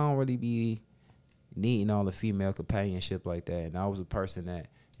 And I don't really be needing all the female companionship like that. And I was a person that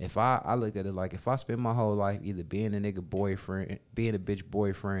if I looked at it like if I spend my whole life either being a nigga boyfriend, being a bitch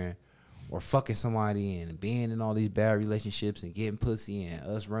boyfriend, or fucking somebody and being in all these bad relationships and getting pussy and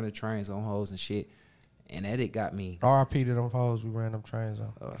us running trains on hoes and shit, and that it got me. R.I.P. to them hoes we ran them trains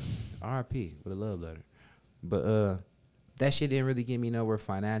on. R.I.P. with a love letter. But that shit didn't really get me nowhere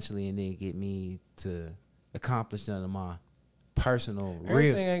financially and didn't get me to accomplish none of my personal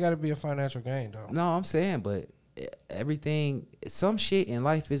Everything ain't got to be a financial gain, though. No, I'm saying, but everything, some shit in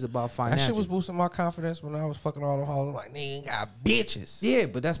life is about financial. That shit was boosting my confidence when I was fucking all the hoes. I'm like, nigga, ain't got bitches. Yeah,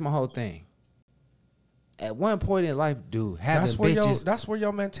 but that's my whole thing. At one point in life, dude, having That's where bitches. that's where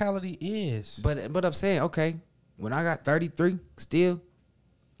your mentality is. But I'm saying, okay, when I got 33, still,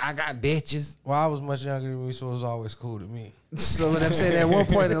 I got bitches. Well, I was much younger than me, so it was always cool to me. So what I'm saying, at one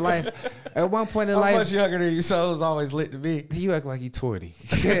point in life, I'm much younger than you, so it was always lit to me. You act like you 20.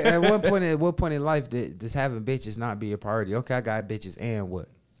 At one point in life, just having bitches not be a priority. Okay, I got bitches, and what?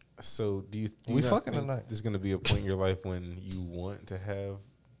 So do you We not fucking think tonight. there's gonna be a point in your life when you want to have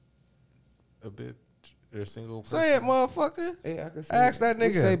a bitch or a single person? Say it, motherfucker. Yeah, I can say Ask that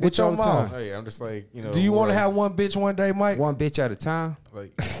We say nigga bitch with your all the time. mouth. Oh yeah, I'm just like, you know. Do you want to more have one bitch one day, Mike? One bitch at a time.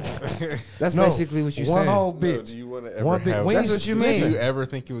 like That's No, basically what you one saying. whole No, bitch. do you want to ever One big- have? we That's ain't- what you listen, Do mean. you ever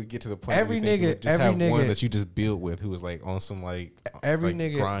think you would get to the point Every where you think you nigga- would just every have one nigga- that you just build with, who was like on some like Every like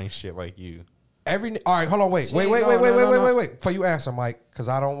nigga- grind shit like you? All right, hold on, wait. Shit, Wait. no. Before you answer, Mike, because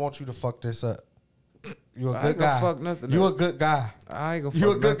I don't want you to fuck this up. You a I good ain't gonna guy. fuck nothing You a up. good guy. I ain't gonna. You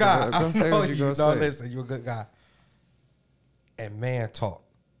a fuck good nothing guy. up. I Don't say know what you you. gonna No, say. listen, you a good guy. And man talk.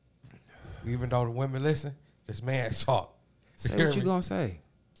 Even though the women listen, this man talk. Say hear what you me? gonna say.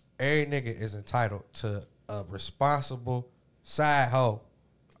 Every nigga is entitled to a responsible side hoe.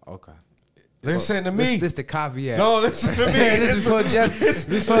 Okay. Listen to me. This the caveat. No, listen to me. This before Jeff.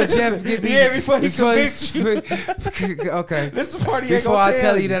 Before Jeff get me. Yeah, before he convicts you. Okay. This the part he ain't Before gonna I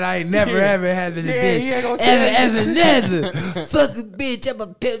tell you that I ain't never Yeah. ever had a Yeah, bitch. he ain't gonna tell Never. Fuck a bitch. I'm a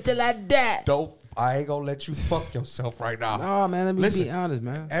pimp till I die. I ain't gonna let you fuck yourself right now. No, man. Let me Listen. be honest,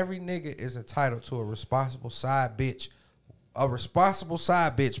 man. Every nigga is entitled to a responsible side bitch. A responsible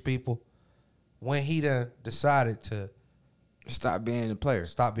side bitch, people, when he done decided to Stop being a player.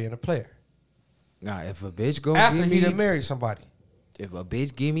 stop being a player. Now, if a bitch go After give he me, done married somebody. if a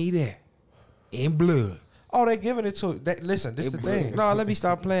bitch give me that in blood. Oh, they giving it to listen, this is the thing. No, let me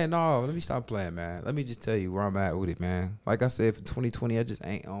stop playing. No, let me stop playing, man. Let me just tell you where I'm at with it, man. Like I said, for 2020, I just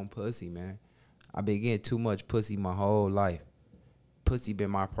ain't on pussy, man. I've been getting too much pussy my whole life. Pussy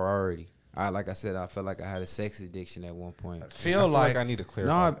been my priority. Like I said, I felt like I had a sex addiction at one point. I I feel feel like I need to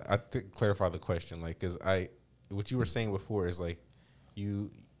clarify. No, I think clarify the question, like, because what you were saying before is like,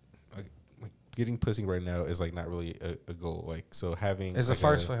 like getting pussy right now is like not really a goal. Like, so having it's like a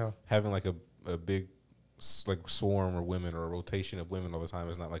first for him. having like a big like swarm of women or a rotation of women all the time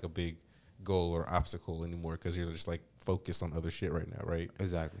is not like a big goal or obstacle anymore because you're just like focused on other shit right now, right?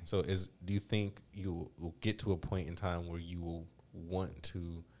 Exactly. So do you think you will get to a point in time where you will want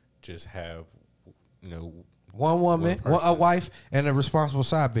to just have, you know, One woman, One person. a wife, and a responsible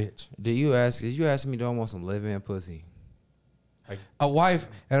side bitch. Did you ask me, do I want some live-in pussy? A wife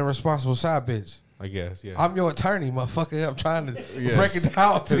and a responsible side bitch. I guess, yeah. I'm your attorney, motherfucker. I'm trying to Yes. break it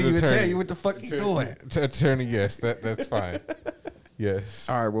down to His you and tell attorney. you what the fuck you doing. Attorney, yes, that's fine. Yes.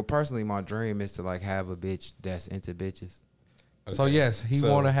 All right. Well, personally, my dream is to like have a bitch that's into bitches. So Okay. yes, he So-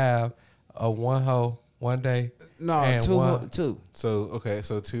 want to have a one hoe one day. No, And one- two. So okay,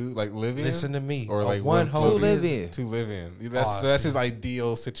 so two like live in. Listen to me. or A like one hoe. hoe Two live in. Two live in. Oh, So that's see. his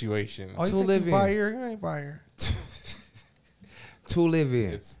ideal situation. Oh, you Two think live you in. by here? You ain't by here. Two live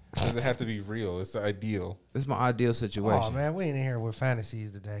in. Does it have to be real? It's the ideal. This is my ideal situation. Oh man, we ain't in here with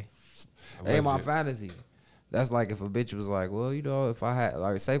fantasies today. Hey, my Legit. fantasy. That's like if a bitch was like, well, you know, if I had,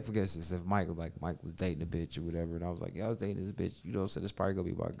 like, say for instance, if Mike was dating a bitch or whatever, and I was like, yeah, I was dating this bitch, you know, so this probably gonna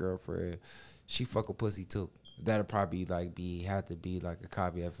be my girlfriend. She fuck a pussy too. that'll probably like have to be like a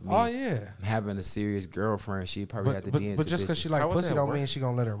caveat for me. Oh yeah. Having a serious girlfriend, she probably have to be into But just because she like How would pussy that don't work? mean she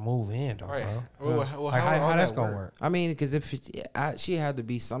gonna let her move in though, Right. bro. Well, Like, how how that's that gonna work? I mean, because if she had to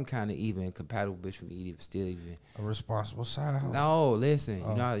be some kind of even compatible bitch for me to even still even. A responsible side. hoe. No, listen,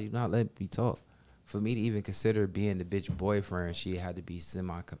 Oh. you're not letting me talk. For me to even consider being the bitch boyfriend, she had to be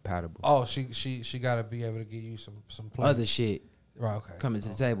semi compatible. Oh, she got to be able to give you some play. Other shit Right. Okay. coming to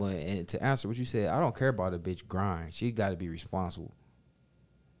the table, and to answer what you said, I don't care about a bitch grind. She got to be responsible.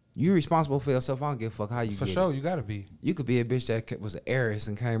 You responsible for yourself. I don't give a fuck how you For get sure, it. you got to be. You could be a bitch that was an heiress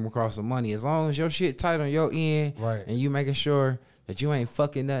and came across some money. As long as your shit tight on your end, Right. and you making sure that you ain't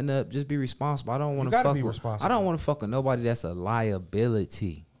fucking nothing up, just be responsible. I don't want to gotta fuck be with. responsible. I don't want to fuck with nobody that's a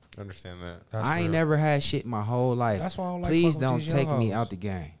liability. Understand that. That's I ain't real. never had shit my whole life. That's why I don't like Please fucking with don't these young take me hoes. out the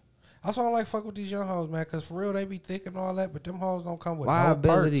game. That's why I don't like fuck with these young hoes, man. Cause for real, they be thick and all that, but them hoes don't come with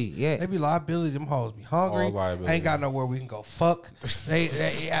Liability, no perks. yeah. They be liability. Them hoes be hungry. All liability. Ain't got nowhere we can go fuck.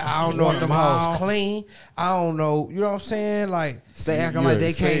 I don't know if them hoes clean. I don't know. You know what I'm saying? Like, Stay acting like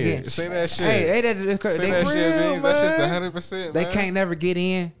they say can't it. get. Say that shit. Hey, they Say they that real, shit, Beans. That man. shit's 100%. They man. can't never get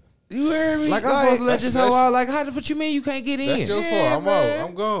in. you hear me? Like I'm supposed to let this that's- hoe out. Like what you mean you can't get in? That's your Yeah, fault. I'm man. out.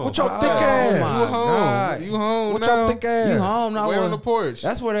 I'm gone. With your thick Oh, ass. my You home. God. You home What now. your thick ass? You home now? Wait what? on the porch.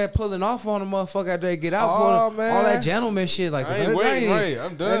 That's where they're pulling off on the motherfucker after they get out. Oh, for man. all that gentleman shit. Like I ain't waiting, right.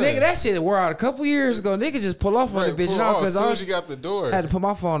 I'm done. Nigga, that shit wore out a couple years ago. Nigga just pull off on Right, the bitch pull now off because as soon I as you got the door. had to put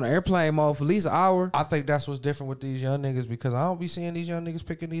my phone on airplane mode for at least an hour. I think that's what's different with these young niggas because I don't be seeing these young niggas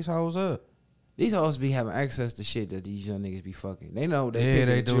picking these hoes up. These hoes be having access to shit that these young niggas be fucking. They know they Yeah, pick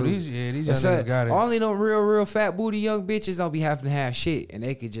they and do. choose. These young Except niggas got it. only them real fat booty young bitches don't be having to have shit, and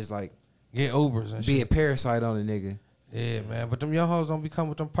they could just like Get Ubers and be shit. a parasite on a nigga. Yeah, man. But them young hoes don't be coming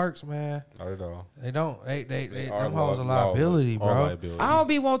with them perks, man. Not at all. They don't. They are them hoes a law- liability, all bro. liability. I don't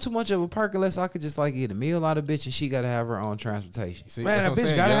be want too much of a perk unless I could just like get a meal out of bitch and she gotta have her own transportation. See, Man, that's a what I'm bitch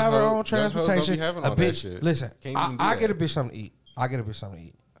saying. gotta Young have her hoes- own young hoes don't be transportation. having A all that bitch, shit. listen, Can't even do I that. get a bitch something to eat. I get a bitch something to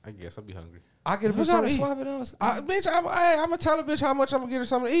eat. I guess I'll be hungry. I get a We bitch gotta something to eat. swap it out. Bitch, I'm gonna tell a bitch how much I'm gonna get her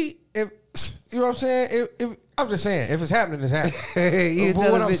something to eat. If you know what I'm saying. If I'm just saying, if it's happening, it's happening. You But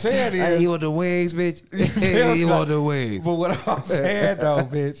tell what a I'm bitch, saying hey, is- you want the wings, bitch? feel You me? want the wings? But what I'm saying though,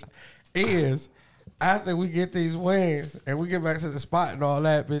 bitch, is after we get these wings and we get back to the spot and all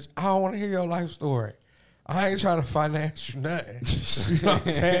that, bitch, I don't want to hear your life story. I ain't trying to finance you nothing. You know what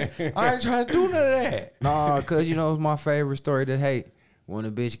I'm saying? I ain't trying to do none of that. Nah, cause you know it's my favorite story to hate. When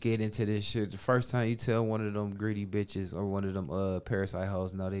a bitch get into this shit, the first time you tell one of them greedy bitches or one of them parasite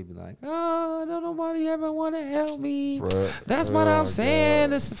hoes, no, they be like, oh, don't nobody ever want to help me. Bruh. That's what Oh, I'm saying.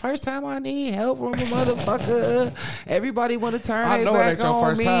 God. This is the first time I need help from a motherfucker. Everybody want to turn I their know it back ain't your on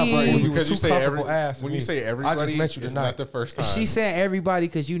first me. time, bro. You Because was you too say comfortable asking when you me. say I everybody, just met you it's tonight. not the first time. She said everybody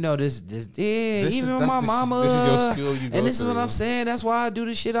because you know this yeah, This even is- my that's- mama. this is your skill you go and this is what through. I'm saying. That's why I do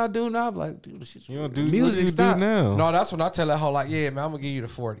the shit I do now. I'm like, dude, the shit. you don't do music what you stop. do now. No, that's when I tell that hoe like, yeah, man, I'm gonna give you the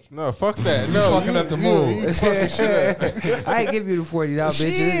 40. No, fuck that. No, fucking up the mood. You fucking shit up. I ain't give you the $40, bitch.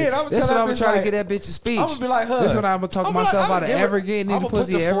 Shit, I'ma This tell what that I'm bitch trying like- to get that bitch a speech. I'm gonna be like her. This what I'm gonna talk I'ma be myself like, out of I'ma give her- ever getting I'ma into put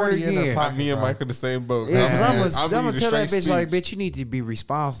pussy the ever 40 in her again. pocket. Me and bro. Mike in the same boat. Yeah, because I'm I'll gonna give you tell the that bitch straight like, speech. bitch, you need to be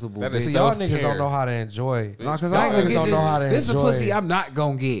responsible. That bitch. is See, y'all self-care. niggas don't know how to enjoy. Nah, cause Y'all I ain't gonna niggas get don't know how to this. This a enjoy pussy it. I'm not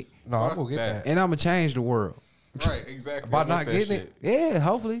gonna get, No, I'm Fuck gonna get that. that. and I'm gonna change the world. Right, exactly. By I want not that getting shit. Yeah,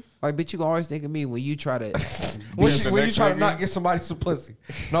 hopefully. Like, bitch, you can always think of me when you try to. When the you next try to nigga. not get somebody some pussy.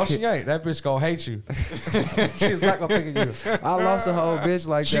 No, she ain't. That bitch gonna hate you. She's not gonna think of you. I lost a whole bitch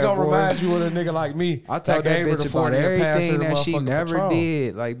like She that. gonna boy. remind you of a nigga like me. I told that gave her bitch the about 40 and passed her everything the that she motherfucking never Patron.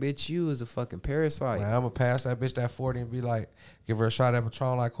 did. Like, bitch, you was a fucking parasite. Man, I'm gonna pass that bitch that 40 and be like, give her a shot at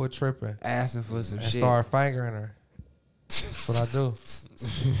Patron, like quit tripping, Asking for some and shit. start fingering her. That's what I do.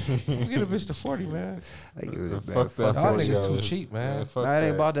 You get a bitch to 40, man. I give it a back. Fuck that. Y'all 40, niggas too yo. cheap, man. fuck Nah, it ain't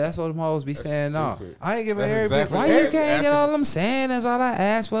that. about that. That's what them hoes be saying now. Stupid. I ain't giving That's every exactly- bitch. Why Every- you can't after- get all I'm saying? That's all I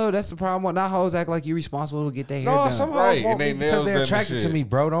asked for. That's the problem. When not hoes act like you responsible to get their hair No, done. some hoes Right, want and they me because nails they're them and attracted to shit. me,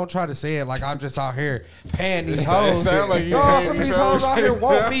 bro. Don't try to say it like I'm just out here paying these It hoes. sound like you No, paying some of these these hoes hoes. out here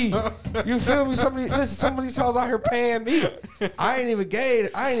want me. You feel me? Some of these hoes out here paying me. I ain't even gave.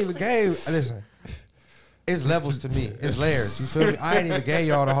 Listen, it's levels to me. It's layers. You feel me? I ain't even gave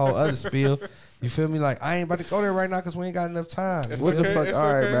y'all the whole other spiel. You feel me? Like, I ain't about to go there right now because we ain't got enough time. It's What the okay, fuck? it's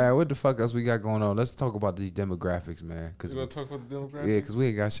All right, okay. man. What the fuck else we got going on? Let's talk about these demographics, man. Cause You gonna talk about the demographics? yeah, cause we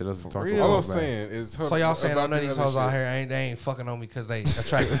ain't got shit else to talk real? about. All I'm man. saying is, So y'all saying about none of the these other hoes out shit. here they ain't fucking on me because they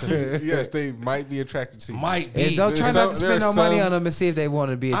attracted to me. Yes, they might be attracted to you. Might be. And don't try There's not to some- spend no there's money some- on them and see if they want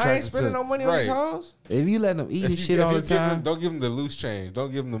to be attracted I ain't spending to. no money on these Right. hoes. If you let them eat and If you- shit if all you the give 'em- time, don't give them the loose change.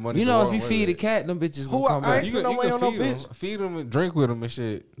 Don't give them the money. you to know, walk if you away feed a with. cat, them bitches Who gonna come I back. ain't You spend no can, way you on can no feed them, bitch. feed them and drink with them and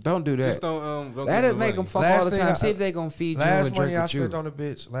shit. Don't do that. Just don't give That'll them make the them money. fuck Last all the thing time. I- See if they gonna feed you Last and money drink I with you. spent on the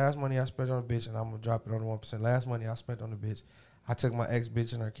bitch. Last money I spent on the bitch, and I'm gonna drop it on the 1%. Last money I spent on the bitch. I took my ex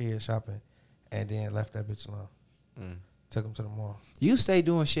bitch and her kids shopping, and then left that bitch alone. Took them to the mall. You stay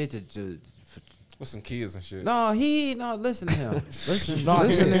doing shit to With some kids and shit. no, listen to him. Listen, No, I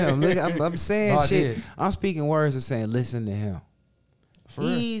listen to did. him. Look, I'm saying No, I shit. did. I'm speaking words and saying listen to him. For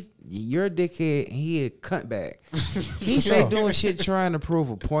real. You're a dickhead. He a cunt bag. He stay doing shit trying to prove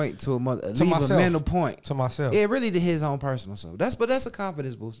a point to a mother, leave myself. a mental point. To myself. Yeah, really to his own personal self. That's a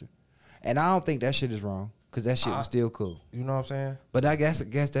confidence booster, and I don't think that shit is wrong because that shit was still cool. You know what I'm saying? But I guess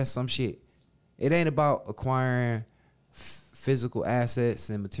that's some shit. It ain't about acquiring physical assets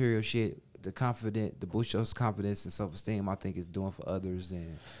and material shit. The boost your confidence and self esteem, I think, is doing for others,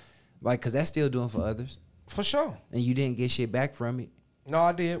 and cause that's still doing for others, For sure. and you didn't get shit back from it. No,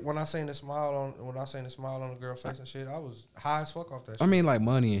 I did. When I seen the smile on the girl face and shit, I was high as fuck off that shit. I mean, like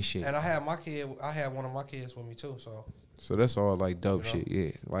money and shit. And I had one of my kids with me too, so So that's all like dope You know?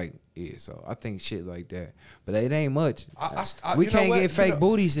 shit, yeah. So I think shit like that, but it ain't much. I We you know can't what? get fake You know-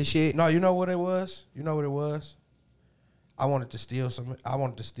 booties and shit. No, you know what it was? You know what it was? I wanted to steal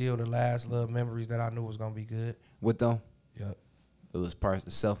the last little memories that I knew was gonna be good. With them, Yep. it was part of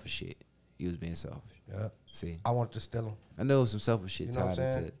the selfish shit. You was being selfish. Yep. See, I wanted to steal them. I know it was some selfish shit You know what tied I'm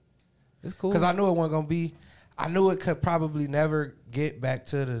into saying? it. It's cool. Because I knew it wasn't gonna be. I knew it could probably never get back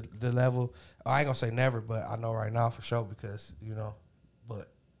to the level. I ain't gonna say never, but I know right now for sure because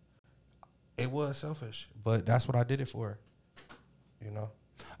But it was selfish. But that's what I did it for.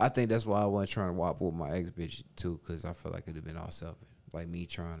 I think that's why I wasn't trying to walk with my ex bitch too, because I felt like it'd have been all selfish. Like me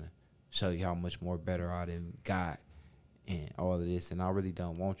trying to show you how much more better I done got and all of this. And I really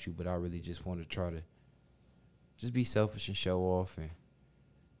don't want you, but I really just want to try to just be selfish and show off. And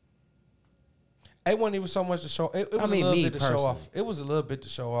It wasn't even so much to show. It was I mean, a little me bit to show off. personally. It was a little bit to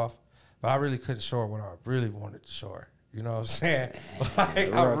show off, but I really couldn't show her what I really wanted to show her. You know what I'm saying?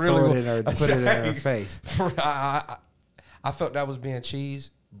 Like, I really throw it in her, put it in her face. I felt that was being cheese,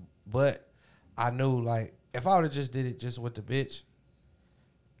 but I knew like if I would have just did it just with the bitch,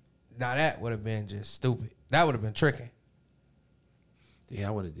 now that would have been just stupid. That would have been tricking. Yeah,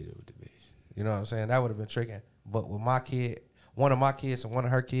 I would have did it with the bitch. You know what I'm saying? That would have been tricking. But with my kid, one of my kids and one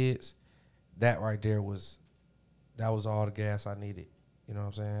of her kids, that right there was all the gas I needed. You know what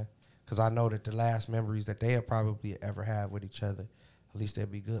I'm saying? Because I know that the last memories that they'll probably ever have with each other, at least they'll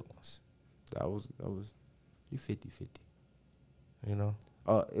be good ones. That was you 50-50. You know?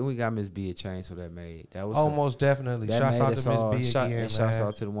 And we got Miss B a chain, so that was Almost definitely. that Shouts made out us to all- Miss B again, and shouts man.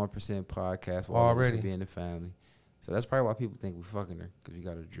 out to the 1% podcast for all of us Already. for being the family. So that's probably why people think we fucking her, because we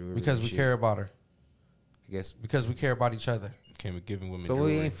got a jewelry. Because and we shit. care about her. I guess. Because we care about each other. Can't be giving women So we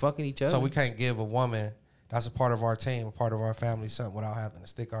jewelry. ain't fucking each other. So we can't give a woman that's a part of our team, a part of our family, something without having to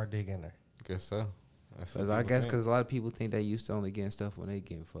stick our dick in there. Guess so. That's what Because I people guess think. because a lot of people think they used to only getting stuff when they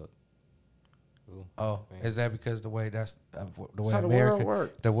getting fucked. Ooh, Oh, man. is that because the way that's the way how the America world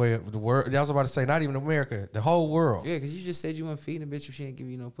work. the way the world? I was about to say not even America, the whole world. Yeah, because you just said you weren't feeding a bitch if she ain't give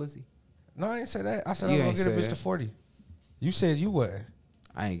you no pussy. No, I ain't say that. I said You I was ain't gonna get a say bitch to that. 40. You said you wasn't.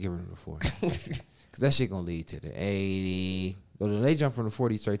 I ain't giving her the 40. Because that shit going to lead to the 80. Well, they jump from the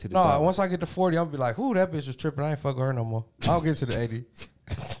 40 straight to the No, dollar. once I get to 40, I'm gonna be like, "Ooh, that bitch was tripping. I ain't fucking her no more." I'll get to the 80.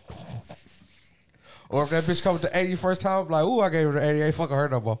 Or if that bitch comes to 80 first time, I'm like, "Ooh, I gave her the 80. I ain't fucking her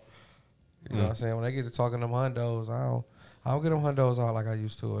no more." You know what I'm saying? When they get to talking them hundos, I don't get them hundos out like I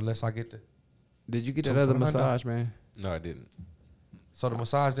used to, unless I get the. Did you get Two that other for the $100. massage, man? No, I didn't. So the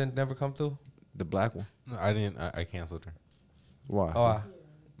massage didn't never come through. The black one? No, I didn't. I canceled her. Why? Oh,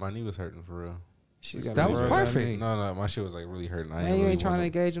 My knee was hurting for real. She got That a was real bad perfect. knee. No, my shit was like really hurting. I Man, you really ain't trying to wanna-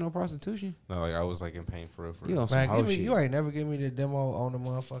 engage in no prostitution. No, like I was like in pain for real. For You real. on some man, hoe shit. you ain't never give me the demo on the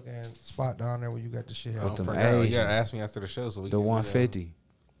motherfucking spot down there where you got the shit. I With held. don't them forget. You Asians. gotta ask me after the show so we The can do that. 150.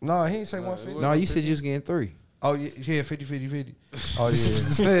 No, he ain't say No, 150. it No, you said you was getting 3. Oh yeah, 50, 50, 50. Oh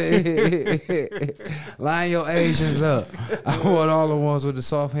yeah. Line your Asians up. I want all the ones with the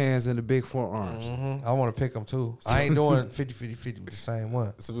soft hands and the big forearms. Mhm. I want to pick them too. I ain't doing 50, 50, 50 with the same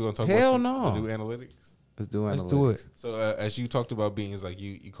one. So we're gonna talk Hell about no. the new analytics. Let's do Let's analytics. do it. So as you talked about beings, like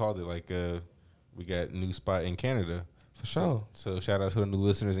you called it like we got new spot in Canada For sure. So shout out to the new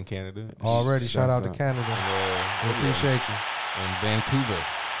listeners in Canada. Already, shout out to out. Canada. And, We appreciate you. and Vancouver.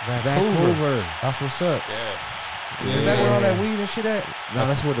 Vancouver. That's what's up. Yeah. Is that where all that weed and shit at? No,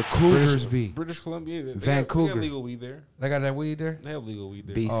 that's where the Cougars be. British Columbia. They Vancouver. got legal weed there. They got that weed there? They have legal weed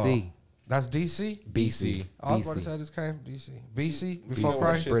there. BC. That's DC. BC. I was about to BC. say this came from DC. BC before BC.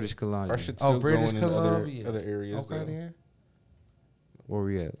 Christ. British Columbia. Our shit's Oh, still British growing in Columbia. other areas. Okay, though. then. Where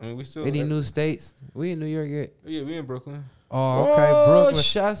we at? I mean, we still. Any new states? We in New York yet? Yeah, we in Brooklyn. Oh, okay. Brooklyn.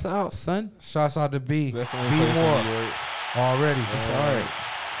 Shouts out, son. Shouts out to B. That's the B only place in more New York. already. It's all right.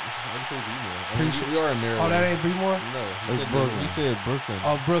 I just say B more. I mean, Appreciate- we are in Maryland. Oh, that ain't B more. No, It's Brooklyn. We said Brooklyn.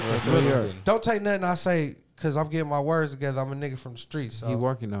 Oh, Brooklyn. Or I said Brooklyn. New York. Don't take nothing I say because I'm getting my words together. I'm a nigga from the streets. So He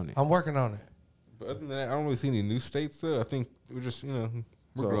working on it. I'm working on it. But other than that, I don't really see any new states though. I think we're just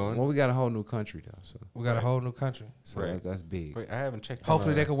we're So, growing. well, we got a whole new country though. So, We got a whole new country. Right. that's big. Wait, I haven't checked.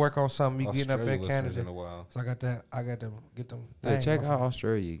 Hopefully on they our can work on something. Me getting up Australia in listeners Canada. in a while. So I got that. I got them. Get them. Yeah, Dang, check motherfucker. out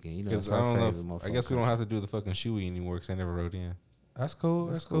Australia again. You know, Because it's I our don't know. favorite I motherfucking guess we don't country. have to do the fucking shoey anymore because I never wrote in. That's cool.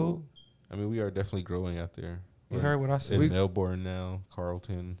 That's cool. I mean, we are definitely growing out there. You We're heard what I in said. Melbourne now,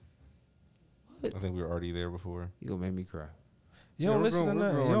 Carlton. What? I think we were already there before. You gonna make me cry. You don't we're listen growing- to we're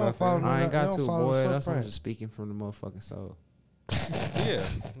nothing. You growing don't out follow there. no- I ain't got you don't to, follow boy. the That's I'm footprint. just speaking from the motherfucking soul. Yeah.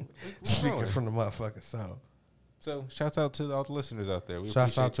 Speaking from the motherfucking soul. So, shouts out to all the listeners out there. We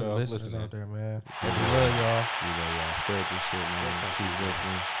Shouts out to appreciate the y'all listeners listening. out there, man. Yeah. We love y'all. You know, y'all spread this shit, man. Keep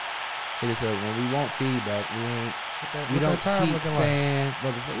listening. Hit us up when we want feedback. We ain't. We What don't that time keep looking like? saying,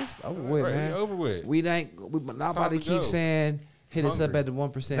 motherfucker, it's over with, Right, man. over with. We ain't. We not time about to to keep go. saying. Hit us up Hungry. at the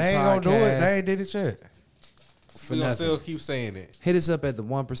 1% They ain't podcast. gonna do it. They ain't did it yet. for We gonna nothing. still keep saying it. Hit us up at the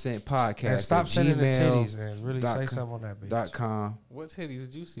 1% podcast. And stop at sending the gmail titties and really dot say com- something on that bitch. dot com. What titties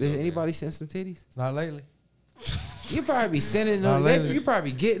did you see? Did over anybody send some titties? Not lately. You probably be sending Not them. lately. You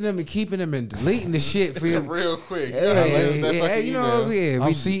probably getting them and keeping them and deleting the shit for there? you. Real quick. Hey, Yeah, that hey, fucking you know, email. yeah, I'm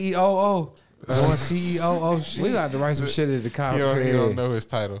we, CEOO. Doing CEOO shit. we got to write some shit at the cop. He don't know his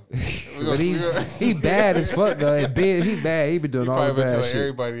title. But he bad as fuck though. And big, he bad. He been doing He all the probably been bad telling shit.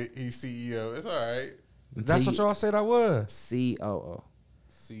 everybody he's CEO. It's all right. That's what y'all said I was. COO.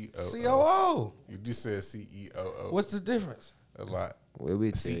 COO. COO. You just said CEOO. What's the difference? a lot? What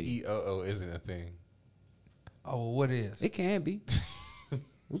we tell you. CEOO isn't a thing. Oh, well, what is? It can be.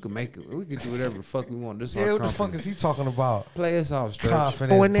 We can make it. We can do whatever the fuck we want. This Yeah, our what the fuck company. is he talking about? Play us off, Stretch.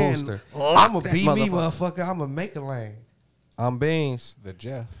 Confidence Going in, booster. lock I'm a that be me, motherfucker. motherfucker. I'm a make a lane. I'm Beans, The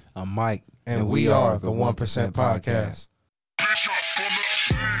Jeff. I'm Mike, and we are the 1% Podcast. Bitch up from the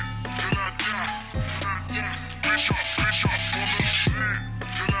till I die. Bitch up from the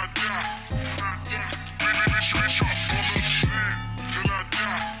till I die. Bitch up from the till I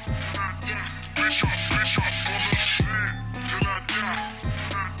die. Bitch up from the till I die.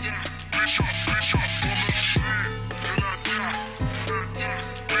 Bitch up from the till I die.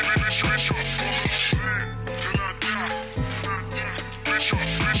 Bitch up